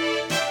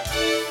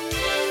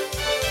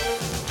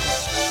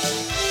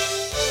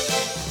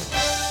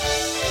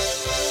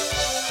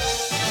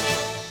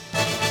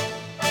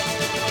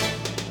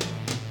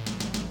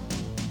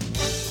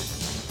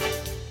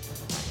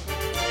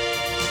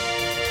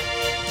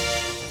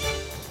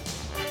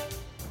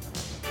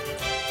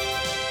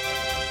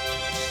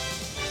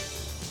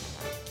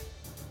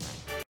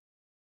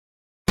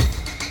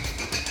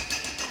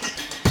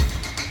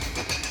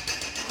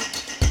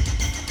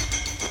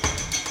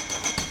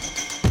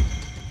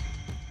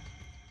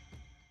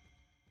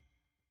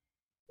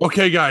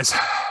 Okay, guys.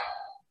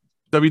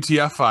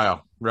 WTF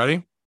file.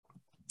 Ready?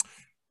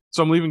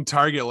 So I'm leaving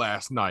Target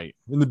last night.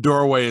 In the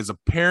doorway is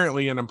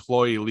apparently an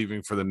employee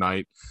leaving for the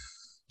night.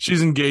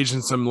 She's engaged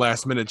in some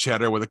last-minute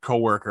chatter with a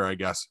coworker, I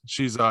guess.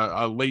 She's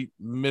a late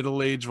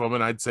middle-aged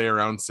woman, I'd say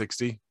around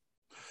 60.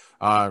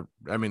 I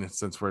mean,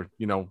 since we're,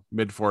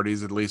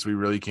 mid-40s, at least we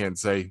really can't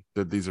say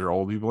that these are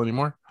old people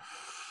anymore.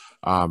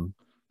 I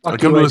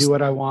do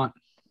what I want.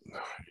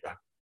 Yeah.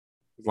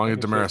 As long as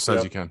Damara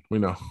says you can. We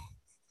know.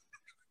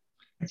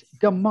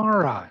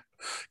 Damara.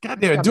 God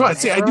damn it.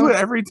 I do it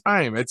every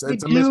time. It's a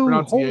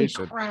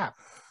mispronunciation. Holy crap.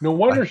 No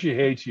wonder she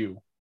hates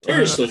you.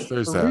 Seriously.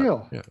 There's For that.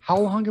 real. Yeah. How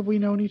long have we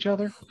known each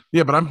other?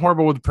 Yeah, but I'm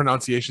horrible with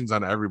pronunciations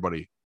on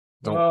everybody.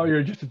 Oh,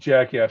 you're just a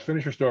jackass.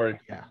 Finish your story.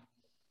 Yeah.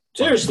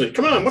 Seriously.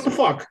 Come on. What the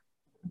fuck?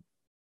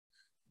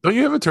 Don't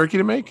you have a turkey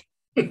to make?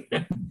 I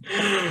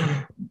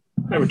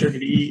have a turkey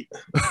to eat.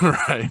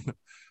 Right.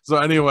 So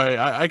anyway,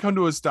 I come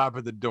to a stop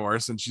at the door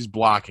since she's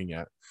blocking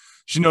it.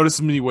 She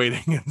notices me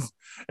waiting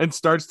and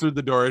starts through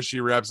the door as she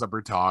wraps up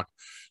her talk.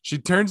 She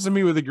turns to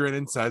me with a grin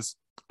and says,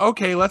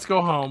 "Okay, let's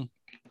go home."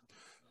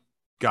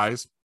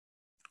 Guys,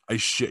 I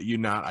shit you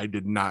not, I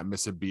did not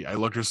miss a beat. I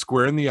looked her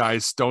square in the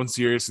eyes, stone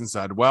serious, and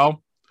said,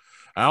 "Well,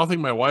 I don't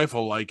think my wife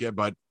will like it,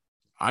 but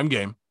I'm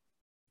game."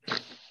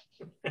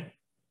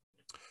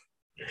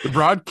 The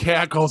broad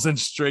cackles and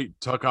straight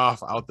took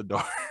off out the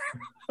door.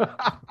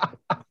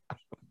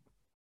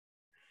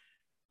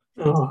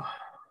 Oh.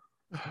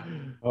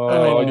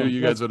 I knew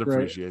you guys that's would great.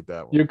 appreciate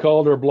that one. You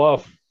called her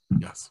bluff.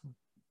 Yes.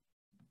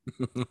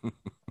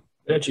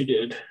 Bet you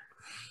did.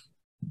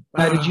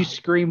 Did you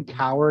scream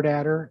coward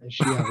at her as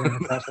she ran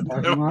across the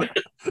parking lot?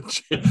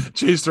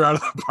 Chased her out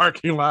of the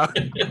parking lot.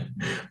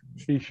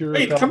 She sure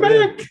Wait, as come hell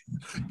did. back.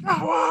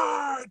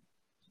 Coward!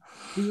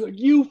 She's like,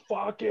 you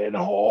fucking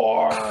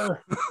whore.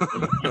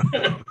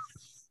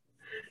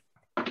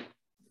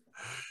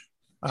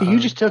 So you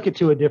just took it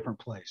to a different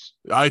place.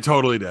 I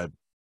totally did.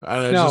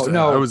 And I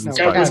No, was no.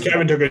 inspired.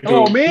 Kevin took it.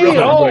 Oh, me?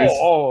 Real Oh, place.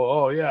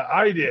 oh, yeah,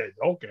 I did.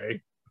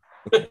 Okay.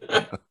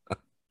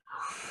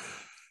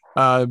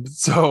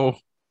 So,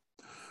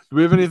 do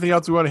we have anything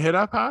else we want to hit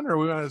up on, or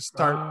we want to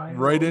start I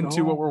right don't into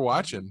know. what we're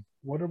watching?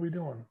 What are we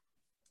doing?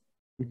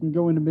 We can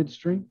go into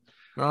midstream.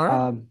 All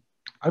right.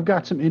 I've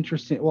got an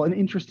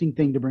interesting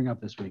thing to bring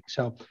up this week.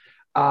 So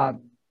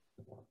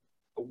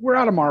we're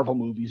out of Marvel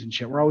movies and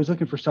shit. We're always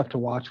looking for stuff to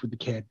watch with the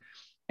kid.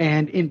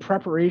 And in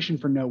preparation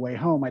for No Way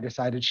Home, I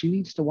decided she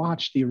needs to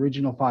watch the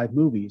original 5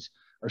 movies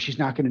or she's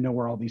not going to know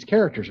where all these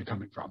characters are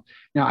coming from.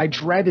 Now, I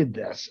dreaded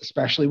this,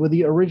 especially with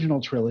the original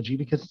trilogy,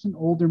 because it's an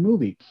older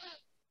movie.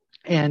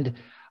 And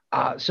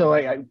so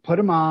I put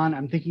them on.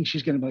 I'm thinking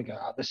she's going to be like,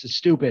 oh, this is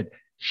stupid.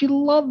 She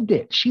loved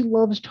it. She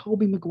loves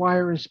Tobey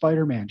Maguire as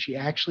Spider-Man. She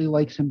actually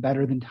likes him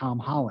better than Tom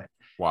Holland.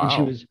 Wow. And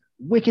she was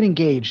wicked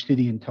engaged through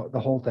the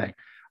whole thing.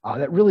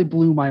 That really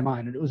blew my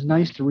mind. And it was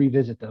nice to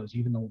revisit those,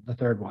 even the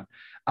third one.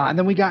 And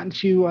then we got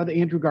into the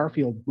Andrew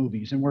Garfield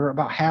movies, and we're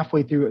about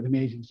halfway through The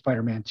Amazing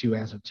Spider-Man 2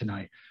 as of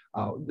tonight.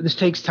 This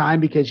takes time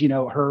because,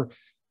 her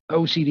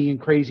OCD and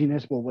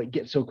craziness will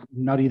get so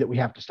nutty that we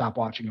have to stop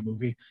watching a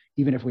movie,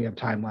 even if we have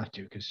time left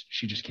to, because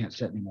she just can't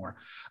sit anymore.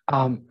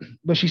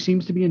 But she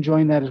seems to be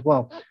enjoying that as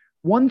well.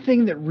 One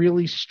thing that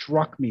really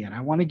struck me, and I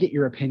want to get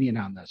your opinion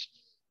on this,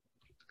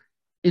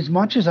 as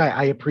much as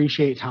I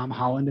appreciate Tom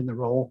Holland in the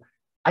role,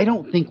 I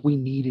don't think we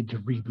needed to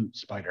reboot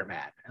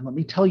Spider-Man. And let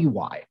me tell you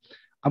why.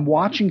 I'm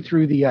watching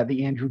through the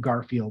Andrew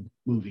Garfield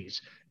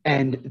movies,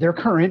 and they're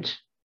current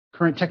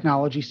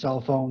technology, cell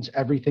phones,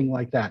 everything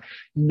like that.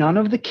 None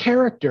of the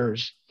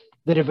characters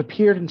that have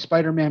appeared in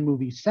Spider-Man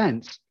movies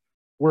since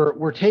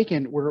were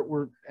taken,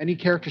 were any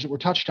characters that were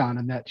touched on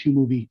in that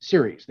 2-movie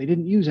series. They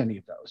didn't use any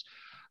of those,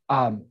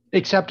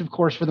 except of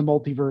course for the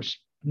multiverse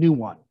new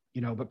one,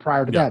 but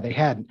prior to that they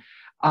hadn't.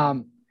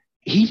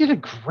 He did a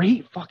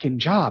great fucking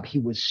job. He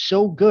was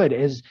so good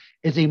as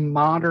a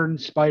modern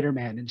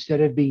Spider-Man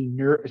instead of being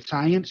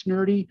science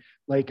nerdy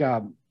like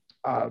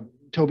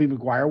Tobey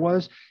Maguire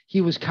was. He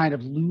was kind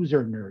of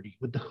loser nerdy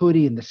with the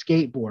hoodie and the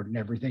skateboard and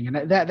everything,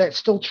 and that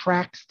still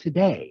tracks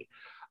today.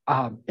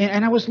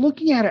 And I was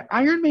looking at it.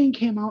 Iron Man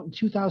came out in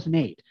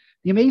 2008.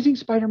 The Amazing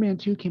Spider-Man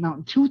 2 came out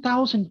in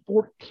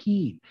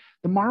 2014.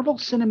 The Marvel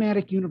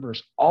Cinematic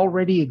Universe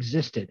already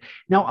existed.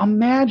 Now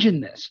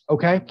imagine this,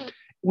 okay?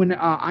 When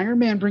Iron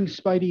Man brings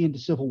Spidey into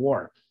Civil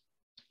War,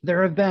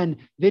 there have been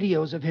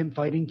videos of him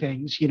fighting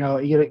things.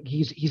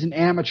 He's an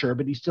amateur,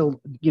 but he's still,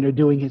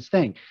 doing his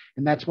thing.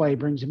 And that's why he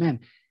brings him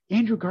in.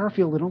 Andrew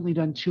Garfield had only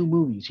done 2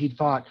 movies. He'd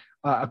fought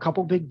a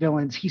couple big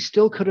villains. He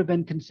still could have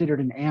been considered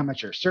an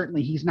amateur.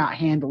 Certainly, he's not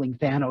handling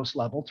Thanos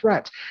level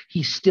threats.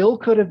 He still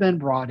could have been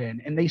brought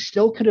in, and they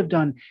still could have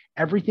done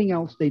everything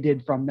else they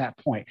did from that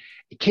point.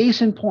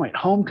 Case in point,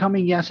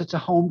 Homecoming, yes, it's a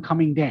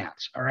homecoming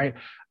dance. All right.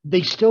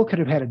 They still could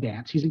have had a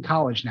dance. He's in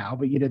college now,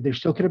 but there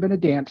still could have been a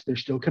dance. There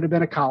still could have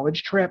been a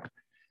college trip.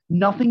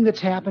 Nothing that's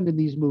happened in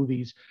these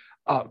movies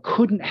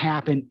couldn't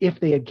happen if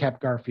they had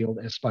kept Garfield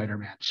as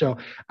Spider-Man. So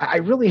I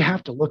really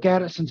have to look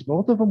at it, since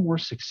both of them were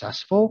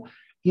successful.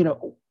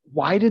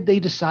 Why did they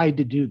decide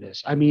to do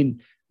this? I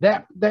mean,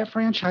 that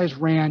franchise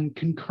ran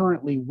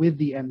concurrently with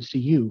the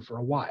MCU for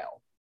a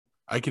while.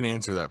 I can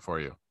answer that for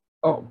you.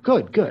 Oh,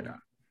 good.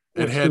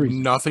 It had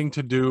nothing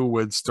to do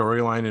with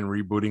storyline and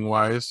rebooting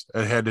wise.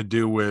 It had to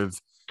do with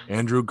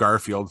Andrew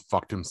Garfield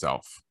fucked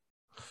himself.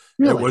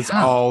 Really? It was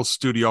all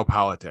studio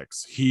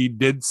politics. He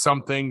did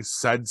something,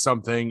 said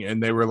something,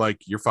 and they were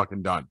like, "You're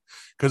fucking done,"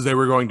 because they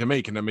were going to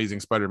make an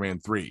Amazing Spider-Man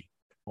 3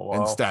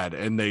 instead,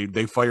 and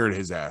they fired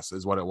his ass,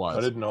 is what it was.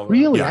 I didn't know that.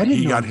 Really? Yeah, I didn't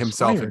he know got he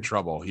himself fired. in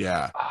trouble.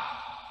 Yeah,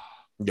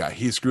 yeah,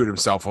 he screwed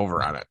himself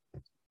over on it.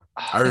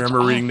 I That's remember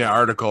reading awful. that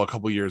article a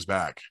couple years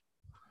back.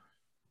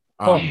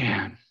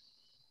 Man.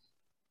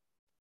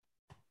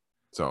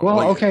 So,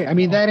 Well, okay. I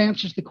mean, that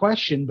answers the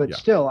question, but Yeah.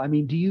 still, I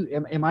mean,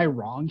 am I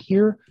wrong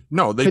here?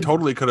 no, they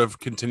totally could have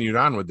continued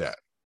on with that.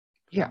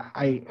 Yeah,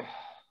 it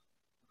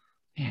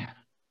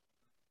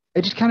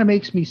just kind of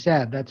makes me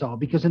sad. That's all.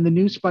 Because in the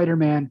new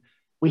Spider-Man,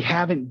 we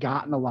haven't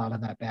gotten a lot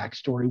of that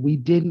backstory. We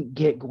didn't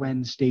get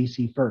Gwen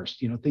Stacy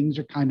first. Things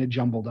are kind of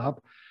jumbled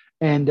up.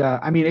 And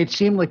I mean, it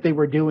seemed like they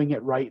were doing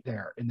it right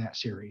there in that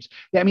series.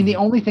 I mean, the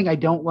only thing I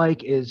don't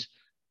like is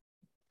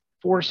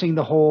forcing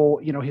the whole,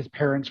 his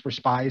parents were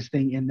spies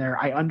thing in there.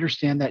 I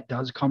understand that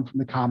does come from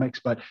the comics,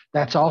 but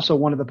that's also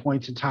one of the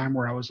points in time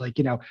where I was like,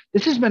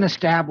 this has been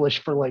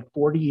established for like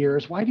 40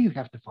 years. Why do you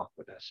have to fuck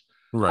with this?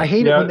 Right. I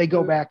hate it when they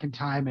go back in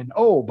time and,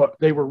 but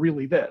they were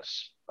really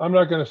this. I'm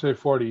not going to say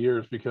 40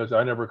 years because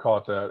I never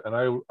caught that.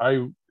 And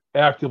I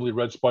actively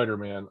read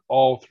Spider-Man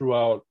all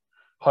throughout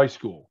high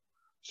school.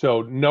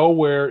 So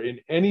nowhere in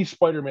any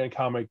Spider-Man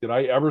comic did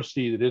I ever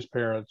see that his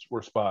parents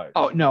were spies.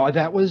 Oh no,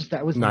 that was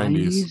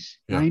 90s.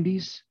 Yeah.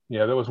 90s.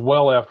 Yeah, that was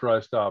well after I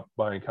stopped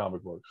buying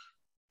comic books.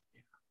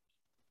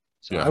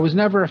 So I was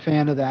never a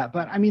fan of that,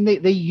 but I mean,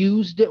 they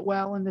used it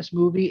well in this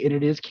movie, and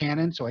it is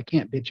canon, so I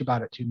can't bitch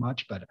about it too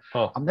much. But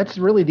that's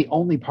really the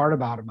only part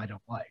about him I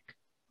don't like.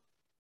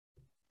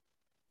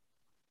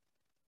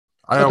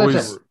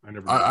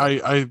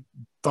 I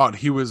thought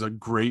he was a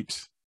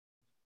great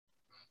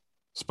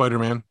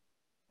Spider-Man.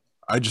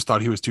 I just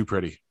thought he was too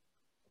pretty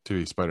to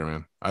be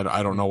Spider-Man.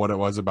 I don't know what it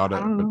was about it.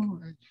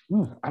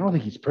 I don't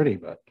think he's pretty,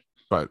 but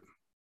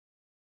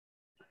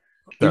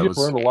We just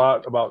learned a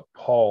lot about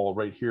Paul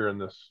right here in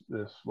this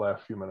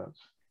last few minutes.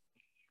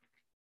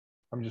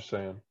 I'm just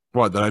saying.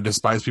 What, that I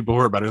despise people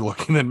who are better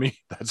looking than me?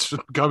 That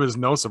should come as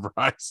no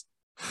surprise.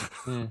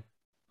 You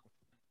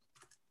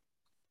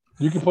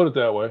can put it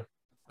that way.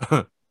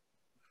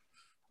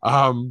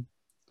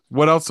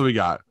 What else do we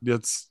got?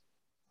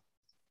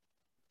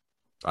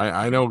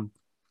 I know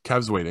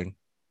Kev's waiting.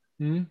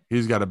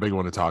 He's got a big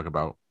one to talk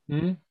about.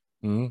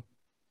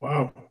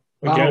 Wow.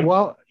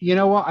 Well, you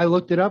know what? I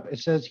looked it up. It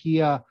says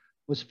he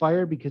was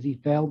fired because he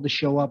failed to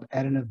show up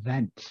at an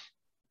event.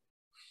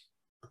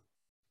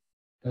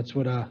 That's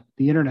what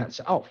the internet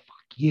said. Oh,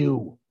 fuck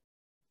you.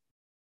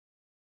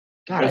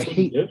 God, I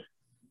hate it.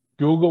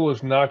 Google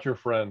is not your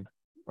friend.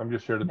 I'm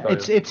just here to tell you.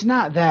 It's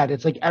not that.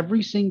 It's like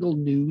every single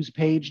news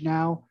page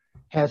now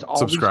has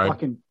all these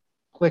fucking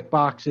click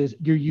boxes.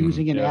 You're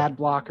using an ad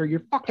blocker.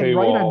 You're fucking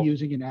Paywall. right. I'm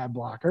using an ad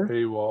blocker.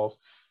 Paywalls.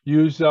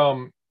 Use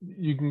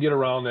you can get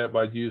around that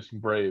by using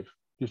Brave.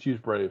 Just use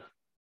Brave.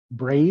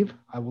 Brave?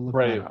 I will look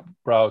Brave that up.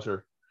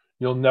 browser.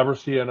 You'll never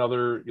see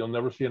another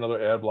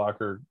ad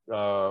blocker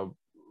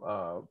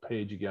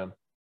page again.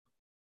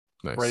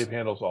 Nice. Brave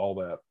handles all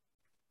that.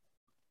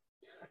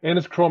 And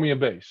it's Chromium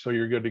based, so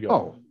you're good to go.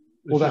 Oh,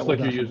 it's just like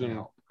you're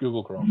using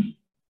Google Chrome.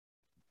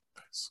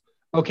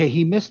 Okay,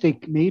 he missed a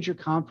major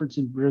conference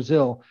in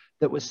Brazil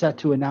that was set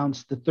to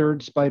announce the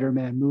third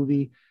Spider-Man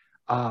movie.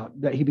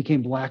 That he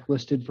became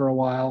blacklisted for a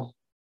while.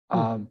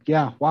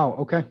 Yeah, wow,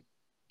 okay.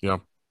 Yeah.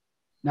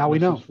 Now we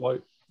know.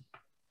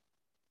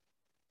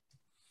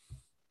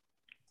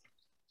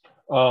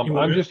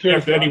 I'm just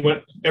curious.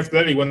 After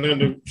that, he went on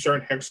to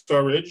start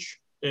Hacksaw Ridge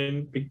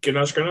and get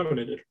Oscar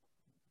nominated.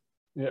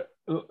 Yeah,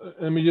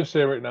 let me just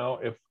say right now,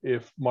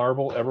 if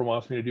Marvel ever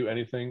wants me to do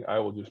anything, I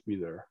will just be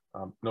there.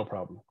 No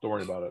problem. Don't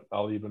worry about it.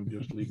 I'll even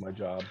just leave my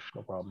job.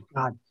 No problem.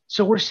 God.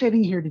 So we're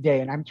sitting here today,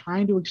 and I'm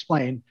trying to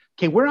explain.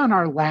 Okay, we're on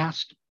our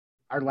last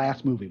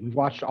movie. We've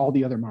watched all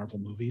the other Marvel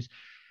movies.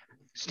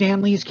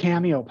 Stan Lee's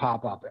cameo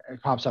pops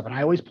up, and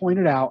I always point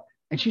it out.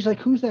 And she's like,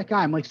 "Who's that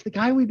guy?" I'm like, "It's the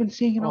guy we've been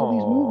seeing in all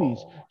these movies."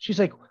 She's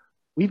like,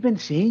 "We've been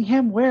seeing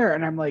him where?"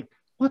 And I'm like,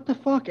 "What the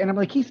fuck?" And I'm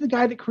like, "He's the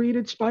guy that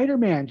created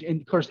Spider-Man." And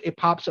of course, it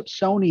pops up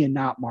Sony and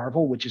not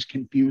Marvel, which is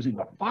confusing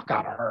the fuck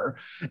out of her.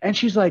 And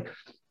she's like,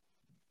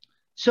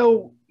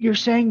 "So you're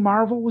saying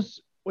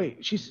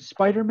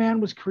Spider-Man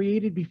was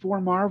created before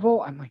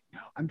Marvel?" I'm like, "No."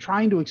 I'm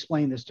trying to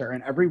explain this to her,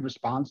 and every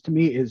response to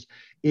me is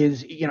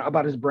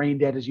about as brain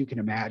dead as you can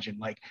imagine,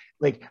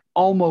 like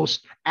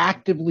almost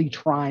actively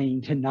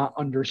trying to not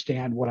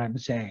understand what I'm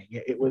saying.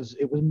 It was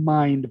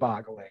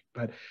mind-boggling,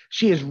 but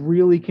she is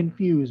really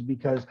confused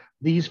because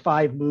these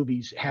 5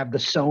 movies have the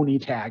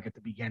Sony tag at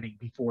the beginning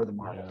before the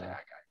Marvel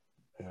tag.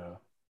 Yeah,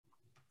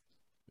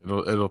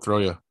 it'll throw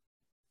you.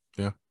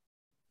 Yeah.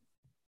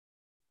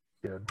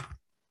 Good.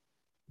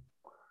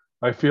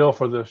 I feel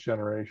for this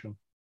generation.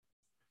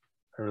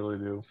 I really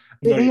do.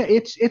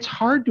 It's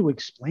hard to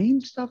explain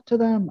stuff to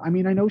them. I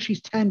mean, I know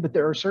she's 10, but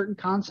there are certain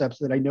concepts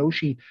that I know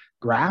she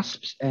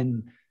grasps,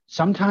 and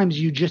sometimes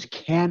you just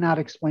cannot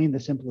explain the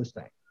simplest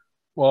thing.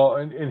 Well,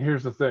 and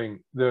here's the thing.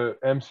 The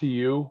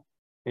MCU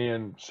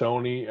and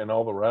Sony and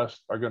all the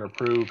rest are going to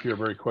prove here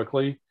very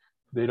quickly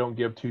they don't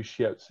give two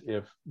shits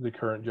if the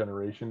current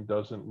generation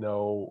doesn't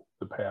know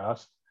the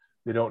past.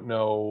 They don't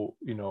know,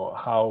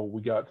 how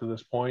we got to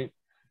this point.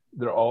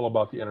 They're all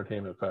about the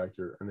entertainment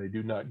factor, and they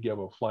do not give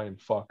a flying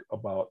fuck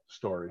about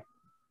story.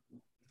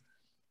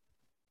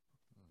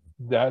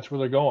 That's where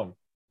they're going.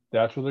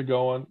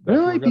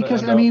 Really?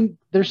 Because,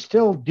 they're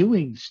still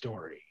doing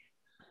story.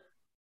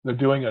 They're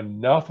doing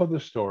enough of the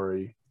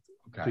story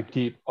to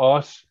keep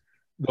us,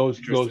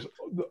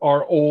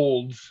 our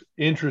olds,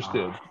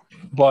 interested.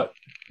 But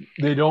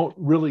they don't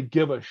really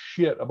give a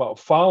shit about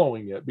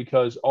following it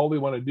because all they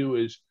want to do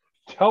is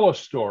tell a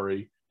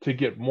story to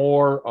get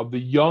more of the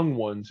young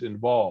ones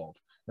involved.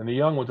 And the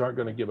young ones aren't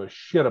going to give a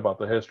shit about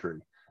the history.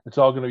 It's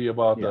all going to be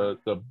about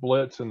the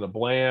blitz and the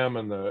blam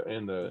and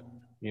the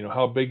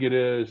how big it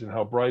is and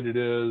how bright it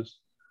is.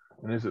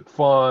 And is it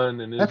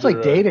fun? And that's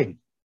like dating.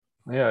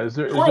 Yeah. Is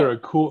there a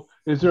cool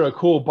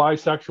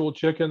bisexual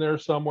chick in there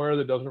somewhere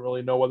that doesn't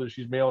really know whether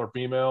she's male or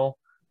female?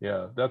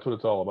 Yeah. That's what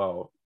it's all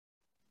about.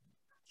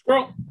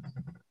 Squirrel.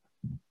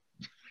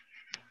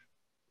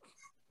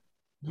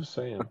 Just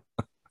saying.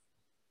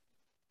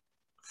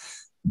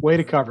 Way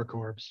to cover,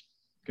 Corbs.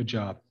 Good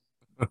job.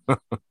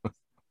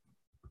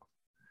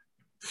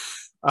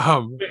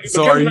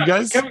 So are you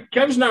guys?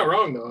 Kev's not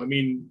wrong though. I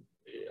mean,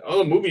 all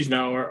the movies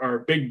now are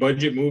big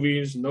budget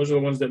movies, and those are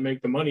the ones that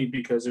make the money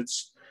because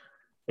it's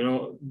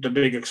the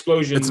big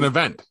explosion. It's an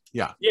event.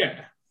 Yeah.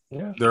 Yeah.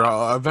 They're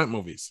all event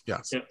movies.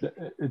 Yes. Yeah.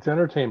 It's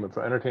entertainment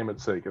for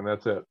entertainment's sake, and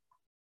that's it.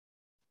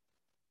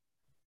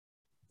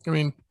 I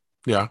mean,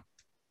 yeah.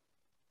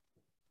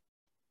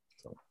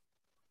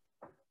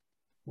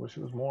 Wish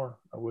it was more.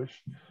 I wish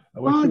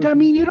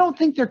you don't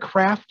think they're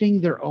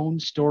crafting their own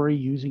story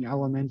using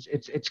elements?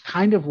 It's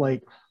kind of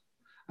like,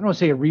 I don't want to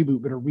say a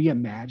reboot, but a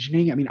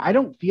reimagining. I mean, I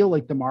don't feel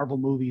like the Marvel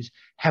movies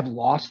have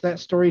lost that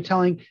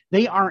storytelling.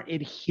 They aren't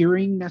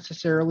adhering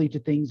necessarily to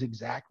things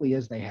exactly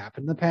as they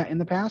happened in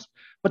the past,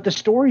 but the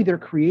story they're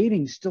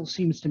creating still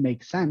seems to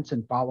make sense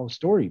and follow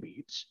story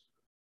beats.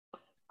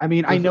 I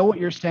mean, I know what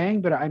you're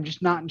saying, but I'm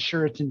just not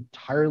sure it's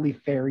entirely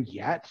fair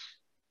yet.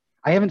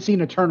 I haven't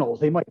seen Eternals.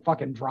 They might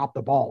fucking drop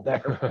the ball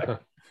there.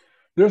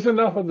 There's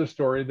enough of the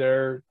story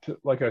there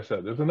like I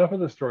said, there's enough of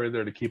the story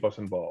there to keep us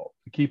involved,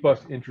 to keep us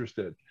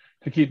interested,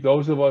 to keep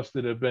those of us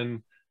that have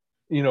been,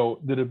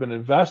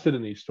 invested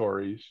in these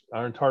stories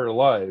our entire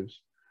lives.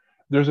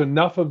 There's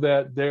enough of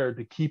that there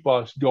to keep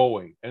us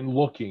going and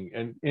looking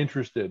and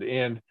interested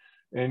and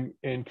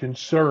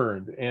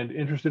concerned and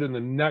interested in the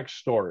next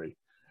story.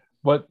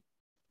 But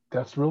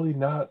that's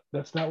not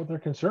what they're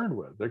concerned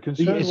with. They're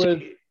concerned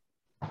with.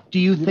 Do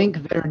you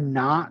think they're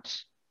not?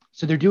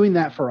 So they're doing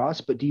that for us,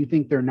 but do you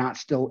think they're not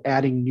still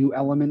adding new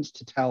elements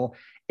to tell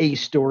a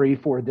story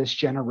for this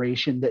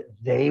generation that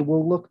they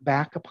will look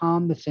back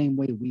upon the same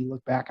way we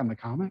look back on the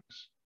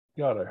comics?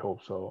 God, I hope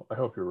so. I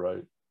hope you're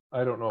right.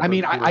 I don't know. I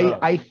mean,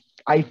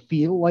 I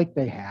feel like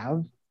they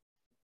have.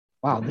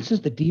 Wow, this is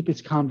the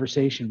deepest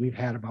conversation we've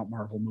had about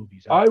Marvel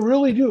movies. I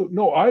really do.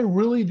 No, I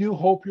really do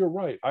hope you're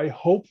right. I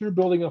hope they're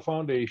building a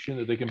foundation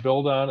that they can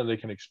build on and they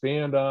can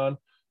expand on.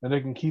 And they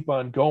can keep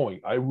on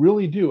going. I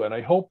really do. And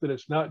I hope that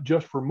it's not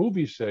just for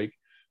movie's sake,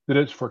 that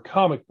it's for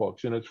comic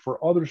books and it's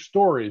for other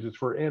stories. It's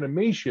for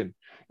animation.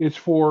 It's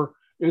for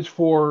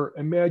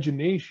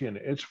imagination.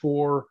 It's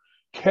for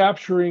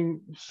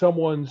capturing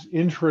someone's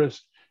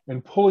interest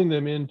and pulling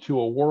them into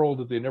a world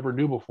that they never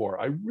knew before.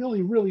 I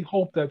really, really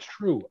hope that's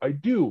true. I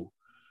do.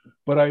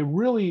 But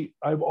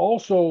I've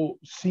also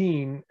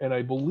seen, and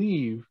I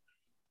believe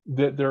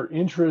that their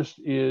interest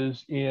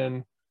is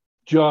in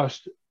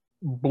just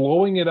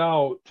blowing it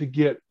out to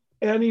get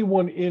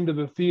anyone into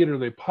the theater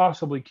they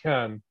possibly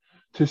can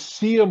to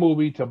see a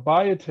movie, to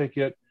buy a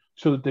ticket,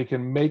 so that they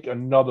can make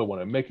another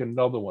one and make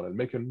another one and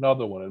make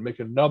another one and make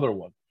another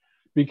one.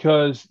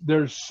 Because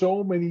there's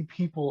so many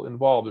people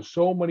involved, there's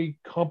so many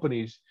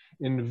companies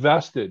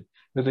invested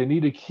that they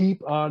need to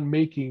keep on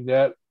making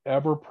that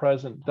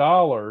ever-present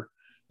dollar.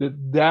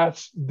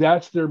 That's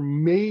their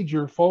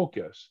major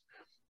focus.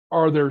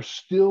 Are there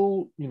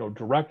still,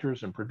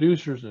 directors and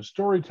producers and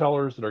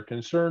storytellers that are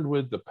concerned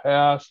with the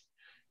past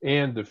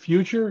and the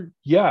future?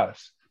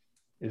 Yes.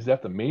 Is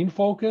that the main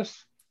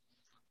focus?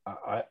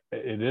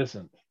 It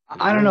isn't.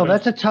 I don't know.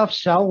 That's a tough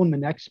sell when the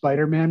next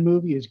Spider-Man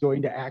movie is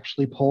going to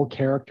actually pull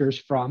characters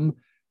from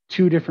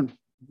two different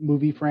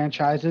movie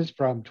franchises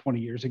from 20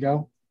 years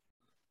ago.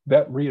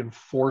 That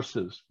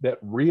reinforces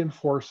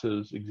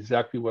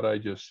exactly what I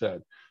just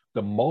said.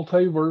 The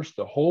multiverse,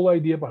 the whole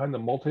idea behind the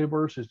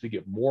multiverse is to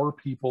get more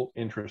people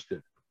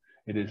interested.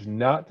 It is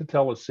not to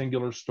tell a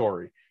singular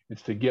story.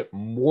 It's to get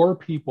more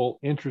people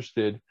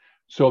interested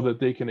so that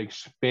they can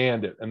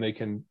expand it and they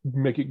can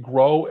make it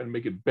grow and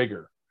make it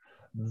bigger.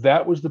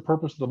 That was the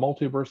purpose of the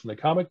multiverse in the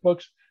comic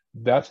books.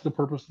 That's the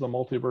purpose of the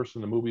multiverse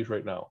in the movies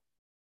right now.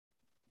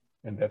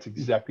 And that's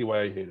exactly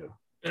why I hate it.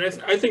 And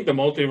I think the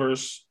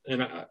multiverse,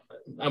 and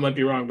I might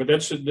be wrong, but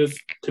that's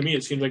to me,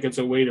 it seems like it's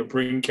a way to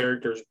bring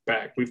characters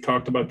back. We've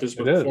talked about this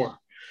before.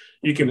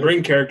 You can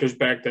bring characters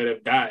back that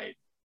have died.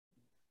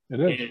 It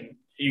is. And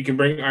you can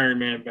bring Iron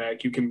Man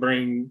back. You can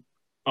bring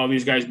all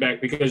these guys back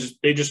because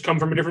they just come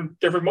from a different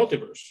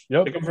multiverse.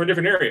 Yep. They come from a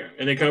different area,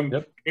 and they come.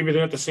 Yep. Maybe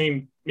they're not the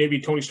same.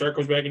 Maybe Tony Stark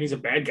goes back and he's a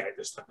bad guy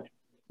this time.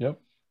 Yep.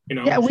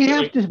 Yeah, we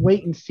have to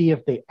wait and see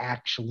if they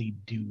actually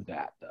do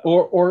that,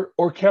 though.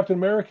 Or Captain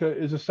America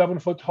is a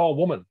 7-foot tall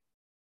woman.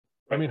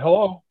 I mean,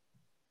 hello.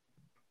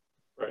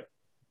 Right.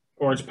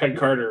 Or it's Peg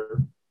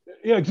Carter.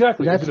 Yeah,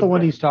 exactly. That's the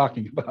one he's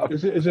talking about.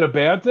 Is it a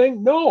bad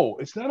thing? No,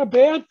 it's not a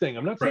bad thing.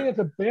 I'm not saying it's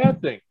a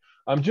bad thing.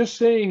 I'm just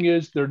saying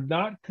is they're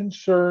not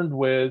concerned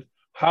with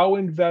how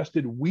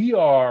invested we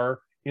are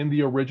in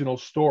the original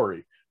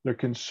story. They're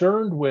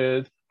concerned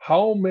with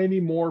how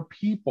many more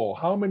people,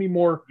 how many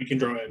more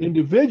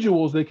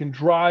individuals they can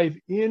drive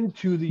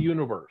into the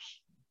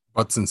universe.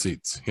 Butts and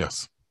seats,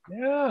 yes.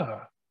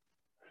 Yeah.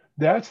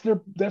 That's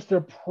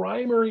their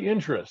primary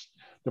interest.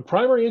 The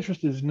primary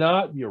interest is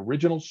not the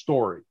original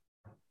story.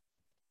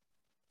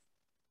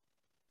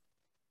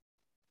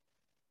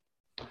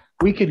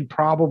 We could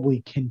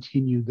probably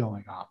continue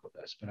going off with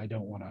this, but I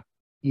don't want to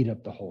eat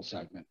up the whole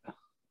segment.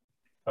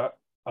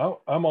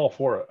 I'm all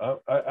for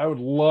it. I would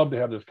love to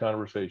have this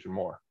conversation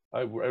more.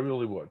 I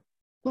really would.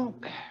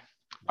 Well,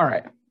 all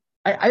right.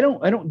 I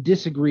don't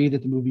disagree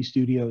that the movie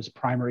studio's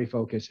primary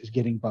focus is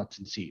getting butts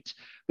and seats,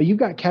 but you've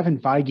got Kevin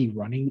Feige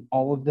running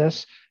all of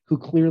this, who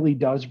clearly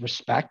does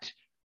respect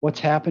what's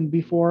happened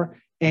before.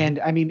 And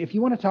I mean, if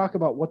you want to talk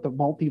about what the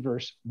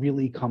multiverse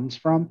really comes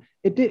from,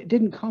 it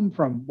didn't come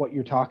from what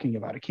you're talking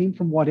about. It came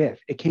from What If.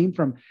 It came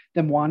from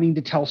them wanting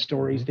to tell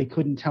stories they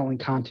couldn't tell in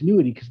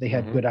continuity because they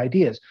had good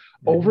ideas.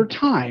 Over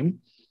time,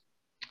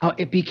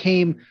 it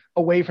became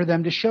a way for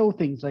them to show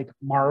things like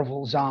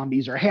Marvel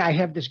Zombies, or, hey, I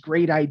have this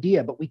great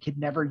idea, but we could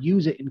never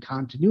use it in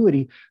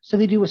continuity. So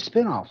they do a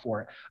spinoff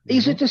for it.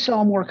 Is it to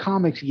sell more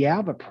comics?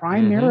 Yeah, but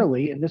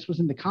primarily, and this was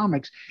in the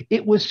comics,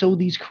 it was so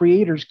these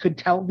creators could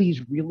tell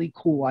these really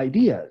cool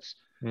ideas.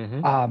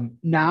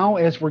 Now,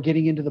 as we're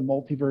getting into the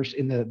multiverse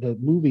in the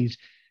movies,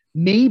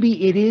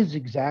 maybe it is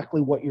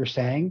exactly what you're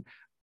saying.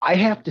 I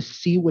have to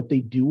see what they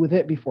do with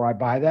it before I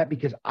buy that,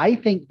 because I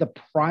think the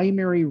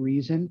primary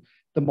reason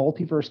the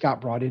multiverse got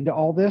brought into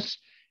all this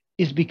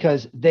is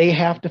because they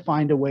have to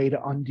find a way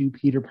to undo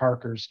Peter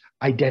Parker's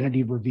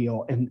identity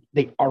reveal, and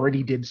they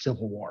already did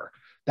Civil War.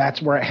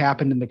 That's where it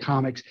happened in the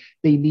comics.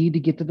 They need to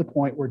get to the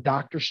point where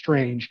Doctor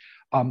Strange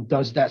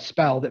does that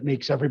spell that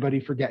makes everybody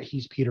forget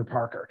he's Peter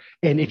Parker.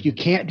 And if you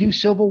can't do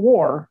Civil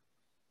War,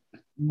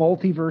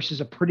 multiverse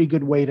is a pretty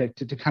good way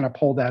to kind of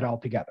pull that all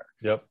together.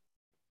 Yep.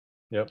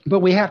 But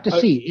we have to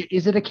see,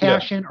 is it a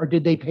cash in, or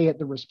did they pay it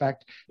the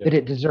respect that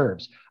it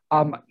deserves?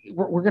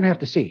 We're going to have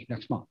to see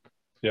next month.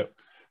 Yep.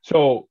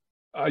 So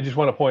I just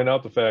want to point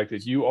out the fact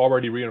that you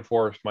already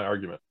reinforced my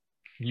argument.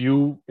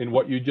 In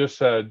what you just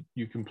said,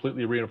 you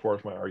completely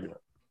reinforced my argument.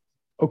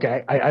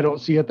 Okay. I don't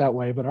see it that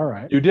way, but all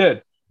right. You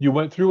did. You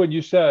went through and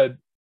you said,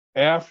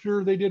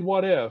 after they did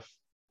What If,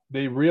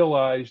 they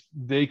realized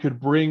they could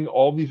bring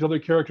all these other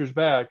characters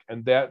back,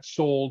 and that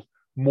sold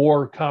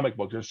more comic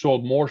books. It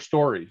sold more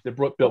stories. That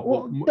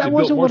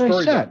wasn't what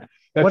I said.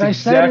 That's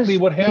exactly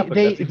what happened.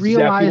 They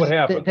realized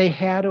that they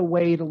had a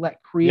way to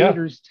let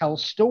creators tell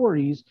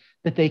stories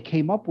that they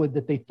came up with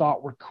that they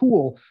thought were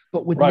cool,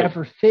 but would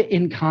never fit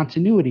in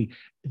continuity.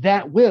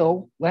 That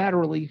will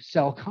laterally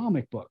sell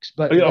comic books.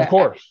 But of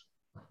course.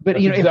 But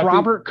if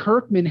Robert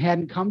Kirkman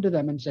hadn't come to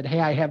them and said, "Hey,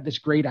 I have this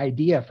great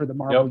idea for the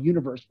Marvel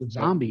universe with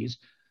zombies,"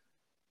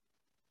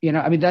 You know,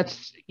 I mean,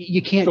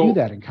 you can't do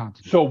that in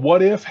continuity. So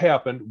what if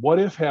happened? What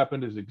if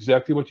happened is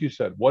exactly what you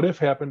said. What if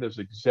happened is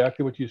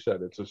exactly what you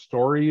said. It's a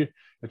story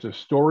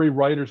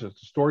writers,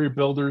 it's a story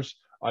builders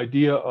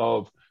idea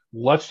of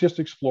let's just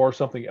explore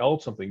something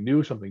else, something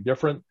new, something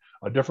different,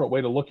 a different way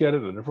to look at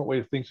it, a different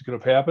way things could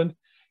have happened.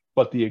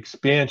 But the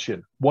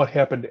expansion, what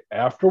happened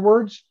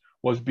afterwards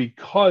was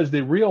because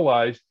they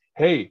realized,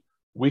 hey,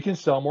 we can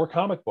sell more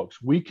comic books.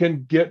 We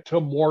can get to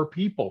more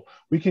people.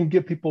 We can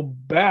get people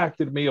back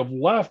that may have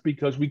left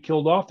because we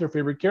killed off their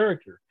favorite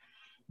character.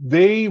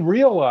 They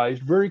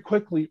realized very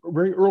quickly,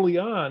 very early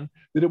on,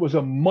 that it was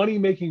a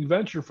money-making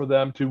venture for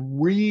them to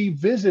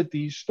revisit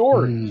these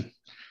stories.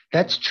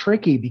 That's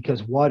tricky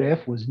because What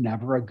If was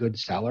never a good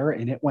seller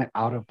and it went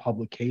out of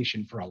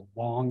publication for a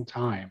long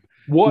time.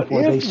 Before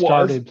they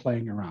started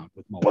playing around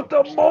with multiverse. But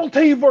the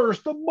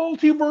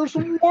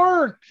multiverse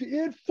worked.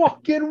 It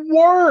fucking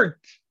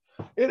worked.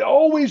 It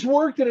always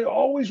worked and it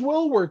always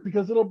will work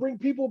because it'll bring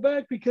people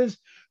back, because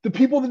the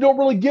people that don't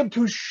really give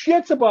two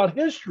shits about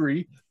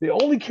history, they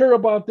only care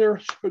about their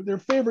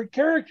favorite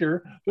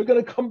character, they're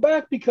going to come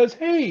back because,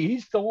 hey,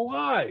 he's still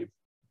alive.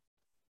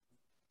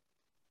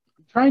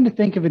 I'm trying to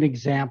think of an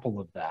example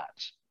of that,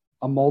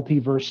 a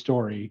multiverse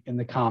story in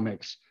the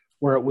comics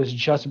where it was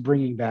just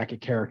bringing back a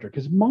character,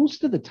 because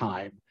most of the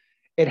time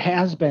it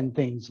has been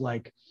things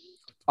like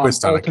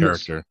twist on a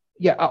character.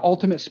 Yeah,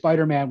 Ultimate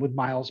Spider-Man with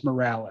Miles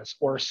Morales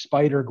or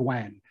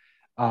Spider-Gwen.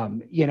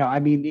 You know, I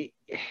mean,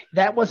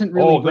 that wasn't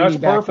really bringing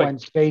back Gwen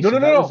Stacy.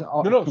 No.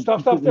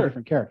 Stop there.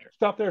 Different character.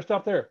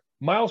 Stop there.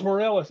 Miles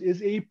Morales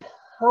is a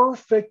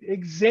perfect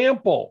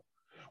example.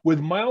 With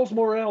Miles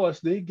Morales,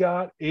 they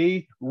got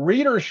a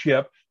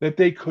readership that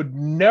they could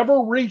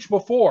never reach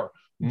before.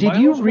 Did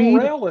you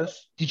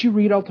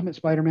read Ultimate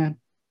Spider-Man?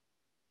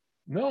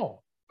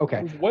 No.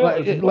 Okay.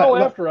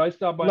 After I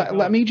stopped by.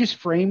 Let me just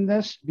frame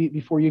this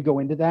before you go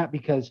into that,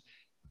 because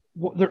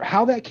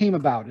how that came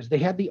about is they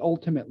had the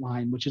Ultimate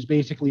line, which is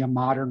basically a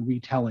modern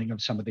retelling of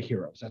some of the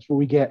heroes. That's where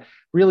we get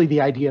really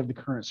the idea of the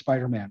current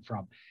Spider-Man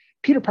from.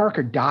 Peter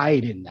Parker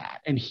died in that,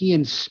 and he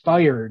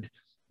inspired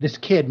this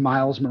kid,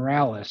 Miles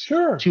Morales,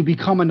 to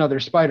become another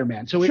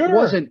Spider-Man. So it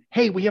wasn't,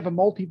 hey, we have a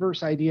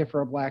multiverse idea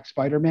for a Black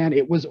Spider-Man.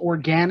 It was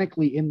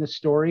organically in the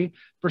story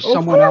for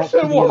someone else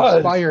to be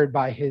inspired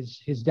by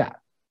his death.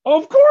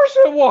 Of course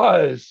it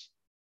was.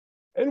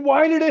 And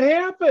why did it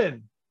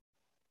happen?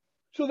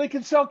 So they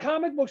could sell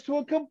comic books to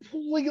a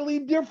completely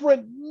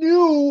different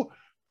new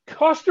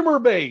customer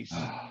base.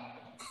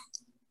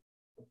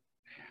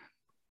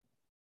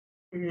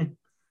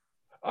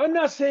 I'm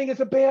not saying it's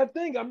a bad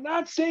thing. I'm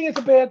not saying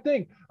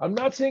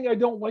I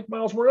don't like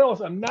Miles Morales.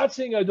 I'm not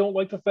saying I don't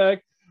like the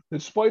fact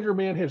that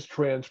Spider-Man has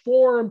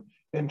transformed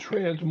and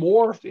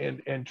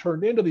transmorphed and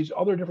turned into these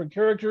other different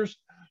characters.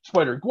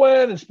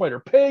 Spider-Gwen and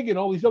Spider-Pig and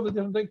all these other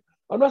different things.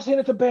 I'm not saying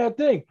it's a bad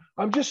thing.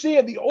 I'm just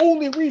saying the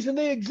only reason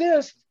they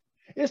exist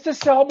is to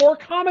sell more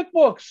comic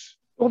books.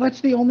 Well,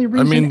 that's the only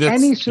reason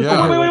any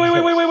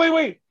superhero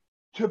Wait.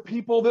 To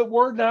people that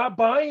were not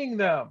buying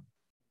them.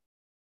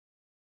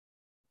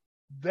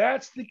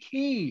 That's the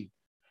key.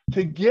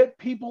 To get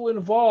people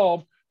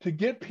involved, to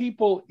get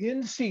people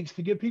in seats,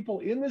 to get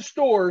people in the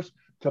stores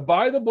to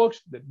buy the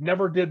books that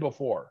never did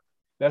before.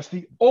 That's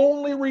the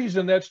only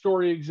reason that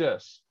story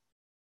exists.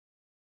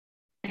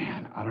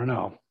 Man, I don't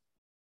know.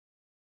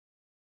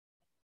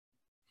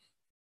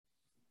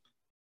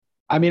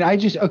 I mean,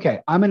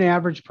 I'm an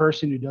average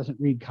person who doesn't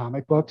read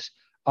comic books.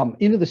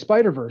 Into the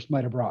Spider-Verse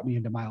might have brought me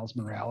into Miles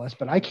Morales,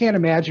 but I can't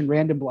imagine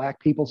random Black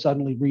people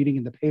suddenly reading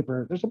in the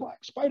paper, there's a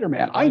Black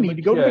Spider-Man. I need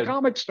to go to the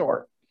comic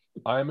store.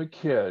 I'm a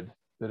kid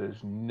that has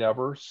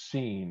never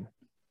seen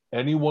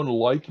anyone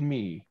like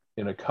me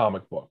in a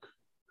comic book.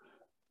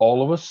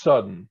 All of a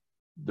sudden,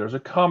 there's a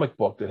comic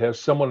book that has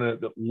someone in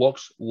it that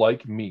looks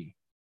like me.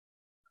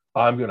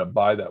 I'm going to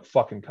buy that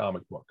fucking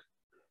comic book.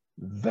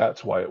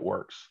 That's why it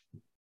works.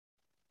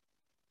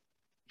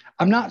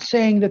 I'm not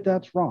saying that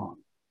that's wrong,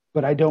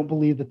 but I don't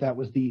believe that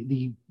was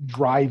the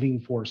driving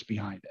force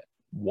behind it.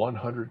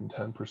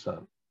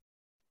 110%.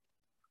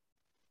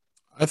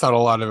 I thought a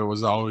lot of it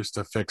was always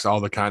to fix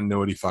all the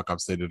continuity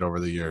fuck-ups they did over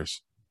the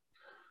years.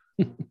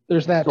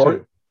 There's that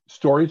too.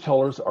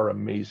 Storytellers are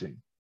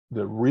amazing.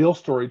 The real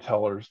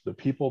storytellers, the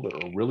people that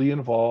are really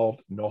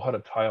involved, know how to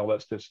tie all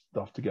that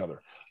stuff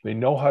together. They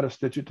know how to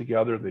stitch it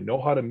together. They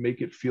know how to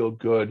make it feel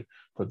good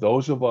for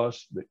those of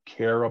us that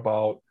care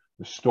about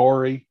the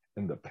story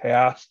and the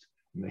past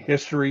and the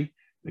history.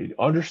 They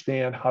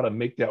understand how to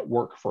make that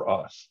work for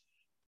us.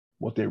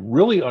 What they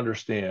really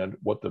understand,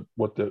 what the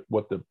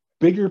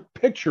bigger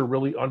picture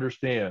really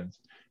understands,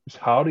 is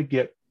how to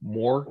get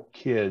more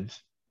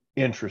kids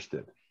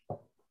interested.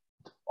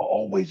 It's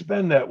always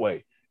been that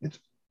way. It's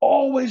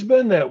always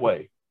been that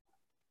way.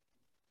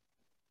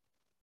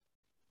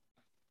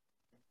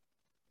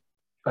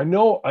 I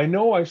know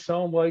I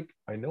sound like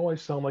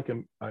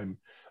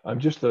I'm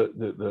just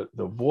the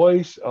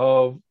voice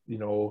of, you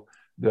know,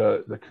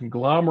 the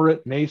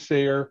conglomerate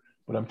naysayer,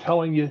 but I'm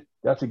telling you,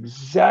 that's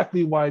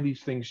exactly why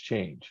these things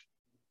change.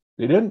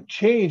 They didn't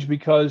change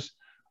because,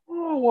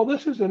 oh, well,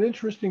 this is an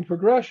interesting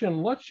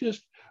progression. Let's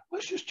just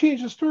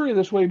change the story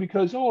this way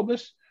because, oh,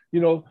 this,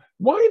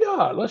 why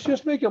not? Let's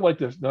just make it like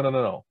this.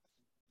 No.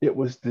 It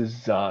was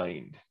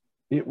designed.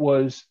 It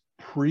was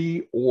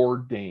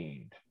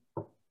preordained.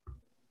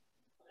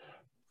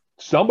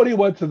 Somebody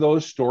went to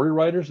those story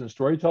writers and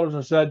storytellers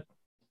and said,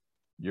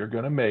 you're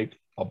going to make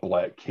a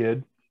black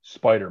kid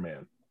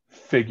Spider-Man.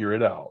 Figure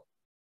it out.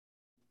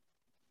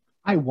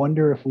 I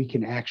wonder if we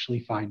can actually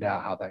find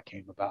out how that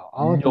came about.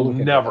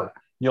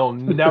 You'll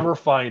never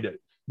find it.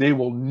 They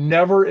will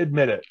never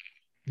admit it.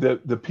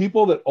 The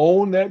people that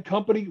own that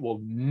company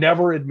will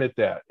never admit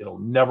that. It'll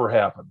never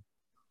happen.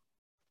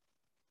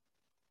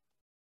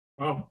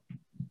 Oh,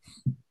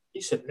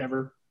 he said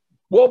never.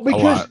 Well,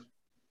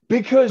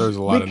 because there's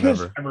a lot of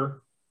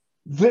Never.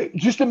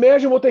 Just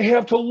imagine what they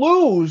have to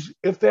lose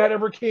if that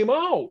ever came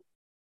out.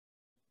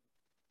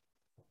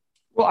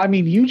 Well, I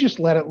mean, you just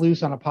let it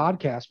loose on a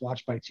podcast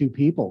watched by two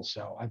people.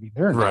 So, I mean,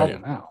 they're in trouble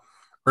now.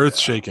 Earth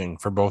shaking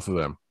for both of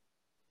them.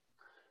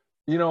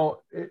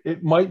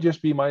 It might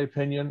just be my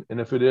opinion.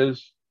 And if it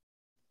is,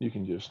 you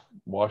can just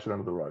wash it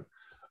under the rug.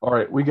 All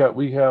right. We have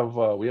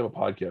a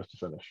podcast to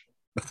finish.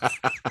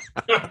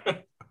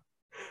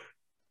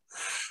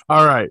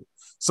 All right.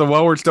 So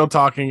while we're still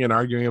talking and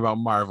arguing about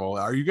Marvel,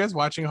 are you guys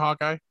watching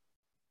Hawkeye?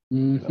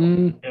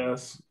 Mm-hmm.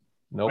 Yes.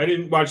 Nope. I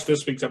didn't watch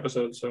this week's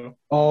episode, so.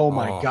 Oh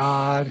my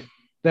God.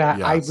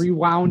 I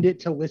rewound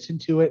it to listen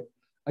to it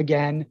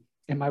again.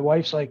 And my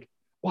wife's like,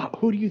 wow,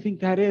 who do you think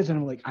that is? And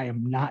I'm like, I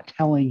am not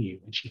telling you.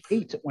 And she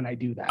hates it when I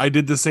do that. I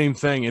did the same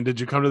thing. And did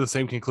you come to the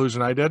same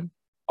conclusion I did?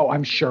 Oh,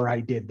 I'm sure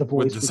I did. The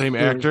voice with the same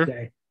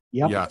actor?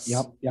 Yep. Yes.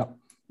 Yep.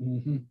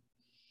 Mm-hmm.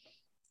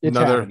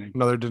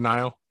 Another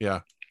denial.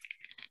 Yeah.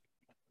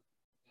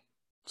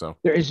 So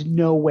there is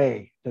no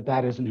way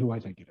that isn't who I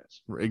think it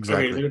is.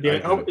 Exactly.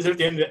 Okay, is it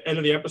the end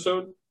of the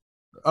episode?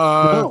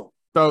 No.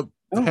 About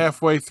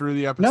halfway through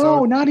the episode.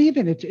 No, not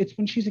even. It's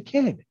when she's a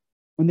kid.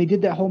 When they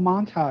did that whole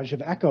montage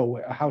of Echo,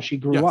 how she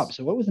grew up.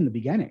 So it was in the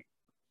beginning.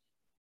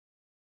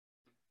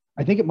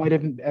 I think it might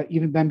have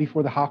even been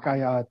before the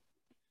Hawkeye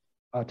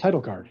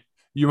title card.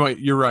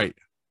 You're right.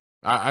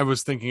 I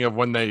was thinking of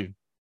when they,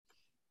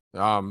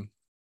 your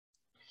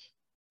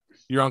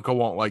uncle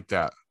won't like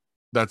that.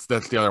 That's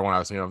the other one I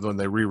was thinking of when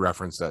they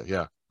re-referenced that.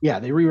 Yeah. Yeah,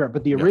 they re-referenced,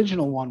 but the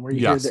original one where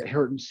you hear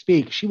her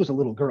speak, she was a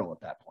little girl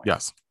at that point.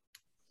 Yes,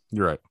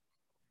 you're right.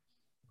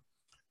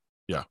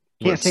 Yeah.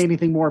 Can't say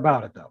anything more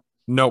about it though.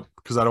 Nope,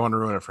 because I don't want to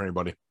ruin it for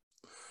anybody.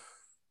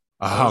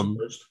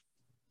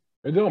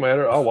 It don't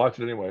matter. I'll watch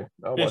it anyway.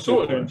 So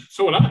would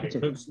I.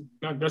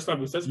 That's not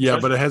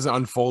but it hasn't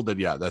unfolded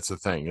yet. That's the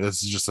thing.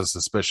 This is just a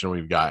suspicion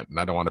we've got, and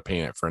I don't want to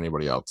paint it for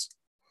anybody else.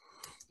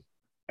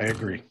 I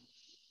agree.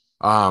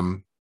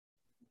 But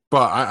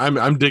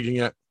I'm digging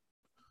it.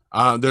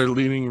 They're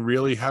leaning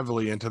really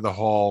heavily into the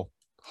whole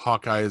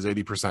Hawkeye is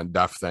 80%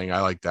 deaf thing.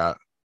 I like that.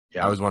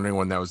 Yeah. I was wondering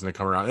when that was going to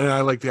come around, and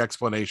I like the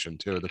explanation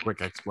too, the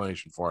quick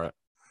explanation for it.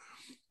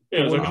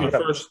 Yeah, it was like the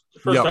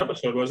first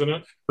episode, wasn't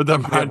it? But the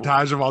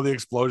montage of all the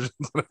explosions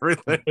and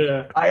everything.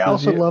 Yeah. I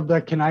also love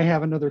that. Can I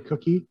have another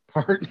cookie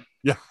part?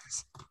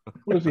 Yes.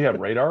 What does he have?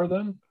 Radar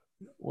then?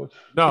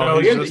 No,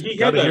 he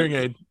got a hearing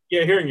aid.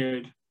 Yeah, hearing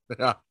aid.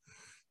 Yeah.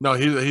 No,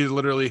 he's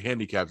literally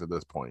handicapped at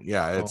this point.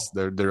 Yeah,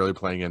 they're really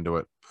playing into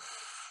it.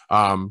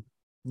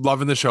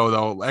 Loving the show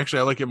though. Actually,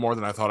 I like it more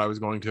than I thought I was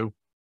going to.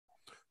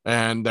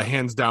 And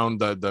hands down,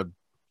 the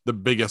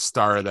biggest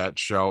star of that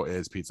show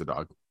is Pizza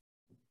Dog.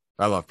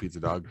 I love Pizza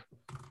Dog.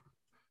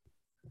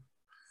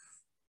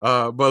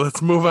 But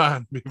let's move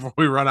on before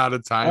we run out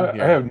of time.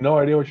 I have no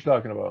idea what you're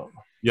talking about.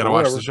 You gotta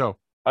watch the show.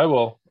 I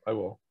will.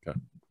 Okay.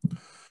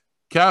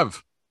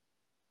 Kev,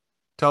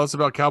 tell us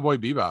about Cowboy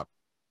Bebop.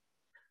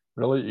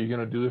 Really? You're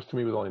gonna do this to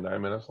me with only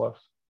 9 minutes left?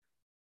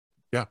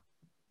 Yeah.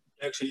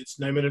 Actually, it's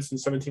 9 minutes and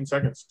 17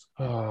 seconds.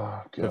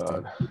 Oh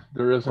God. 15.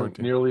 There isn't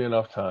 14. Nearly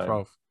enough time.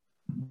 12.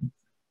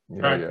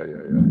 Yeah.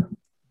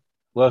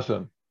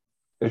 Listen.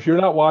 If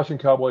you're not watching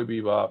Cowboy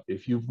Bebop,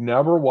 if you've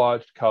never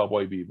watched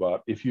Cowboy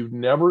Bebop, if you've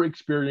never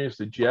experienced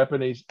the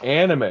Japanese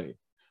anime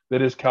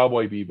that is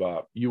Cowboy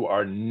Bebop, you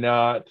are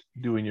not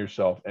doing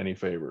yourself any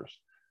favors.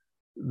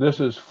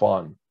 This is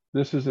fun.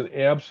 This is an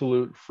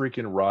absolute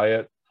freaking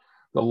riot.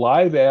 The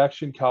live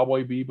action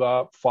Cowboy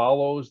Bebop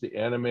follows the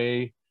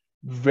anime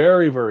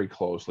very, very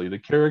closely. The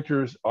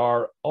characters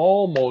are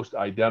almost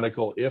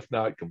identical, if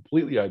not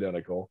completely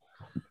identical.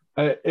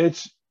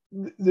 It's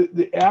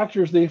the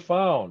actors they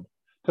found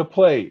to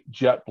play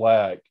Jet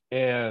Black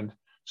and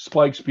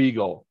Spike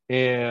Spiegel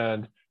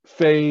and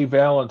Faye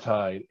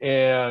Valentine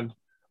and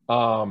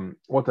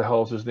what the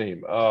hell is his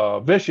name?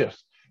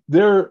 Vicious.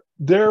 They're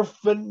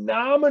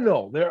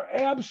phenomenal. They're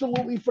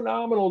absolutely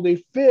phenomenal.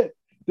 They fit.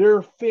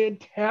 They're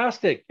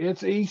fantastic.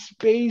 It's a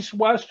space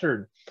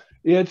western.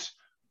 It's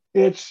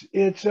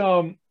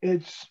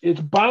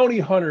bounty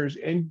hunters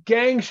and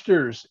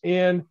gangsters,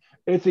 and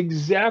it's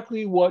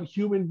exactly what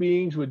human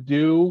beings would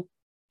do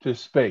to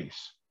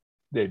space.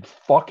 They'd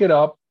fuck it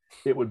up.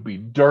 It would be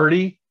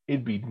dirty.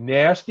 It'd be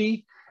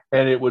nasty,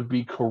 and it would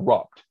be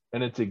corrupt.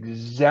 And it's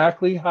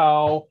exactly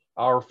how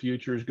our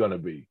future is going to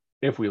be.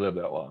 if we live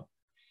that long.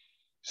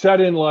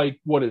 Set in like,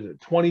 what is it,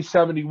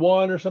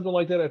 2071 or something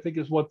like that, I think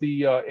is what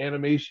the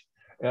animation,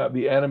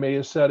 the anime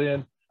is set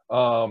in.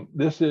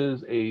 This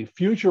is a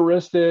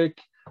futuristic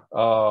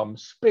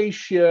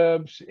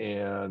spaceships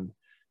and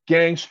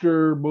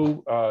gangster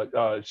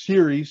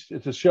series.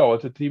 It's a show.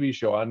 It's a TV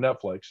show on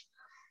Netflix.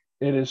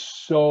 It is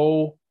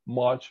so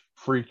much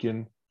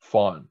freaking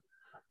fun.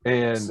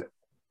 And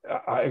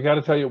I got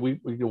to tell you,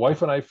 the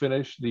wife and I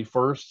finished the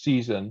first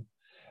season,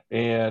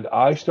 and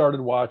I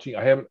started watching.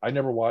 I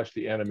never watched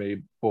the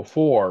anime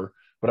before,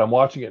 but I'm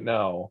watching it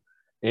now,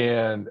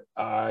 and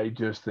I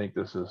just think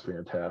this is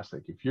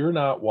fantastic. If you're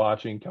not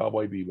watching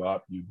Cowboy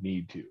Bebop, you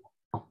need to.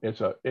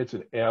 It's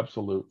an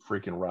absolute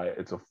freaking riot.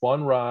 It's a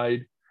fun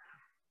ride.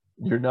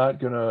 You're not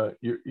gonna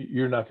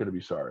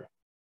be sorry.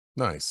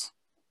 Nice.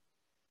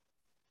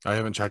 I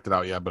haven't checked it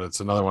out yet, but it's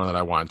another one that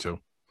I want to.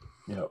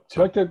 Yeah,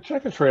 check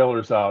the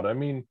trailers out. I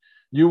mean,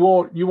 you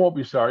won't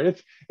be sorry.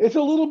 It's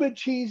a little bit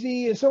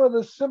cheesy, and some of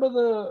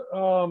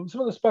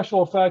the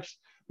special effects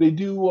they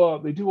do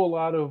a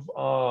lot of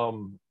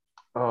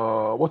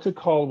what's it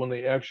called when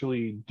they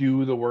actually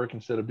do the work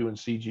instead of doing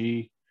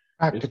CG?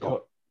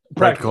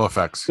 Practical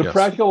effects. The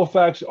practical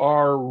effects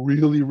are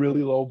really,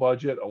 really low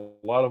budget. A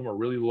lot of them are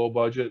really low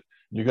budget.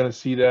 You're going to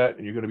see that,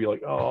 and you're going to be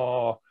like,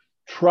 oh,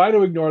 try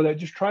to ignore that.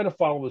 Just try to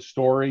follow the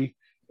story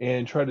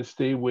and try to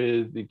stay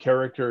with the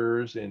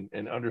characters and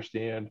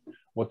understand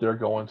what they're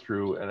going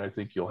through. And I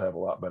think you'll have a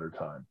lot better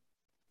time.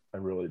 I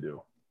really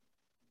do.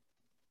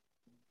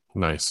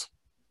 Nice.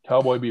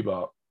 Cowboy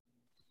Bebop.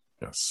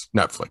 Yes.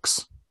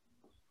 Netflix.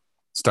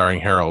 Starring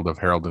Harold of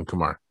Harold and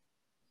Kumar.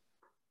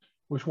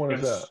 Which one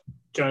is that?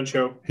 John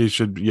Cho. He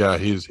should be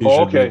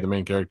the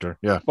main character.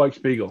 Yeah. Spike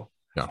Spiegel.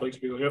 Yeah. Spike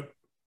Spiegel, yep.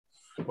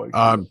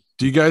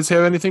 Do you guys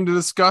have anything to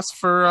discuss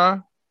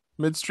for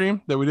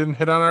midstream that we didn't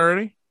hit on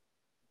already?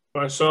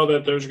 I saw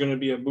that there's going to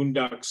be a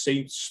Boondock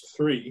Saints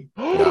 3.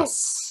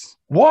 Yes.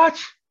 What?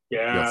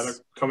 Yeah, Yes. They're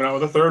coming out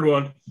with a third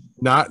one.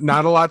 Not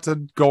a lot to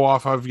go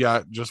off of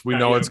yet. Just we Not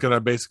know yet. it's going to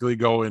basically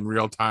go in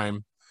real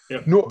time.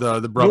 Yep. No,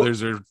 The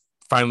brothers are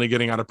finally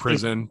getting out of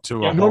prison to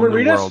a whole Norman new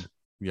Reedus? world.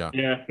 Yeah.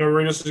 Yeah,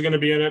 Norman Reedus is going to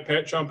be in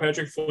it. Sean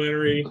Patrick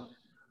Flannery,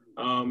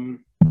 and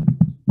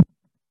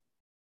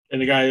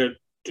the guy that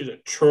is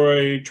it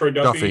Troy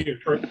Duffy.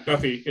 Troy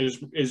Duffy is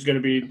going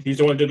to be. He's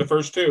the one who did the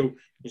first two.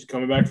 He's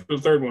coming back for the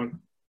third one.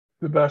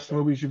 the best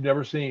movies you've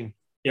never seen.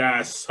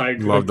 Yes, I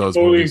Love those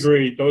totally movies.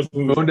 agree. Those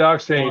movies. are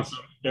Boondock Saints.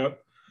 awesome. Yep.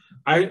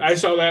 I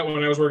saw that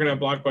when I was working at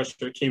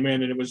Blockbuster. It came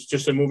in and it was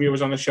just a movie. It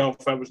was on the shelf.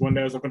 That was one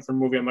day I was looking for a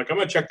movie. I'm like, I'm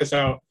gonna check this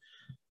out.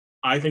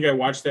 I think I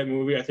watched that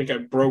movie. I think I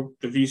broke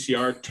the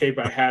VCR tape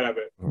I had of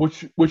it.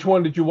 Which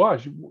one did you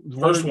watch?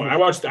 First one. I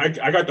watched. I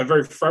got the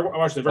very. I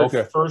watched the very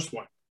Okay. first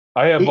one.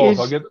 I have both. Is-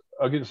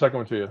 I'll get the second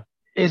one to you.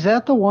 Is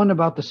that the one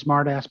about the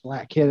smart ass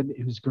black kid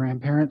and his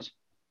grandparents?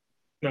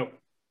 No.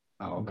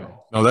 Oh, okay.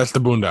 No, that's the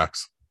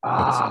Boondocks.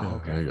 Ah, Yeah,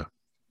 okay. there you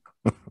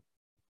go.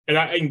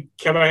 And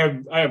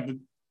Kevin, I have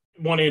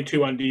 1 and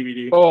 2 on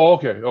DVD. Oh,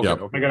 okay. Okay.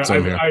 Yep. Okay.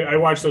 Same here. I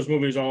watch those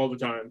movies all the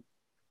time.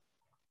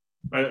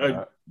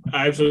 I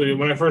absolutely.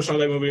 When I first saw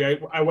that movie,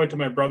 I went to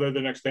my brother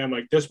the next day. I'm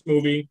like, this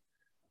movie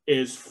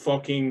is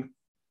fucking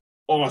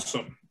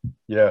awesome.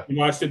 Yeah. He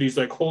watched it. He's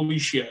like, holy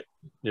shit.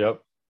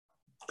 Yep.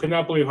 Could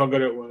not believe how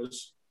good it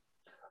was.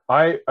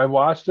 I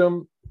watched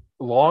them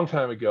a long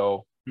time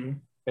ago, Mhm.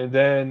 and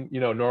then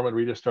Norman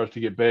Reedus starts to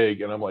get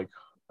big, and I'm like,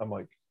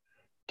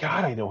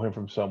 God, I know him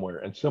from somewhere,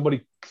 and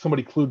somebody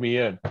clued me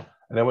in,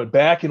 and I went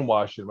back and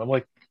watched him. I'm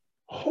like,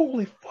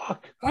 holy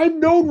fuck, I've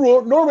known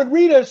Norman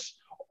Reedus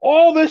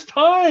all this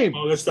time.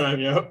 All this time,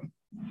 yeah.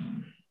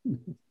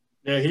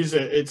 Yeah,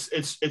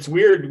 it's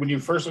weird when you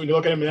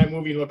look at him in that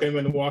movie and look at him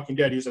in The Walking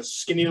Dead. He's a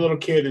skinny little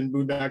kid in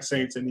Boondock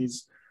Saints, and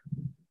he's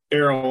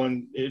Daryl,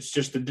 and it's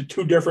just the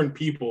two different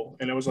people.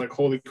 And it was like,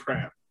 holy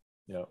crap.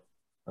 Yeah,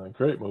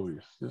 great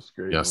movies, just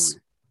great. Yes.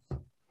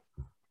 movies.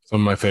 Some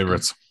of my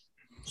favorites.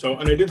 So,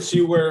 and I did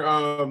see where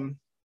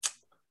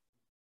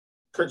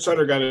Kurt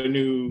Sutter got a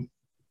new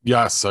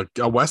Yes,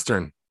 a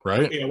Western,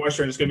 right?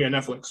 Western. It's gonna be on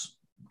Netflix.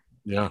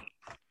 Yeah.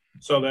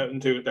 Saw that one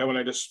too. That one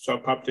I just saw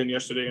popped in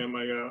yesterday on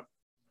my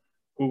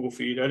Google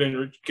feed. I didn't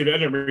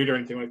read or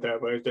anything like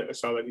that, but I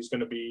saw that he's going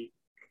to be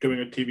doing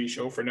a TV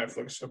show for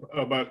Netflix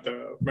about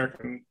the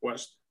American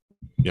West.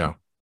 Yeah.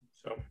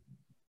 So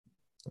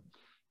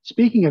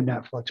Speaking of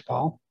Netflix,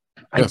 Paul,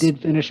 I Yes. did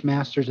finish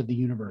Masters of the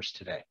Universe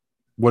today.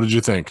 What did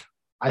you think?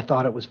 I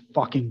thought it was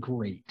fucking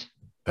great.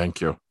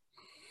 Thank you.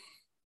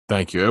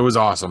 Thank you. It was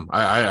awesome.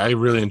 I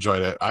really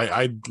enjoyed it.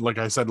 I like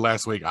I said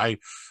last week, I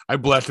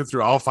blasted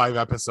through all 5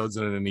 episodes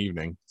in an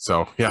evening.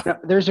 So yeah. Now,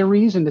 there's a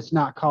reason it's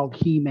not called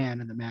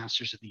He-Man and the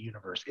Masters of the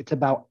Universe. It's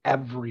about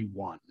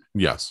everyone,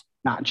 Yes.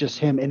 not just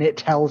him. And it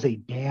tells a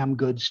damn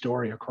good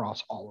story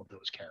across all of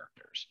those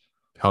characters.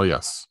 Hell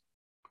yes.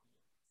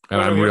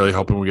 And I'm really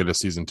hoping we get a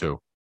season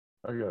 2.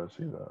 I gotta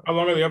see that. how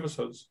long are the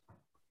episodes?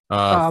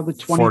 The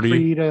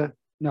 23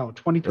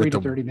 to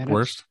 30 minutes.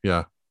 Worst.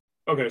 Yeah.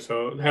 Okay,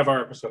 so half our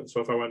episode.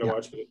 So if I wanted to Yeah.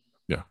 watch it,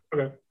 Yeah.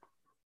 Okay.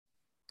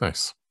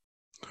 Nice.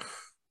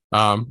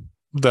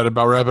 That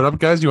about wrap it up,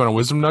 guys? You want a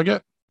wisdom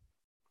nugget?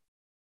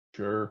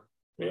 Sure.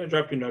 Yeah,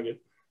 drop your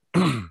nugget.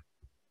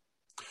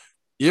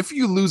 If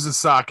you lose a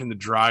sock in the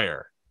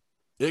dryer,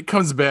 it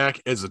comes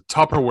back as a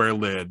Tupperware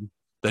lid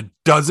that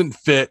doesn't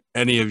fit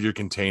any of your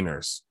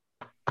containers.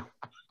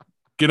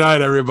 Good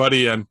night,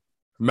 everybody, and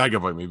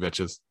megabyte me,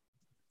 bitches.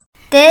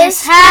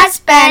 This has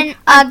been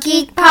a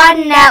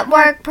GeekPod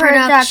Network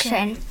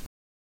production.